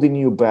holding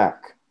you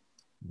back,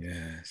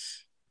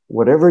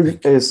 whatever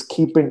is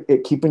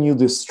keeping you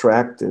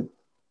distracted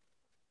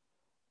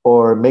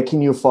or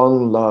making you fall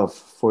in love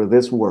for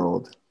this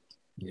world,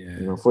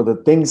 you know, for the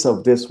things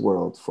of this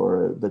world,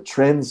 for the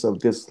trends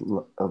of this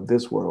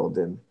world,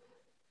 and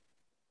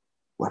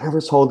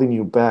whatever's holding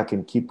you back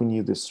and keeping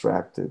you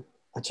distracted,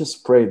 I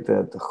just pray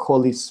that the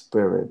Holy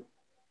Spirit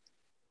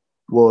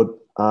would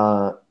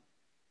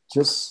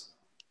just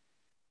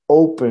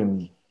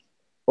open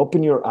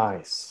your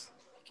eyes.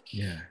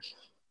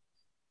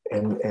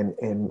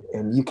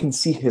 And you can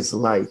see his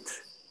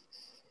light,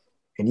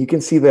 and you can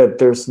see that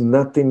there's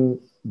nothing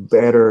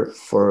better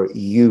for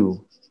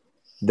you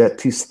than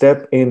to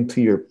step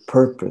into your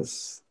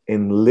purpose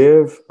and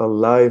live a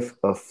life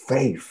of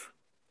faith,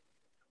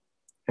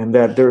 and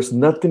that there's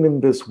nothing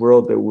in this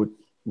world that would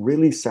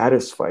really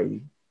satisfy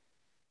you,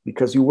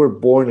 because you were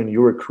born and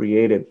you were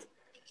created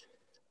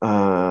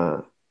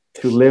to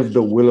live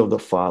the will of the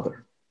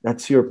Father.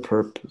 That's your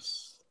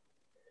purpose.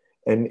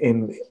 And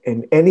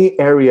in any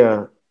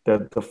area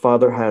that the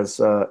Father has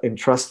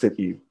entrusted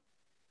you,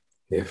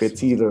 if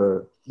it's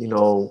either, you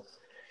know,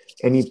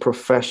 any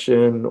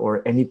profession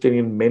or anything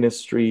in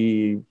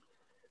ministry,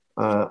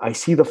 I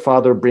see the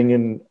Father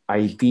bringing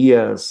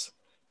ideas.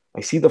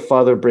 I see the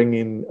Father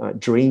bringing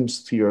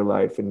dreams to your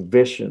life and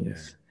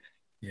visions.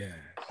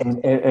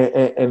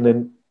 And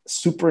then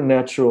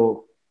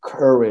supernatural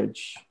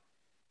courage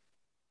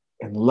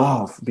and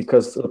love,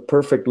 because the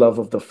perfect love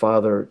of the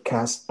Father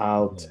casts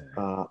out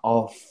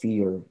all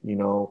fear. You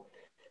know,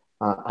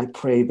 I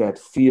pray that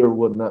fear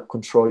would not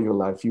control your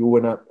life. You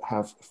will not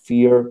have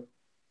fear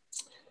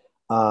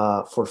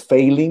for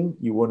failing.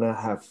 You will not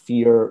have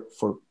fear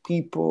for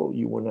people.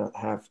 You will not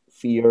have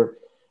fear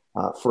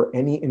for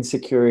any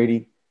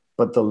insecurity.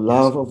 But the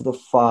love of the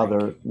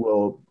Father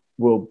will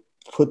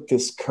put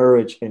this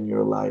courage in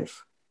your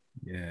life,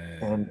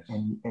 and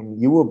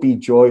you will be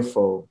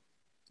joyful.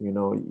 You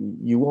know,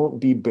 you won't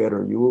be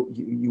bitter.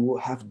 You will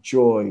have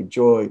joy.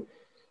 Joy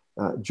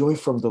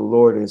from the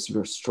Lord is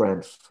your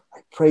strength. I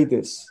pray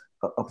this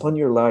upon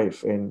your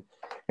life, and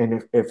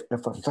if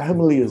a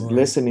family is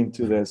listening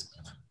to this,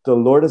 the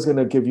Lord is going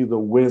to give you the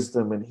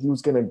wisdom, and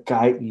He's going to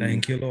guide you.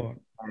 Thank you, Lord.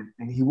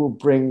 And He will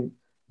bring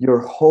your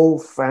whole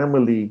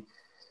family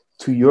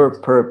to your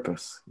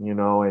purpose. You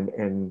know,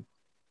 and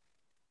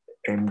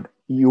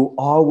you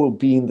all will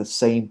be in the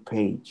same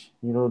page.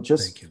 You know,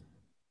 just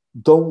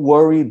don't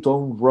worry,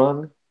 don't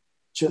run.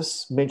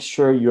 Just make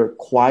sure you're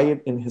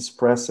quiet in His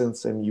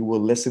presence, and you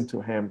will listen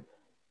to Him,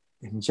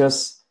 and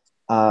just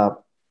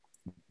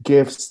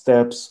give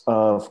steps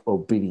of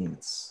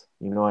obedience.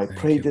 You know, I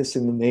pray this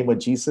in the name of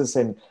Jesus,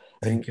 and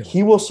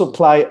He will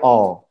supply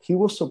all. He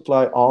will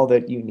supply all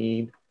that you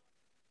need.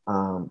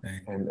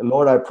 And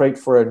Lord, I pray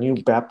for a new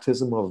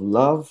baptism of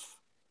love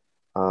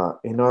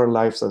in our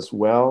lives as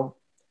well.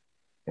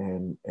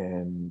 and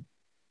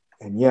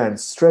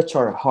stretch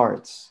our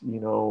hearts.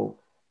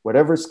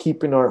 Whatever's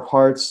keeping our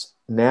hearts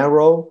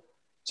narrow,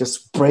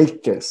 just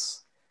break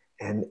this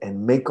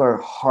and make our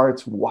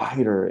hearts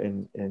wider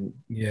and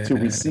to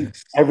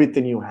receive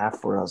everything you have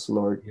for us,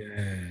 Lord.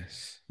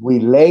 Yes. We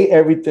lay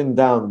everything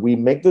down. We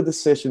make the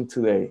decision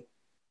today.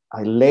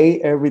 I lay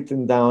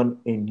everything down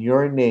in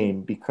your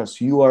name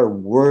because you are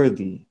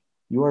worthy.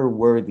 You are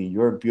worthy.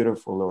 You're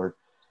beautiful, Lord.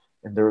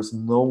 And there is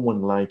no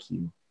one like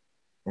you.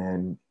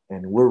 And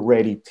we're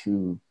ready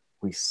to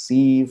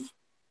receive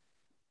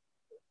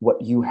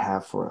what you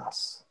have for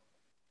us.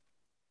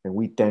 And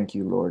we thank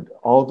you, Lord.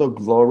 All the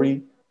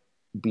glory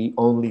be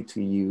only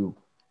to you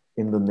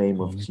in the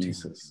name of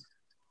Jesus.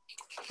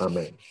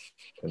 Amen.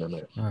 And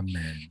amen.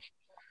 Amen.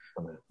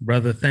 Amen.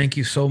 Brother, thank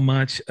you so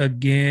much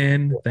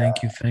again.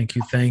 Thank you.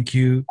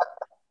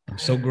 I'm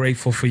so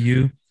grateful for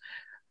you.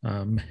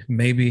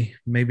 Maybe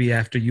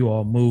after you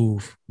all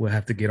move, we'll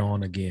have to get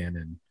on again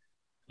and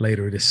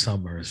later this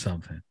summer or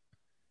something.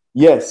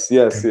 Yes. By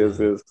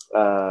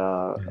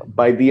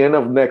the end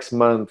of next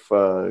month,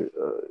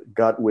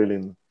 God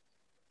willing,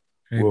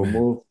 Amen. We'll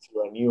move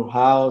to a new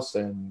house,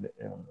 and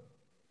it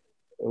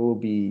will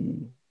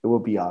be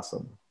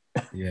awesome.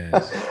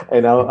 Yes.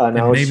 and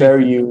I'll share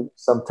you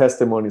some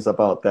testimonies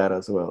about that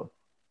as well.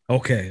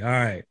 Okay. All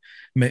right.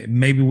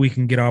 Maybe we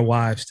can get our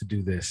wives to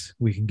do this.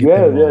 We can get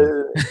them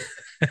on.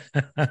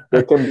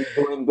 They can be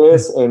doing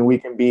this, and we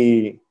can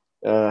be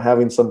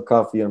having some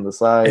coffee on the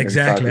side.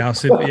 Exactly. I'll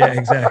sit. Yeah,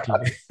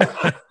 exactly.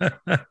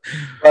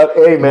 But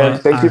hey, man,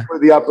 thank you for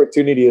the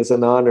opportunity. It's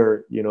an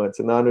honor. It's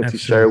an honor to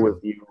share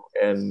with you.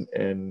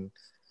 And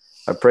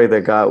I pray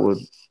that God would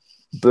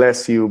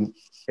bless you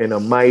in a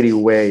mighty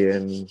way.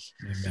 And,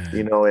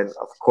 Amen. And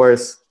of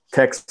course,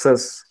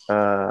 Texas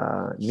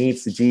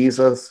needs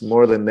Jesus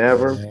more than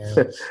ever.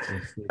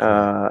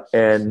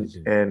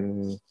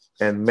 And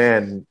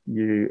man,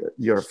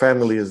 your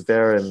family is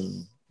there,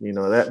 and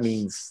that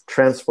means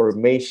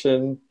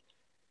transformation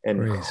and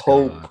Praise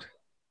hope God.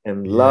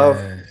 And love.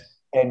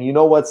 And you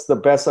know what's the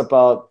best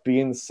about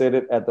being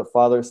seated at the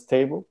Father's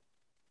table?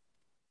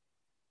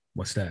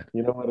 What's that?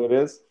 You know what it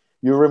is?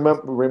 You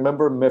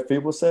remember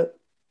Mephibosheth?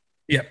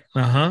 Yep.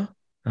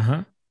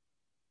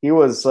 He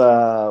was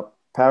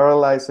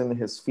paralyzed in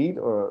his feet,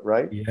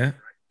 right?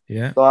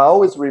 Yeah. So I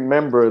always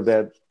remember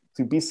that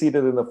to be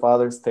seated in the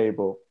Father's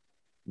table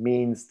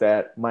means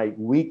that my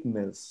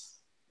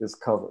weakness is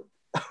covered.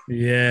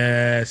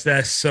 Yes,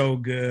 that's so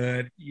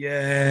good.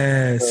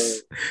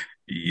 Yes.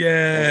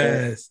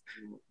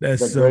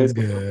 That's so grace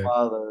good. Of the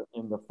Father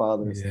in the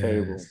Father's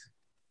table.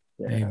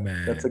 Yeah,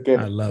 amen. That's a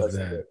gift. I love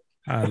that.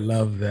 I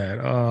love that.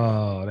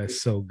 Oh,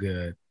 that's so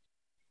good.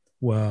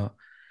 Well,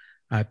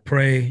 I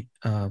pray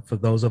for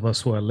those of us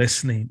who are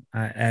listening.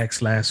 I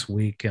asked last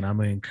week, and I'm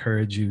going to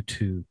encourage you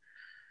to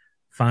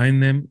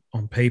find them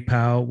on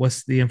PayPal.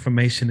 What's the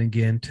information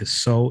again to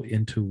sow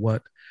into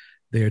what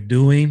they're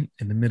doing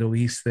in the Middle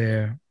East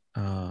there?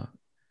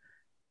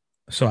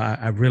 So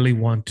I really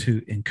want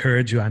to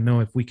encourage you. I know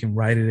if we can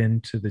write it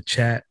into the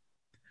chat,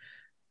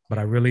 but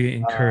I really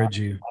encourage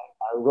you.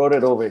 I wrote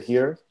it over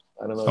here.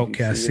 I don't know.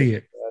 Okay, I see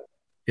it.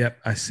 Yep,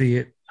 I see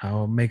it.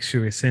 I'll make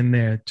sure it's in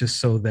there just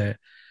so that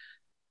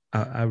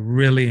I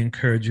really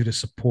encourage you to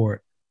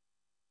support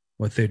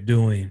what they're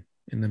doing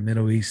in the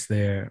Middle East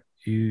there.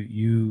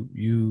 You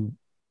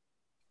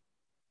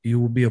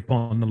will be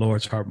upon the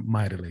Lord's heart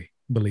mightily,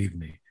 believe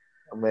me.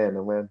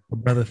 Amen.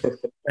 Brother,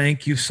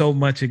 thank you so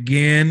much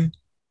again.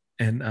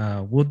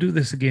 And we'll do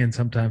this again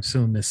sometime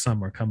soon this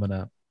summer coming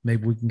up.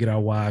 Maybe we can get our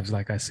wives,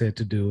 like I said,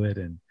 to do it.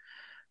 And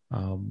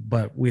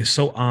but we're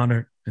so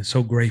honored and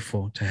so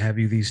grateful to have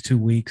you these 2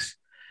 weeks.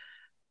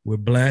 We're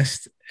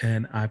blessed.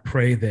 And I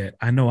pray that,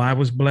 I know I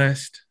was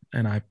blessed,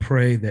 and I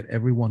pray that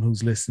everyone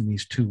who's listening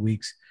these 2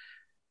 weeks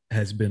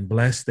has been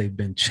blessed. They've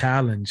been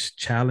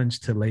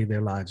challenged to lay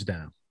their lives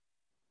down.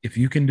 If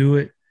you can do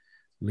it,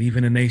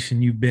 leaving a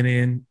nation you've been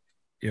in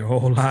your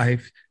whole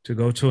life to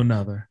go to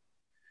another,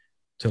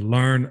 to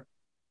learn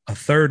a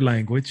third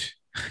language,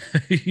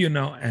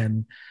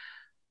 and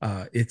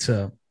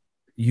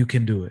you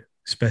can do it,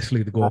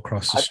 especially to go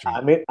across the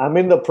street. I'm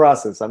in the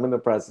process.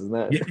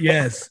 Now.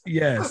 Yes.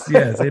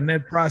 In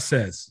that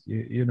process,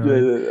 in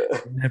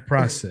that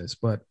process.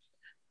 But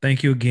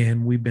thank you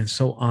again. We've been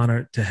so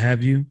honored to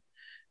have you.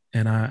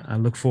 And I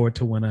look forward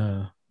to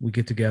when we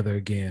get together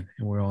again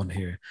and we're on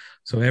here.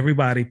 So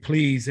everybody,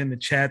 please, in the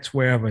chats,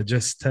 wherever,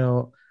 just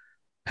tell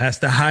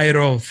Pastor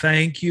Jairo,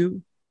 thank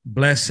you.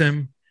 Bless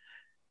him.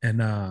 And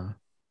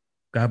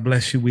God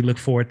bless you. We look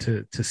forward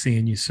to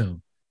seeing you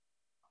soon.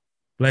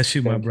 Bless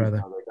you, my brother.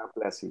 God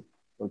bless you.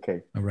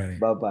 Okay. All right.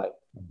 Bye-bye.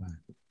 Bye-bye.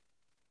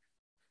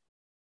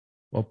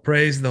 Well,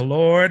 praise the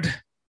Lord.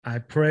 I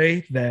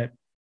pray that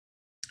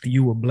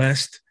you were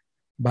blessed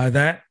by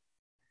that.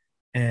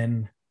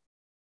 And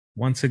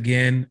once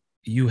again,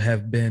 you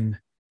have been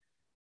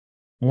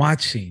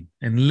watching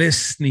and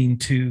listening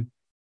to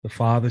the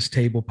Father's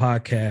Table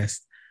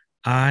podcast.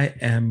 I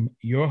am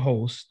your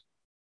host,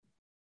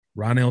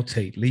 Ronell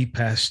Tate, lead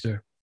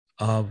pastor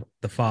of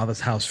the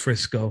Father's House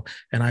Frisco.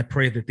 And I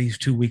pray that these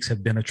 2 weeks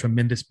have been a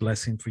tremendous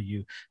blessing for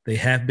you. They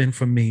have been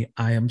for me.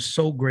 I am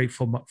so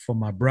grateful for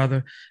my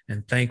brother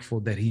and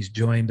thankful that he's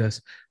joined us.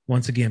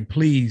 Once again,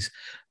 please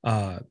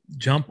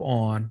jump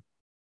on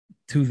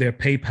to their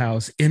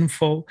PayPal's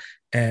info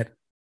at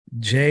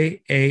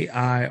JAIROYALE,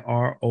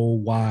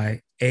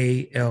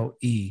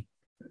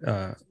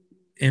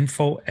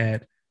 info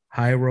at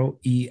Jairo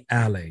E.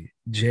 Ale,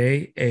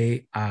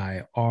 JAIROYALE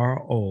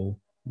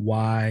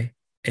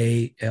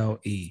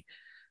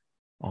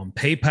on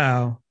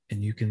PayPal,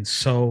 and you can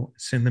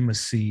send them a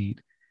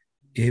seed.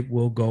 It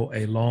will go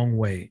a long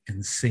way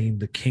in seeing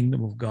the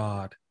kingdom of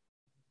God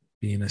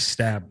being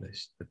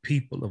established, the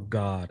people of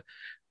God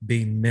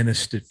being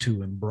ministered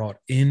to and brought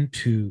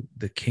into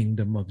the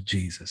kingdom of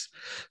Jesus.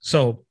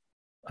 So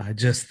I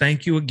just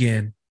thank you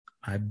again.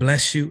 I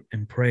bless you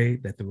and pray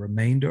that the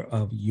remainder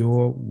of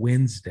your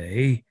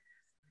Wednesday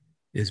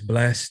is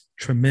blessed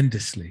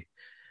tremendously.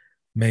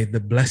 May the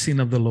blessing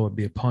of the Lord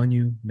be upon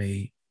you.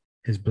 May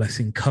his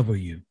blessing cover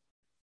you.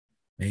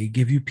 May he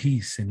give you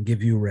peace and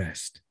give you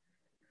rest.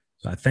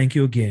 So I thank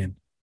you again.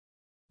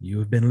 You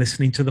have been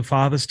listening to the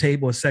Father's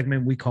Table, a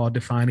segment we call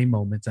Defining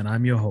Moments, and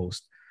I'm your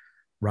host,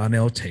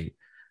 Ronell Tate.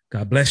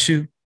 God bless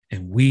you,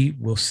 and we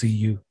will see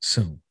you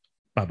soon.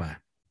 Bye-bye.